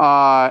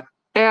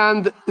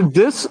 And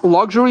this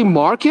luxury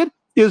market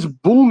is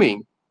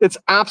booming. It's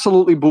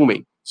absolutely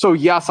booming. So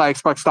yes, I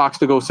expect stocks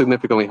to go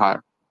significantly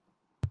higher.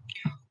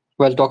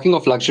 Well, talking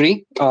of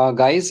luxury,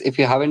 guys, if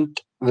you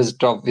haven't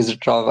visited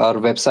our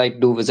website,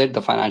 do visit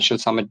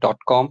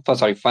thefinancialsummit.com.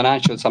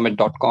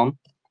 Financialsummit.com.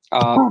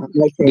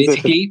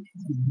 Basically,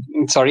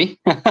 sorry,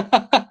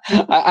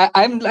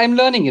 I'm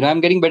learning.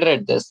 I'm getting better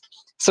at this.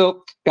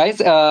 So, guys,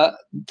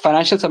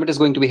 Financial Summit is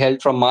going to be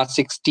held from March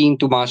 16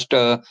 to March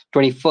 21st,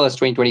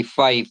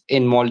 2025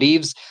 in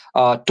Maldives.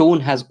 Tone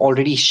has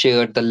already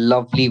shared the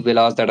lovely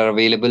villas that are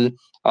available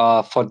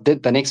for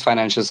the next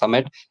Financial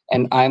Summit,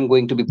 and I'm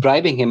going to be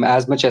bribing him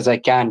as much as I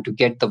can to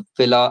get the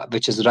villa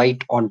which is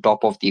right on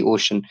top of the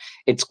ocean.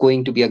 It's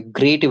going to be a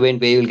great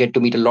event where you'll get to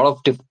meet a lot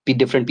of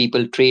different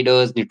people,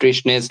 traders,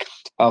 nutritionists,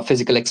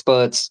 physical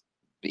experts,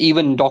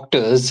 even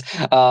doctors,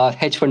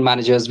 hedge fund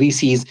managers,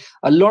 VCs.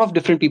 A lot of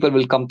different people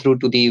will come through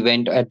to the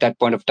event at that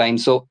point of time.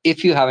 So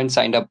if you haven't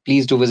signed up,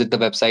 please do visit the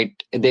website.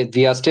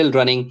 We are still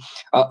running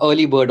an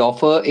early bird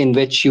offer in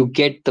which you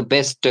get the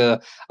best,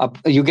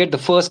 you get the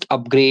first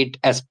upgrade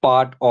as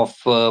part of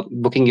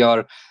booking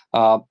your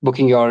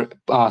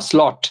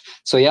slot.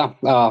 So yeah,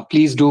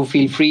 please do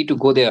feel free to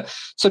go there.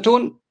 So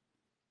Tone,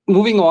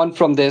 moving on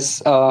from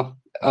this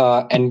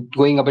and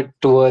going a bit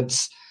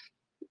towards,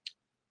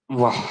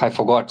 wow, I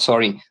forgot.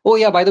 Sorry. Oh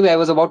yeah, by the way, I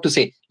was about to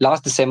say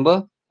last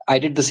December I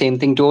did the same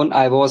thing, Tone.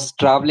 I was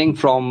traveling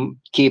from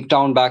Cape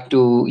Town back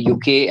to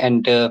UK,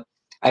 and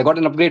I got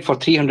an upgrade for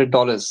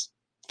 $300,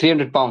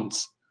 300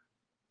 pounds.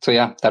 So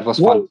yeah, that was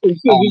fun. Did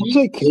you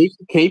say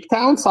Cape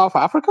Town, South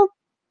Africa?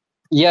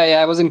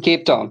 Yeah, I was in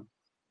Cape Town.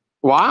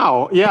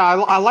 Wow. Yeah,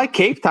 I like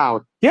Cape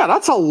Town. Yeah,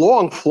 that's a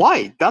long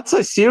flight. That's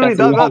a series.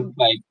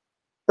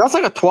 That's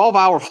like a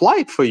 12-hour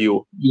flight for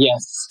you.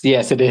 Yes,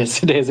 it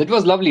is. It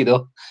was lovely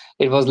though.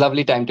 It was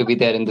lovely time to be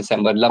there in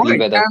December. Lovely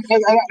weather.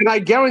 And I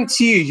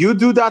guarantee you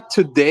do that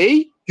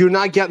today, you're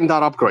not getting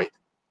that upgrade.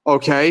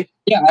 Okay.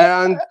 Yeah,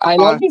 and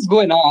I'll always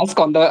go and ask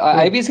on the.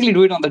 I basically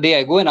do it on the day.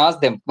 I go and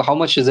ask them how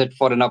much is it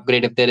for an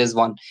upgrade if there is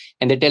one,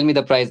 and they tell me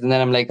the price, and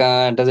then I'm like,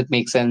 does it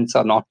make sense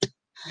or not?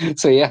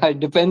 So yeah, it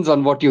depends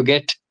on what you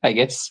get, I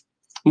guess.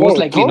 Most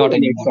likely not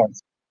anymore.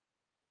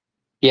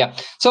 Yeah.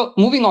 So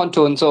moving on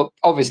to, so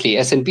obviously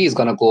S&P is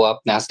going to go up,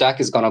 NASDAQ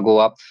is going to go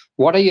up.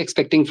 What are you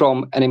expecting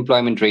from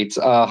unemployment rates?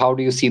 How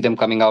do you see them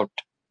coming out?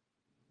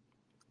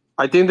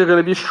 I think they're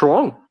going to be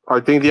strong. I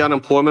think the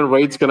unemployment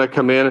rate's going to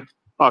come in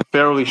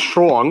fairly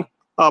strong.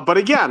 But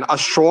again, a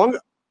strong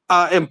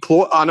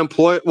low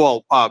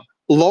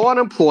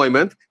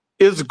unemployment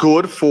is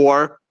good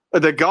for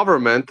the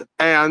government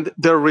and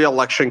their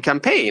re-election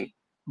campaign.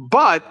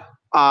 But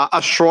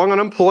a strong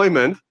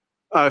employment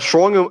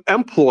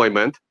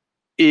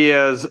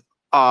is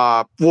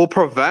will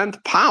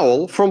prevent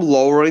Powell from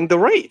lowering the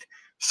rate.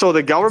 So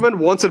the government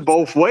wants it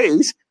both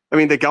ways. I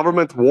mean, the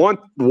government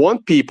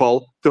want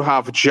people to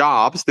have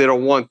jobs. They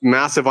don't want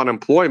massive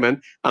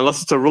unemployment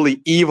unless it's a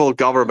really evil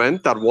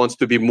government that wants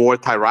to be more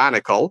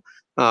tyrannical.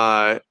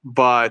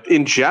 But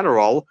in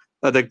general,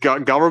 the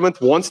government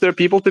wants their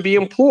people to be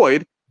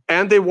employed,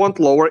 and they want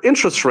lower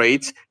interest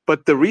rates.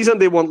 But the reason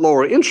they want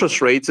lower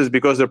interest rates is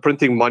because they're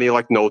printing money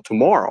like no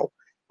tomorrow.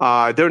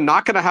 They're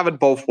not going to have it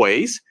both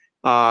ways.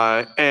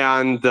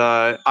 And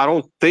I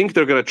don't think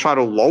they're going to try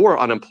to lower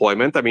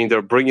unemployment. I mean,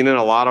 they're bringing in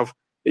a lot of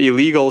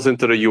illegals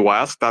into the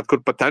U.S. that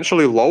could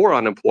potentially lower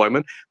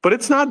unemployment, but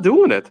it's not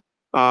doing it.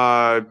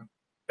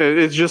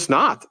 It's just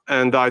not.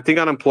 And I think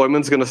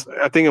employment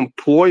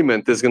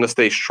is going to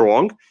stay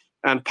strong,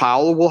 and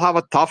Powell will have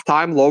a tough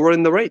time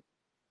lowering the rate.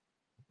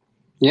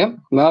 Yeah,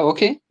 well,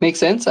 okay, makes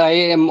sense. I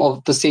am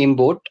of the same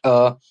boat.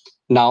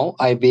 Now,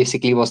 I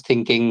basically was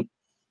thinking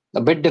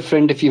a bit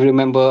different, if you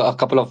remember, a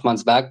couple of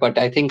months back, but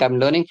I think I'm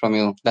learning from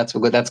you. That's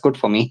good. That's good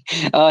for me.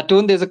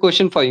 Toon, there's a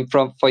question for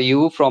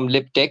you from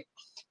LipTech.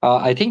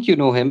 I think you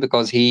know him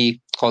because he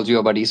calls you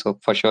a buddy, so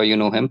for sure you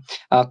know him.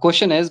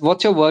 Question is,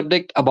 what's your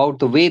verdict about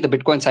the way the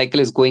Bitcoin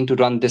cycle is going to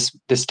run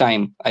this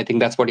time? I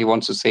think that's what he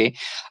wants to say.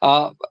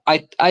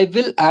 I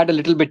will add a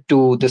little bit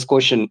to this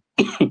question.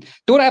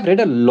 Toon, I've read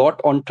a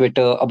lot on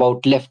Twitter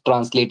about left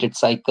translated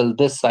cycle,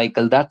 this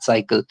cycle, that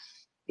cycle.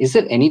 Is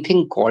there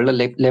anything called a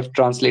left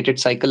translated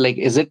cycle? Like,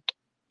 is it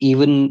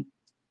even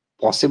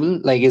possible?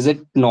 Like, is it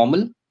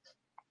normal?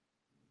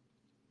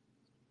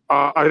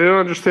 I didn't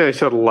understand. I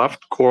said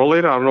left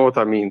correlated. I don't know what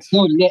that means.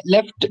 No,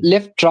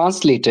 left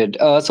translated.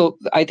 So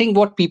I think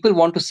what people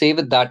want to say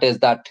with that is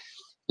that,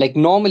 like,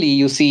 normally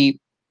you see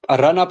a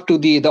run up to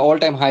the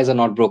all-time highs are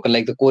not broken,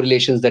 like the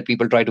correlations that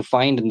people try to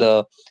find in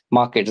the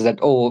markets,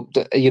 that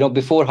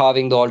before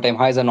halving the all-time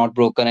highs are not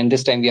broken, and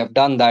this time we have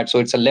done that, so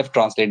it's a left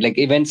translate. Like,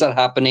 events are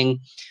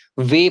happening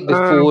way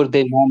before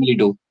they normally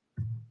do.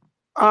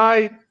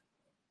 I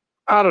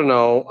don't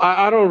know.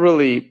 I don't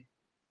really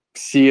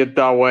see it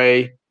that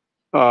way.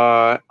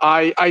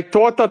 I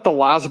thought that the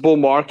last bull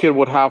market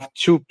would have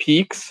two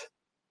peaks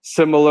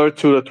similar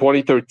to the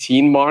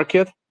 2013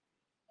 market,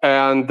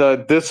 and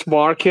this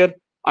market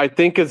I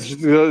think is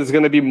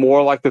going to be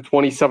more like the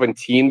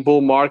 2017 bull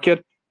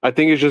market. I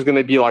think it's just going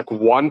to be like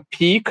one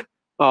peak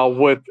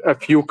with a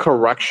few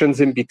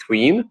corrections in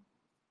between.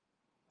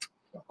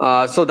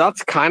 So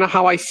that's kind of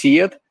how I see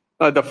it.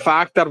 The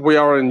fact that we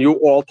are a new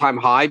all-time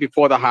high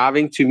before the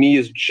halving, to me,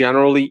 is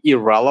generally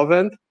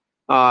irrelevant.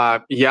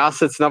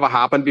 Yes, it's never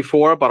happened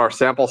before, but our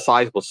sample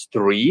size was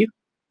 3.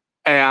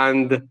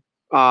 And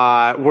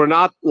we're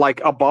not like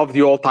above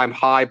the all-time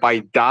high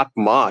by that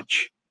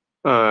much.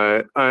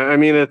 I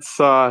mean, it's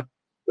to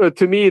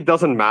me, it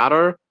doesn't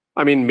matter.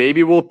 I mean,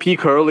 maybe we'll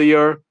peak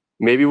earlier.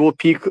 Maybe we'll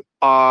peak.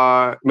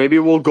 Maybe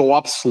we'll go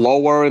up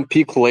slower and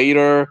peak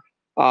later.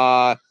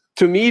 To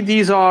me,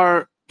 these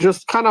are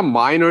just kind of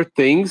minor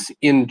things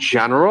in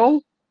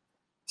general.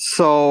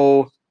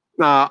 So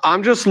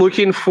I'm just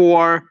looking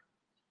for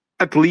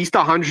at least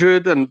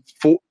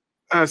 104,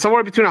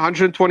 somewhere between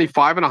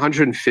 125 and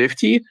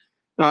 150.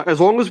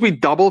 As long as we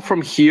double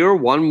from here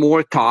one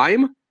more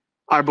time,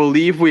 I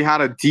believe we had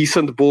a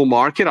decent bull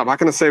market. I'm not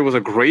going to say it was a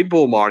great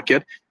bull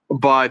market,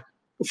 but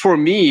for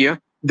me,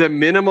 the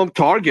minimum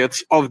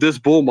targets of this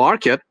bull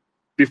market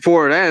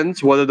before it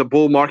ends, whether the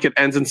bull market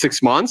ends in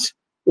 6 months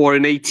or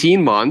in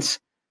 18 months,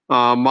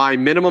 my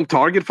minimum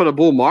target for the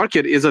bull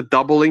market is a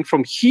doubling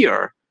from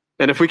here.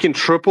 And if we can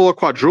triple or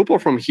quadruple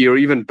from here,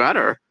 even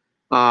better.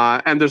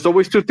 And there's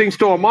always two things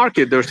to a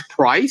market. There's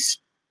price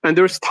and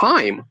there's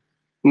time.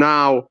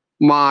 Now,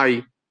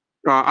 I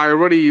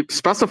already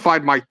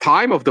specified my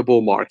time of the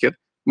bull market.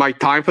 My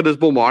time for this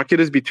bull market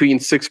is between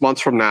 6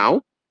 months from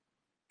now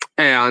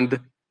and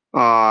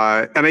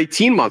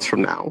 18 months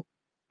from now.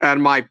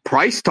 And my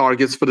price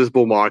targets for this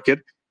bull market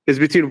is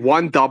between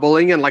 1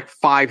 doubling and like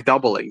 5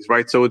 doublings,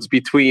 right? So it's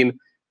between,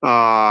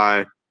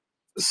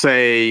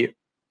 say,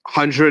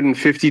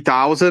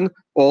 150,000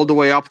 all the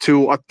way up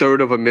to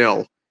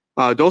 $350,000.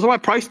 Those are my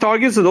price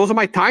targets and those are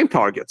my time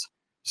targets.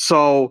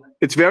 So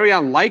it's very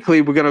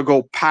unlikely we're going to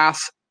go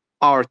past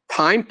our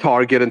time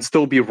target and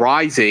still be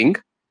rising.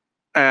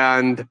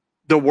 And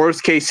the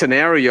worst case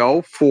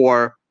scenario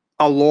for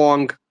a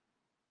long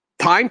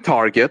time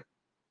target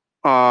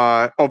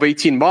of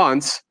 18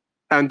 months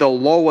and the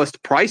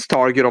lowest price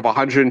target of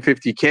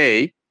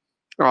 150K,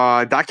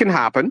 that can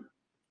happen.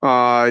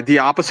 The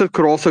opposite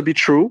could also be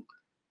true.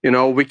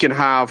 We can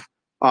have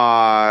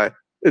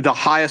the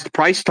highest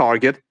price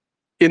target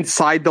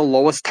inside the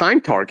lowest time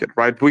target,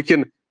 right? We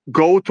can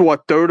go to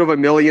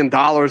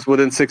 $250,000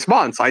 within 6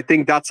 months. I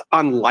think that's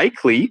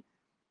unlikely,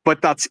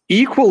 but that's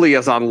equally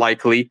as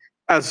unlikely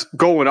as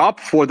going up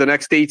for the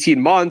next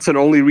 18 months and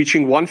only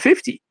reaching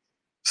 150.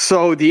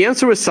 So the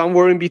answer is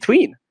somewhere in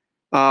between.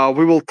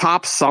 We will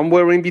top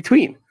somewhere in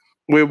between.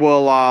 We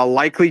will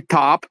likely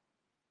top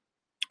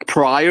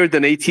prior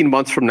than 18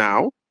 months from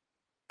now.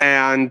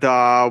 And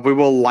we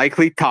will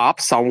likely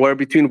top somewhere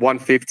between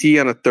 150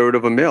 and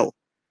 $250,000.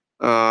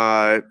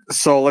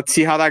 So let's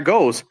see how that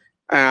goes.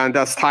 And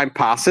as time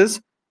passes,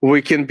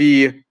 we can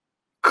be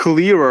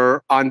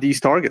clearer on these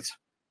targets.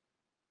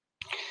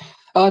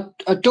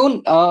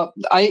 Toon,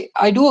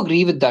 I do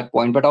agree with that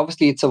point, but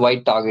obviously it's a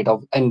wide target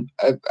and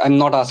I'm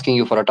not asking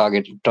you for a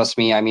target. Trust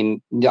me. I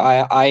mean,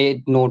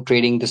 I know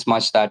trading this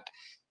much that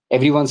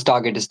everyone's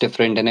target is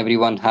different and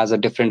everyone has a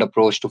different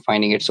approach to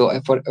finding it.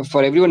 So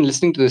for everyone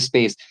listening to this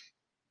space,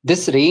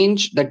 this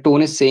range that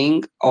Toon is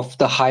saying of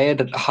the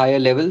higher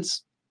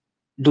levels,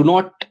 do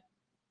not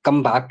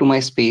come back to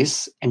my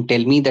space and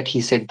tell me that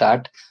he said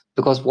that,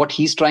 because what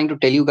he's trying to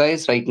tell you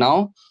guys right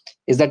now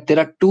is that there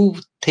are two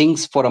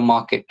things for a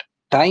market: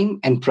 time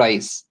and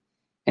price.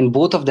 And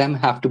both of them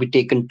have to be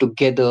taken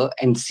together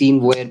and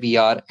seen where we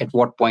are at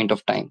what point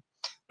of time,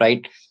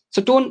 right?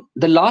 So, Tone,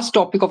 the last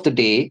topic of the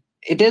day,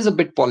 it is a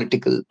bit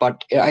political,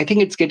 but I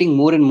think it's getting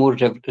more and more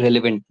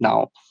relevant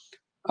now.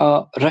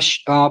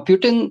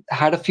 Putin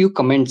had a few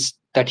comments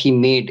that he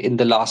made in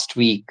the last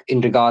week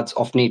in regards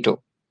of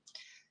NATO.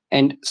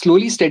 And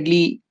slowly,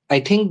 steadily, I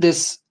think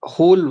this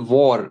whole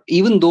war,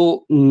 even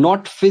though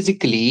not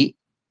physically,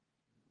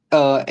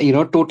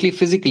 totally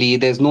physically,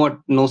 there's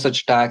no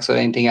such attacks or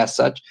anything as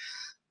such,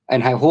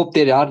 and I hope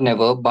there are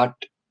never, but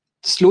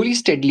slowly,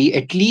 steadily,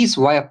 at least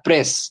via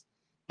press,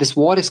 this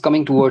war is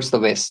coming towards the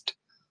West.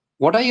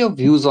 What are your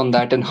views on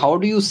that, and how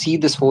do you see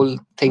this whole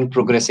thing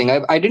progressing?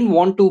 I didn't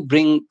want to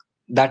bring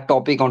that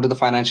topic onto the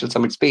financial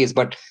summit space,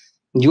 but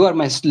you are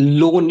my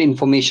lone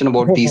information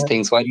about these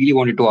things, so I really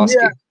wanted to ask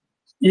you.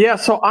 Yeah,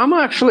 so I'm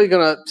actually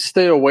going to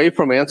stay away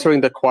from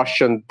answering the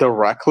question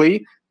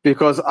directly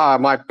because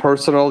my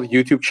personal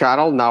YouTube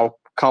channel now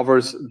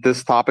covers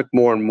this topic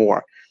more and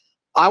more.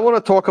 I want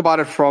to talk about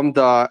it from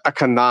the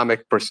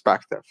economic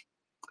perspective.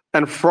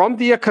 And from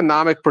the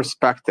economic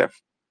perspective,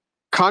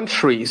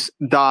 countries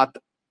that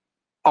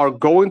are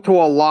going to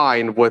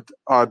align with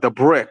the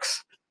BRICS,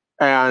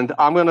 and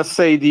I'm going to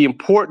say the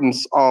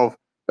importance of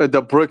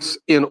the BRICS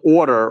in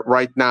order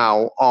right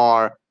now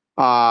are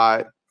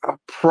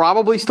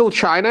probably still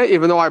China,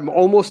 even though I'm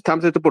almost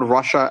tempted to put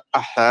Russia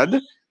ahead.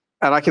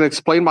 And I can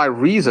explain my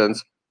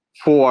reasons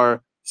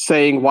for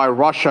saying why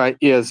Russia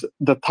is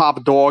the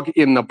top dog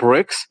in the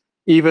BRICS,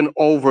 even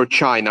over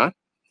China.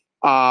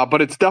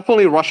 But it's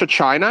definitely Russia,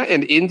 China,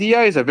 and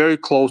India is a very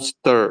close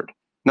third.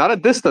 Not a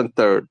distant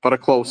third, but a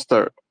close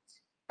third.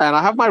 And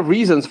I have my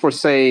reasons for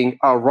saying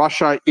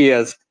Russia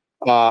is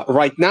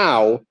right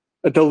now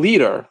the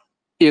leader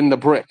in the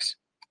BRICS.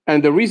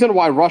 And the reason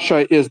why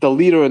Russia is the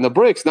leader in the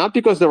BRICS, not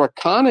because their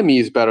economy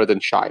is better than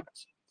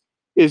China's,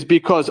 is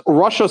because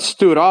Russia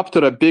stood up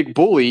to the big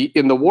bully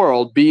in the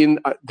world, being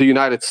the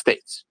United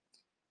States.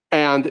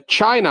 And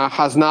China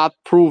has not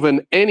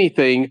proven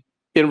anything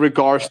in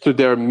regards to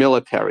their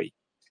military.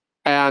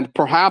 And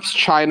perhaps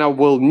China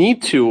will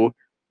need to,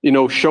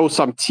 show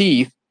some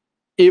teeth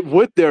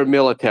with their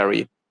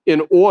military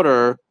in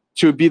order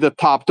to be the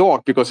top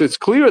dog, because it's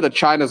clear that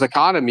China's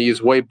economy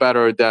is way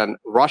better than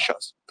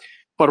Russia's.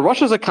 But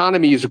Russia's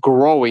economy is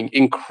growing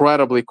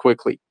incredibly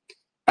quickly.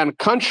 And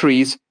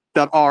countries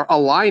that are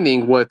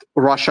aligning with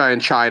Russia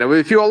and China,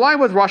 if you align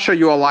with Russia,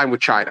 you align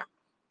with China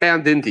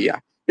and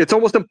India. It's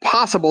almost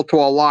impossible to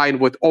align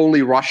with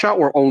only Russia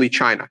or only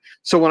China.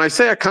 So when I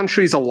say a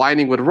country is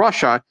aligning with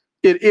Russia,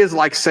 it is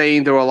like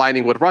saying they're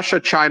aligning with Russia,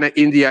 China,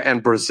 India,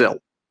 and Brazil.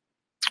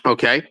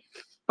 Okay?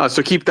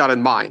 So keep that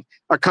in mind.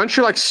 A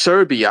country like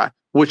Serbia,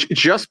 which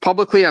just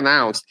publicly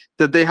announced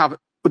that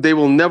they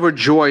will never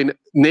join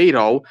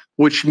NATO,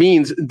 which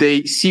means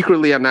they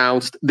secretly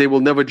announced they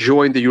will never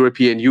join the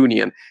European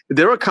Union.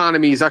 Their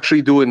economy is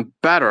actually doing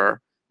better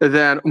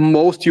than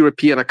most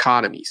European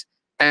economies.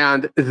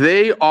 And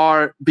they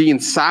are being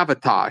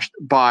sabotaged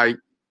by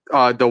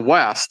the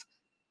West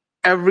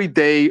every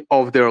day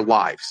of their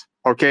lives.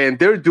 Okay, and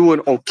they're doing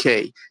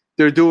okay.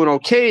 They're doing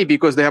okay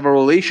because they have a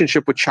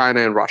relationship with China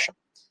and Russia.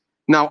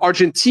 Now,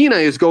 Argentina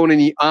is going in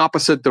the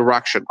opposite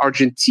direction.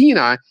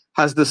 Argentina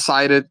has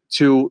decided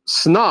to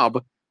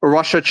snub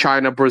Russia,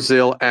 China,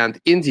 Brazil, and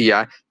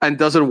India and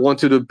doesn't want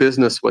to do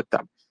business with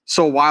them.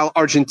 So while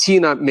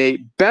Argentina may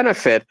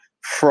benefit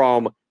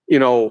from,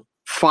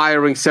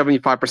 firing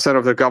 75%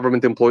 of their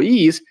government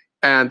employees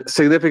and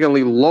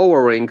significantly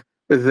lowering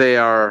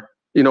their,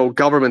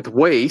 government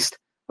waste,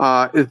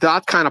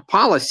 that kind of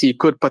policy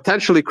could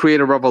potentially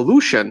create a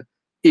revolution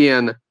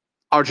in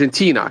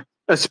Argentina,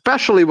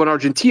 especially when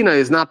Argentina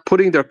is not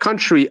putting their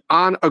country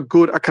on a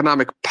good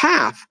economic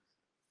path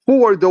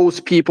for those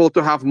people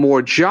to have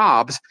more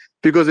jobs.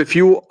 Because if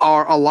you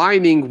are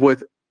aligning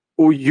with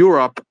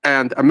Europe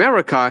and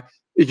America,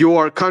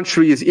 your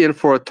country is in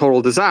for a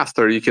total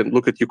disaster. You can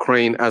look at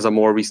Ukraine as a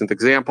more recent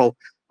example,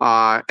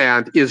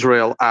 and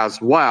Israel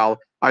as well.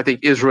 I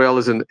think Israel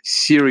is in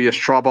serious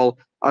trouble,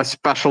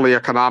 especially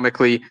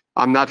economically.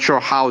 I'm not sure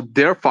how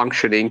they're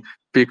functioning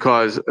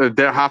because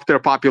half their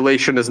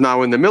population is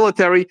now in the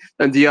military,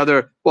 and the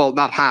other, well,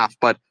 not half,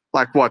 but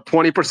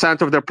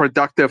 20% of their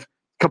productive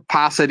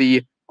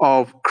capacity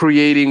of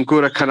creating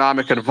good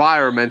economic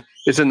environment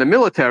is in the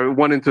military,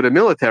 went into the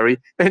military,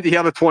 and the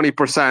other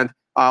 20%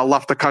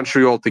 left the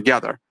country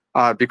altogether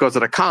because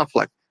of the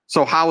conflict.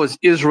 So how is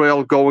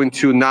Israel going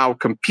to now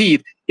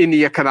compete in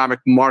the economic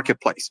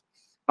marketplace?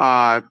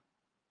 I'm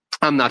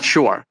not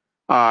sure.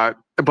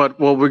 But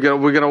we're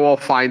gonna all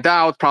find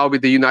out. Probably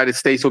the United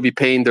States will be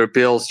paying their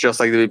bills just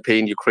like they've been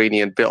paying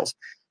Ukrainian bills.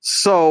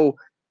 So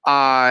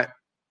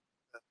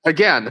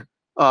again,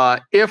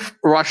 if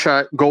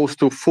Russia goes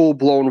to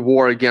full-blown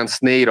war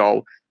against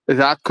NATO,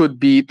 that could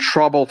be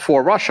trouble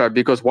for Russia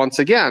because once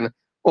again,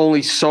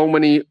 only so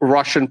many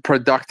Russian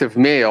productive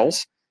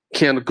males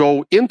can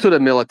go into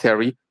the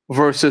military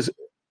versus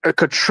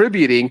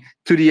contributing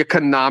to the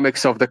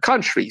economics of the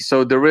country.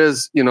 So there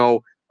is,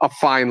 a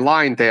fine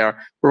line there.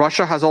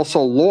 Russia has also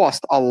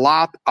lost a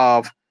lot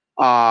of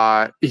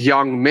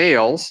young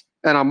males,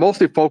 and I'm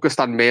mostly focused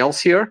on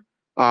males here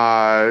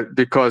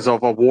because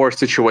of a war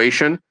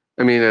situation.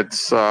 I mean,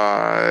 it's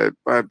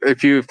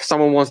if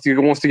someone wants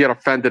to get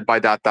offended by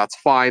that, that's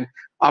fine.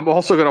 I'm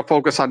also going to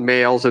focus on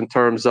males in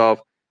terms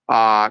of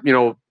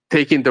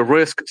taking the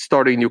risk,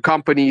 starting new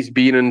companies,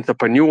 being an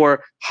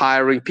entrepreneur,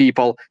 hiring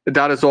people.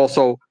 That is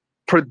also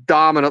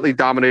predominantly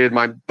dominated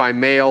by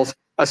males,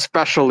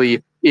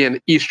 especially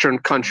in Eastern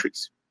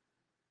countries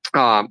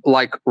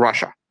like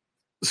Russia.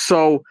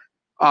 So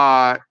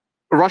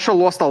Russia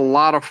lost a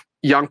lot of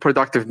young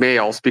productive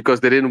males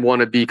because they didn't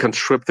want to be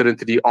conscripted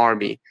into the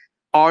army.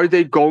 Are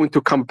they going to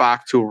come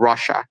back to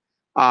Russia?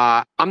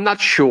 I'm not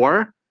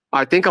sure.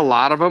 I think a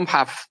lot of them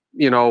have,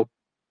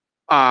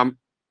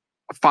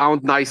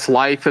 found nice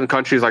life in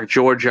countries like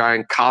Georgia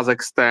and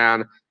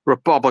Kazakhstan,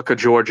 Republic of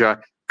Georgia,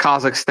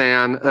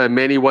 Kazakhstan.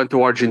 Many went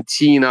to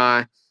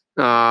Argentina.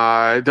 There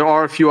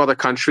are a few other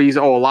countries.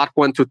 A lot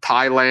went to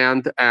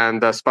Thailand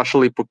and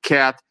especially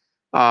Phuket.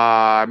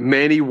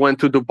 Many went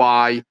to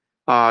Dubai.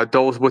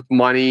 Those with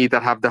money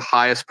that have the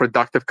highest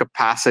productive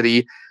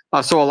capacity.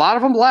 So a lot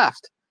of them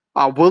left.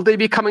 Will they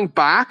be coming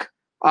back?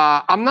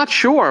 I'm not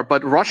sure,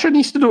 but Russia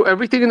needs to do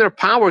everything in their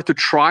power to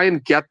try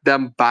and get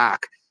them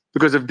back.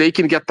 Because if they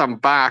can get them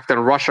back, then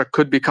Russia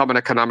could become an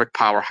economic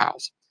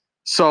powerhouse.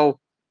 So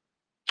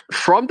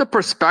from the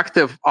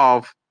perspective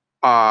of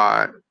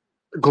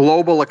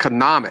global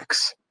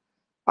economics,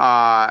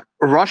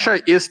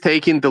 Russia is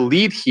taking the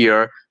lead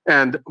here,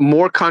 and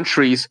more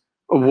countries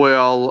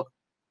will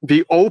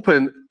be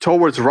open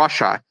towards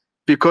Russia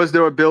because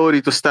their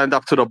ability to stand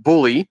up to the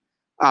bully,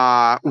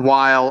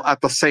 while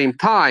at the same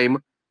time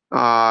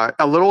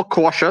a little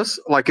cautious,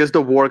 like, is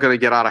the war going to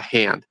get out of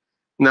hand?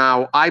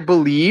 Now, I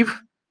believe,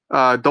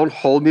 don't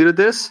hold me to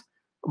this,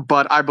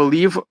 but I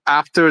believe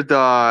after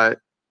the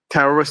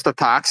terrorist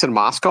attacks in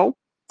Moscow,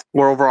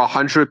 where over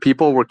 100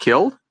 people were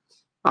killed,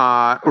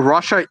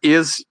 Russia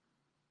is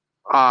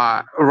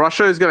going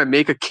to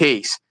make a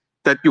case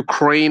that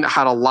Ukraine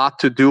had a lot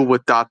to do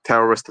with that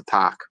terrorist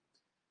attack.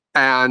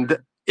 And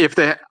if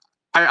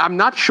I'm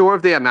not sure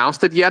if they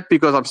announced it yet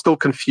because I'm still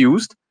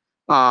confused.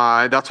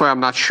 That's why I'm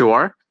not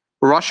sure.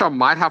 Russia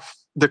might have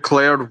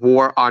declared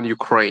war on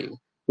Ukraine,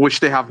 which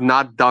they have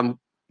not done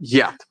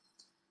yet.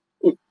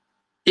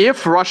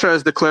 If Russia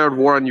has declared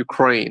war on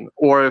Ukraine,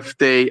 or if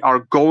they are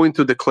going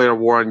to declare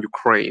war on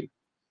Ukraine,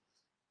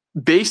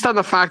 based on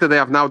the fact that they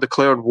have now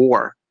declared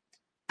war,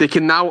 they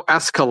can now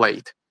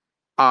escalate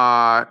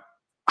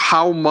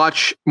how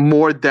much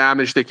more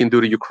damage they can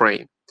do to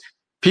Ukraine.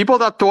 People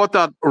that thought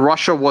that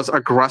Russia was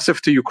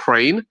aggressive to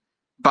Ukraine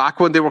back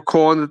when they were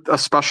calling it a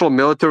special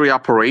military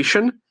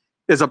operation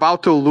is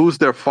about to lose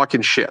their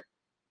fucking shit.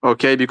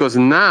 Okay? Because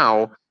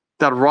now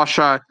that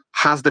Russia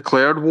has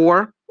declared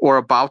war or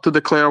about to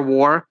declare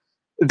war,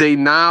 they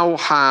now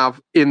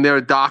have in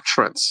their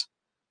doctrines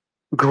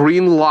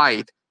green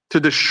light to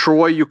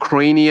destroy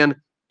Ukrainian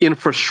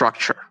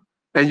infrastructure.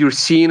 And you're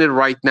seeing it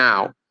right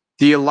now.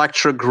 The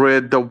electric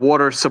grid, the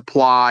water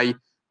supply.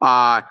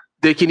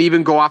 They can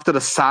even go after the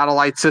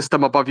satellite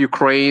system above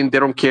Ukraine. They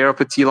don't care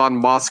if it's Elon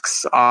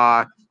Musk's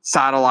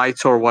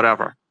satellites or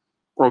whatever.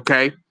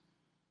 Okay?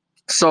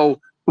 So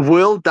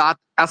will that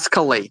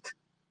escalate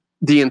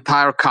the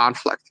entire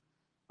conflict?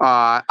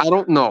 I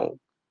don't know.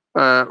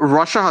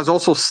 Russia has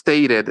also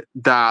stated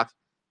that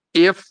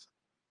if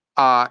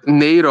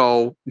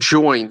NATO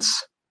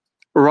joins,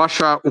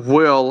 Russia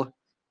will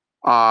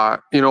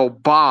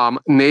bomb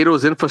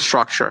NATO's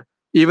infrastructure,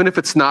 even if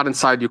it's not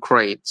inside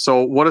Ukraine.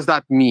 So what does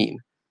that mean?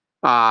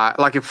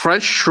 Like if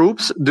French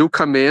troops do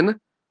come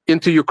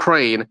into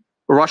Ukraine,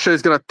 Russia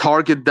is going to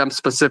target them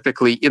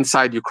specifically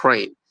inside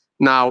Ukraine.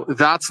 Now,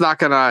 that's not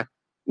going to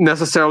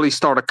necessarily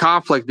start a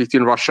conflict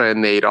between Russia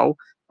and NATO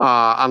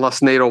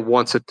unless NATO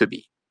wants it to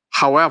be.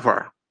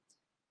 However,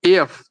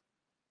 if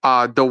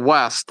the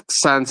West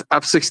sends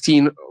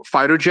F-16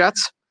 fighter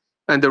jets,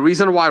 and the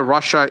reason why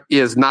Russia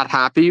is not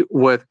happy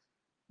with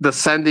the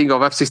sending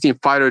of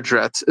F-16 fighter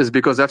jets is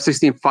because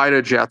F-16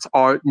 fighter jets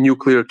are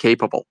nuclear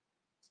capable.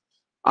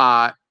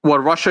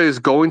 What Russia is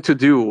going to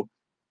do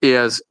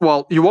is,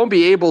 well, you won't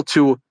be able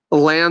to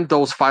land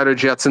those fighter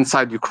jets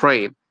inside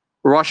Ukraine.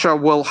 Russia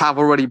will have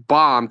already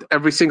bombed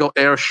every single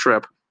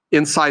airstrip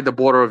inside the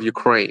border of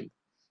Ukraine.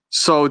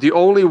 So the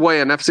only way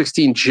an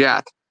F-16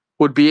 jet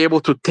would be able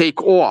to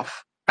take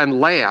off and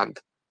land,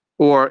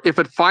 or if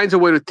it finds a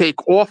way to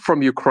take off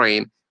from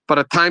Ukraine, by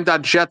the time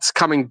that jet's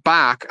coming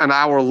back an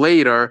hour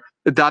later,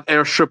 that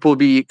airstrip will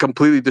be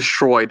completely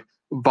destroyed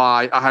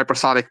by a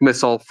hypersonic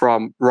missile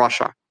from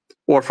Russia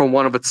or from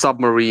one of its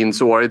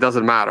submarines, or it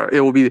doesn't matter.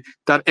 It will be,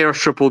 that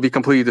airstrip will be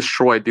completely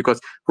destroyed because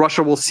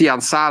Russia will see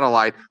on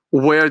satellite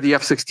where the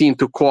F-16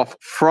 took off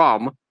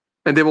from,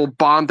 and they will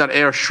bomb that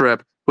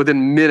airstrip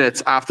within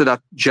minutes after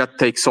that jet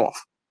takes off.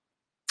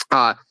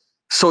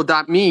 So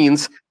that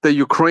means that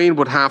Ukraine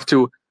would have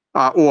to,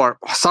 or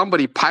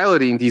somebody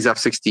piloting these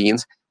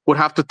F-16s would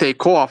have to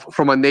take off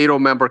from a NATO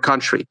member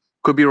country.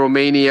 Could be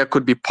Romania,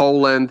 could be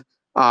Poland.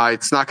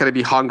 It's not going to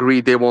be Hungary.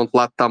 They won't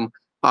let them.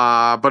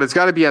 But it's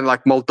got to be in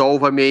like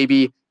Moldova,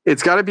 maybe.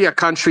 It's got to be a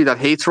country that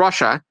hates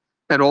Russia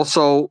and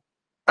also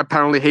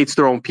apparently hates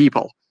their own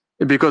people.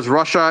 Because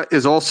Russia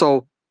is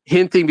also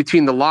hinting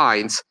between the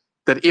lines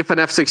that if an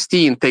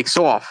F-16 takes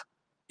off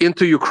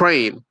into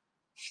Ukraine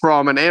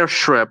from an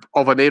airstrip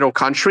of a NATO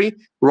country,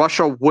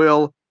 Russia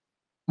will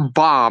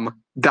bomb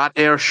that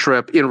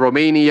airstrip in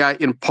Romania,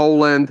 in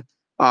Poland.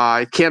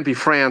 It can't be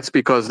France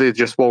because they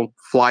just won't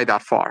fly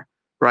that far,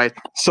 right?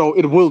 So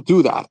it will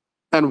do that.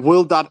 And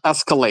will that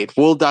escalate?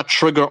 Will that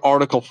trigger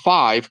Article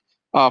 5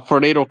 for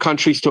NATO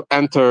countries to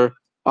enter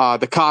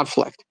the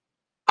conflict?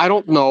 I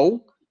don't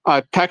know.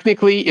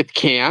 Technically, it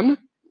can,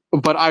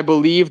 but I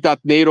believe that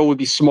NATO would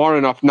be smart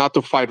enough not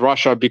to fight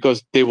Russia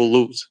because they will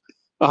lose,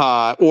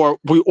 or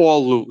we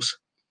all lose.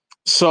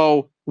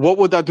 So what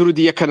would that do to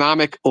the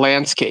economic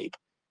landscape?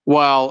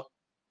 Well,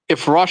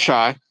 if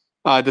Russia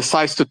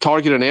decides to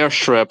target an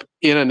airstrip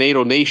in a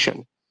NATO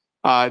nation,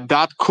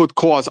 that could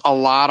cause a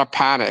lot of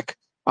panic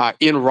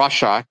in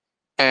Russia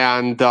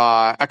and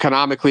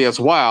economically as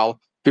well,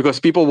 because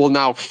people will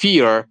now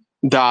fear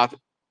that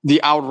the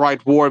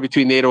outright war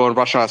between NATO and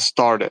Russia has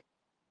started.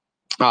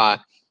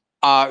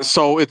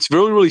 So it's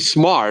really, really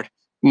smart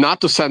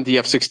not to send the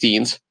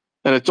F-16s,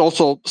 and it's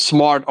also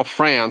smart of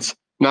France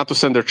not to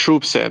send their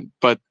troops in,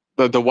 but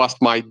the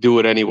West might do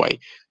it anyway.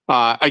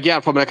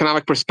 Again, from an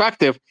economic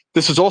perspective,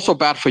 this is also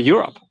bad for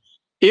Europe.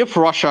 If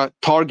Russia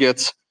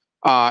targets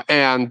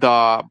and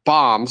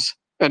bombs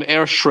an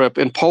airstrip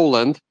in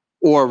Poland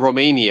or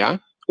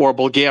Romania or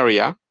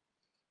Bulgaria,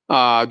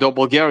 though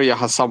Bulgaria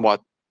has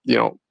somewhat,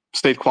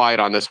 stayed quiet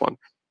on this one,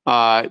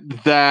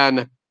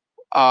 then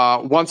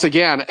once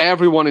again,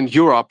 everyone in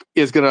Europe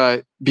is going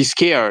to be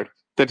scared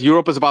that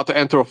Europe is about to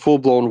enter a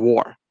full-blown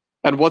war.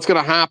 And what's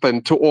going to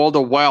happen to all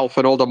the wealth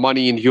and all the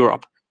money in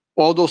Europe?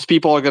 All those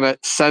people are going to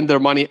send their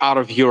money out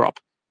of Europe.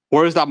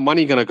 Where is that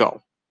money going to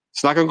go?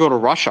 It's not going to go to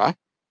Russia.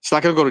 It's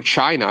not going to go to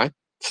China.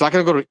 It's not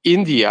going to go to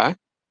India.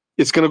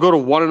 It's going to go to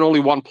one and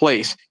only one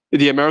place,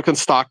 the American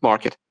stock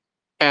market.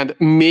 And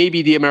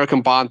maybe the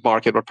American bond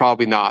market, but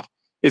probably not.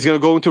 It's going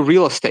to go into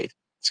real estate.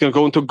 It's going to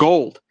go into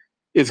gold.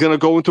 It's going to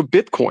go into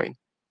Bitcoin.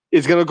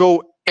 It's going to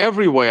go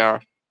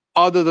everywhere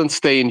other than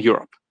stay in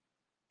Europe.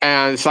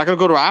 And it's not going to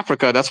go to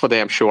Africa, that's for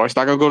damn sure. It's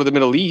not going to go to the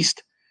Middle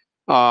East.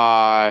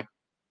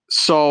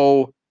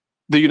 So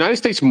the United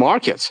States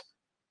markets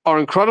are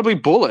incredibly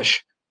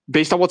bullish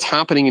based on what's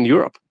happening in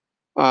Europe.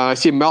 I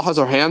see Mel has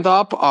her hand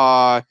up.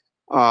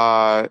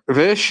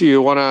 Vish,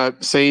 you want to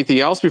say anything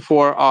else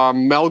before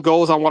Mel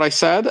goes on what I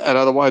said? And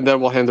otherwise,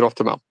 then we'll hand it off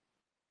to Mel.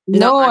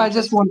 No, I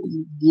just want.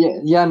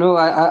 No.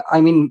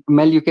 I mean,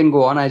 Mel, you can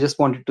go on. I just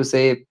wanted to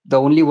say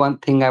the only one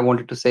thing I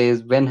wanted to say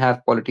is when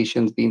have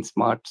politicians been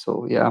smart?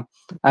 So yeah,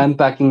 I'm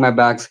packing my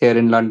bags here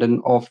in London,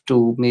 off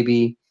to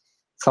maybe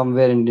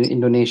somewhere in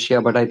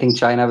Indonesia, but I think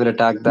China will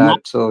attack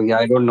that. So yeah,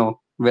 I don't know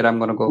where I'm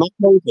gonna go.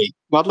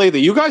 Not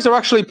lately. You guys are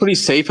actually pretty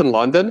safe in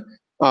London.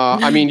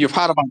 I mean, you've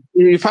had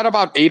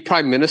about 8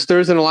 prime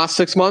ministers in the last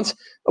 6 months,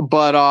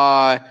 but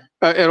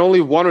and only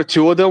 1 or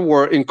 2 of them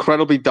were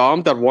incredibly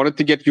dumb that wanted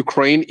to get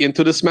Ukraine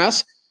into this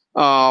mess.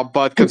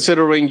 But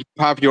considering you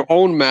have your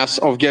own mess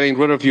of getting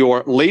rid of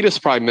your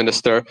latest prime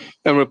minister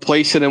and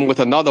replacing him with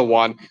another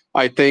one,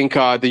 I think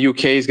the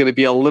UK is going to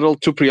be a little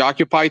too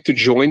preoccupied to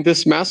join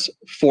this mess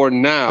for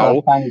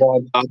now. Thank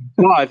God.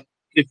 But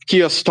if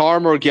Keir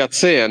Starmer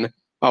gets in,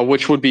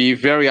 which would be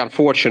very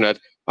unfortunate,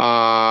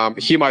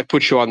 he might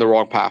put you on the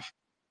wrong path.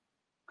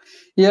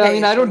 Yeah, I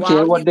mean, I don't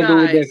care what they do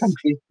with their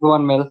country. Go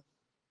on, Mel.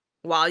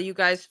 While you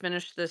guys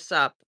finish this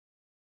up,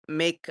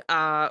 make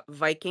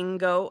Viking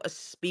Go a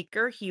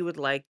speaker. He would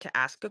like to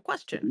ask a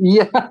question.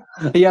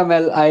 Yeah,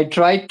 Mel. I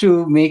tried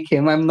to make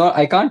him.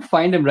 I can't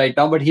find him right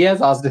now, but he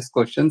has asked this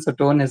question. So,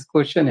 Tone, his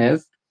question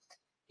is: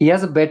 he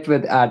has a bet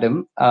with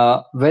Adam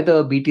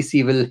whether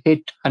BTC will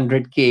hit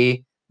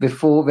 100K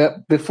before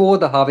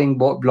the halving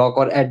block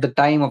or at the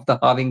time of the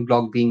halving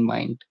block being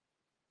mined.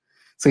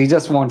 So he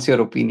just wants your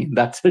opinion.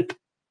 That's it.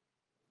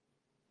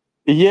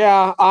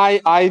 Yeah,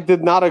 I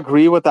did not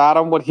agree with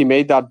Adam when he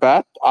made that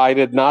bet. I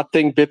did not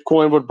think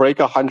Bitcoin would break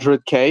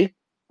 100K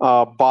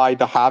by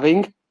the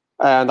halving.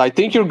 And I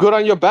think you're good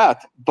on your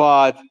bet.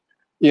 But,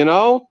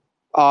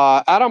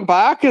 Adam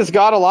Back has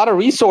got a lot of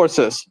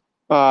resources.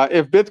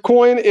 If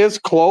Bitcoin is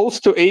close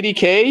to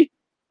 80K,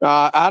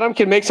 Adam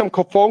can make some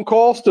phone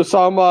calls to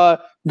some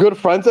good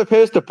friends of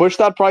his to push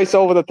that price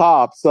over the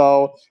top.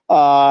 So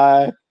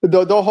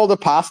don't hold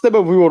it past him,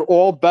 and we would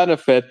all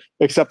benefit,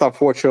 except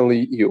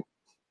unfortunately you.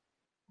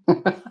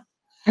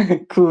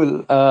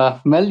 Cool.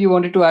 Mel, you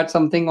wanted to add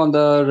something on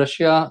the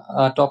Russia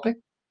topic?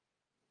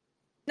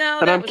 No,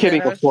 and I'm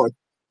kidding, of course.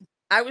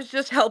 I was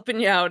just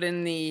helping you out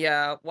in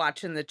the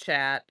watching the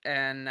chat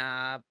and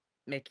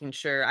making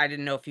sure. I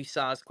didn't know if you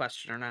saw his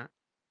question or not.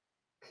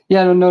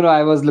 Yeah, no.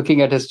 I was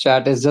looking at his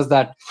chat. It's just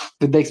that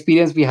with the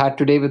experience we had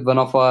today with one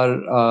of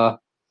our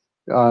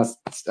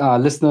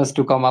listeners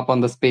to come up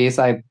on the space,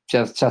 I'm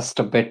just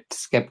a bit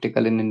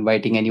skeptical in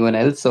inviting anyone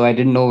else. So I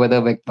didn't know whether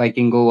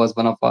Vikingo was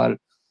one of our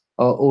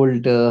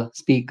old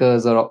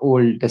speakers or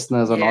old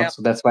listeners or not.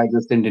 So that's why I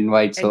just didn't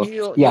invite. So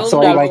you'll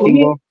sorry, know.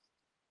 Vikingo.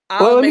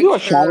 I'll let me make do a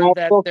shout sure out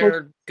that real quick.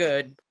 they're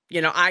good.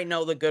 You know, I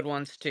know the good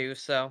ones too,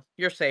 so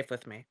you're safe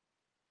with me.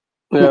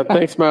 Yeah,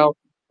 thanks, Mel.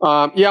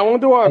 Yeah, I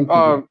want to do Thank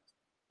you.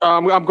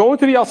 I'm going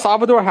to the El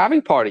Salvador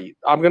having party.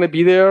 I'm going to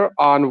be there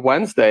on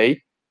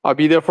Wednesday. I'll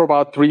be there for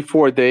about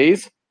 3-4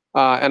 days.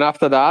 And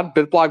after that,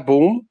 BitBlock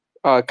Boom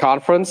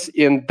conference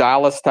in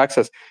Dallas,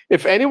 Texas.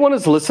 If anyone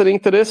is listening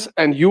to this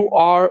and you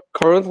are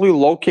currently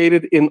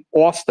located in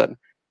Austin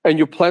and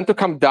you plan to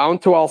come down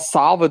to El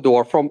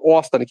Salvador from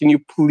Austin, can you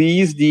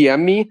please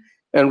DM me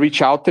and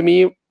reach out to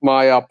me?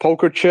 My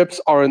poker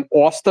chips are in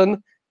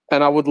Austin,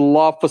 and I would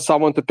love for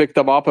someone to pick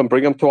them up and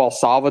bring them to El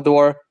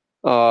Salvador.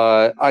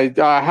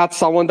 I had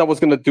someone that was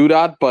going to do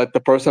that, but the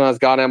person has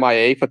gone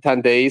MIA for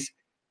 10 days,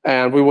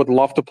 and we would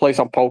love to play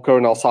some poker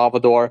in El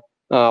Salvador,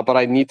 but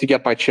I need to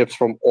get my chips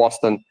from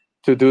Austin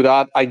to do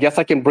that. I guess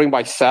I can bring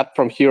my set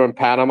from here in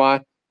Panama,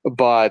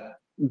 but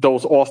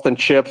those Austin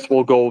chips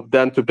will go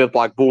then to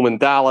BitBlock Boom in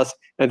Dallas,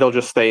 and they'll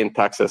just stay in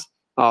Texas.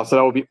 So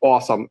that would be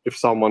awesome if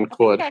someone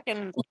could I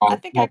think I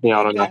help me can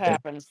out make on that that.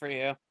 happen for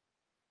you.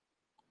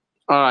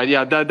 All right,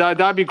 yeah,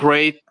 that'd be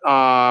great.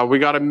 We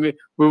gotta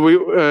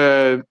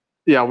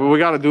we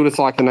gotta do this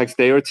like the next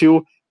day or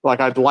two. Like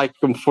I'd like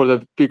them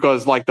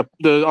because like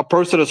a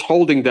person is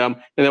holding them,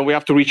 and then we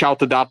have to reach out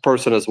to that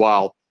person as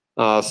well.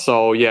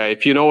 So yeah,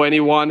 if you know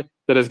anyone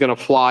that is gonna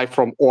fly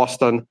from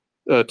Austin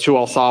to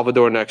El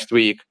Salvador next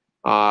week,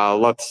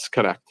 let's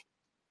connect.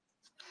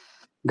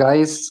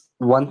 Guys,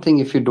 one thing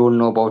if you don't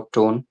know about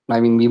Tone, I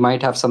mean, we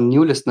might have some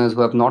new listeners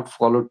who have not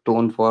followed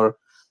Tone for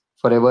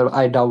forever.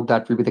 I doubt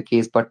that will be the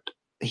case, but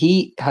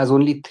he has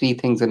only 3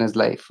 things in his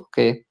life.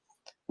 Okay.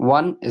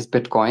 One is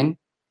Bitcoin.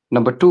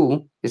 Number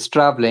 2 is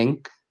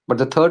traveling. But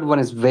the third one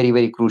is very,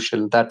 very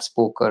crucial. That's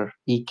poker.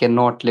 He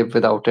cannot live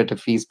without it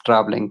if he's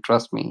traveling.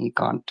 Trust me, he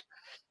can't.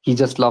 He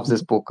just loves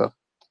his poker.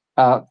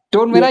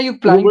 Tone, when Yeah. are you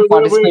planning to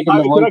participate in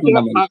the world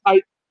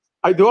tournament?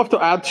 I do have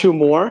to add 2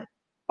 more,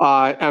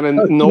 and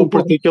in no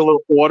particular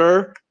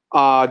order.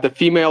 The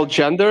female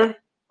gender,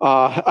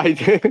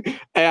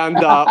 and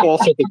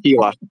also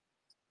tequila.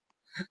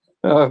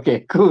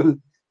 Okay, cool.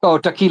 Oh,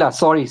 tequila.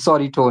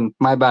 Sorry, Tone.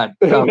 My bad.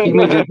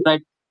 Female gender.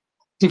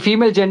 The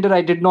female gender,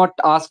 I did not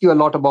ask you a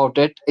lot about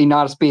it in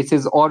our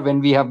spaces or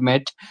when we have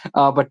met,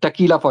 but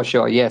tequila for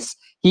sure. Yes,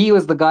 he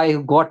was the guy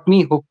who got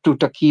me hooked to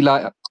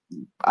tequila.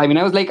 I mean,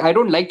 I was like, I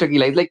don't like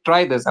tequila. He's like,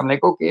 try this. I'm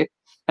like, okay,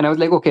 and I was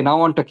like, okay, now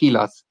on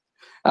tequilas.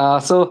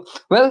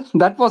 Well,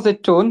 that was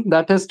it, Tone.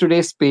 That is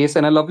today's space,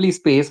 and a lovely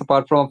space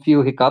apart from a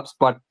few hiccups,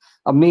 but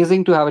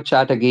amazing to have a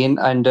chat again,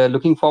 and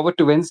looking forward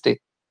to Wednesday.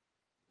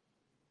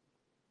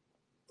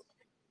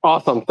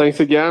 Awesome. Thanks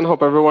again.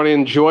 Hope everyone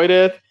enjoyed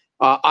it.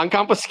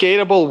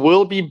 Unconfiscatable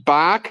will be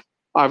back.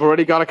 I've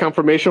already got a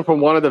confirmation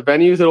from one of the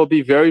venues. It'll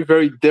be very,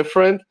 very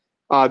different.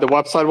 The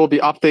website will be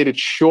updated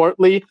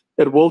shortly.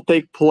 It will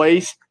take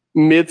place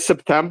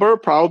mid-September,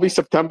 probably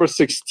September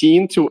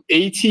 16 to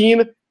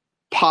 18,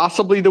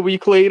 possibly the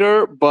week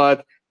later.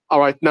 But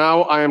right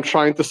now, I am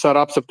trying to set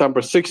up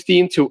September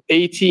 16 to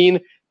 18,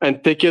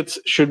 and tickets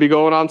should be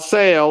going on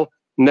sale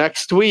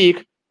next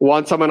week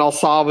once I'm in El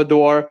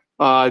Salvador.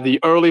 The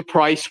early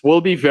price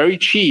will be very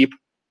cheap,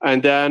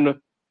 and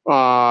then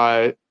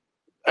but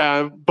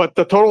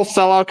the total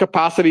sellout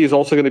capacity is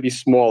also going to be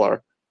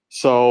smaller.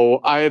 So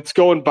it's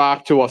going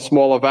back to a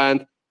small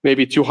event,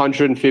 maybe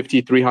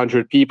 250,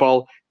 300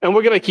 people, and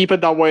we're going to keep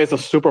it that way as a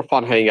super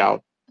fun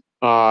hangout.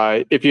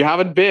 If you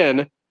haven't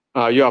been,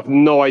 you have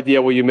no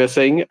idea what you're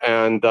missing.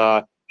 And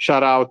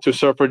shout out to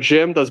Surfer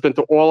Jim that's been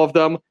to all of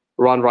them.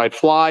 Run, Ride,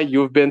 Fly,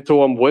 you've been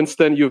to them.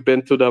 Winston, you've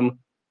been to them.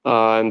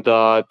 And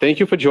thank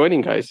you for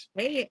joining, guys.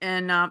 Hey,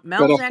 and And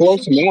Mel's of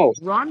course, actually Mel.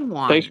 run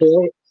one. Thanks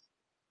for.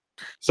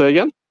 Say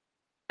again?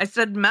 I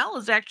said Mel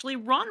has actually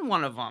run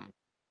one of them.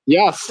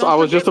 Yes, Don't I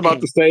was just forget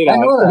about me. to say I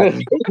know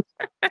that.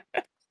 that.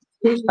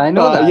 I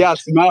know that.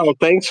 Yes, Mel,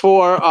 thanks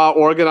for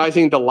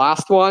organizing the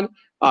last one.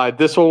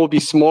 This one will be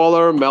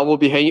smaller. Mel will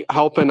be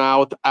helping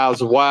out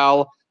as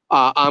well.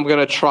 I'm going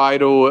to try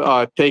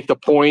to take the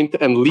point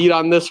and lead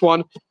on this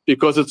one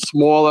because it's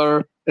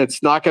smaller.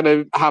 It's not going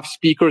to have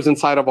speakers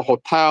inside of a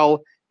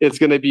hotel. It's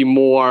going to be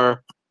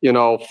more,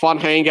 fun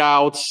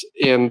hangouts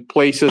in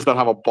places that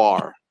have a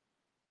bar.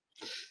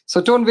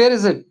 So, Tone, where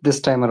is it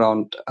this time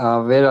around?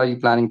 Where are you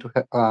planning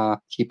to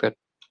keep it?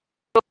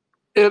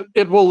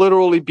 It will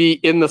literally be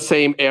in the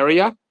same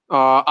area.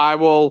 I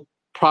will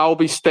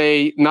probably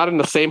stay not in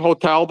the same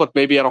hotel, but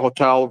maybe at a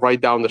hotel right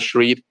down the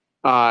street.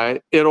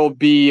 It'll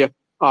be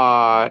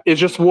it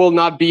just will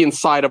not be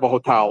inside of a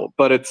hotel,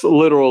 but it's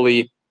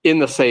literally in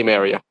the same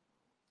area,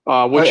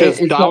 which is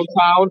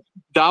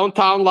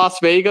downtown Las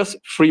Vegas,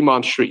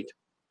 Fremont Street.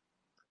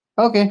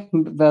 Okay,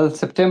 well,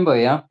 September,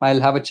 yeah. I'll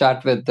have a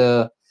chat with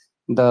the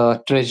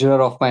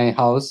treasurer of my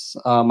house,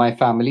 my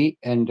family,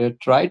 and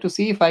try to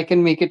see if I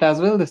can make it as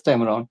well this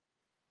time around.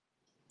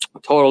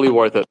 Totally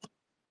worth it.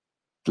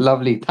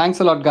 Lovely. Thanks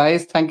a lot,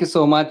 guys. Thank you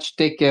so much.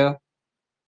 Take care.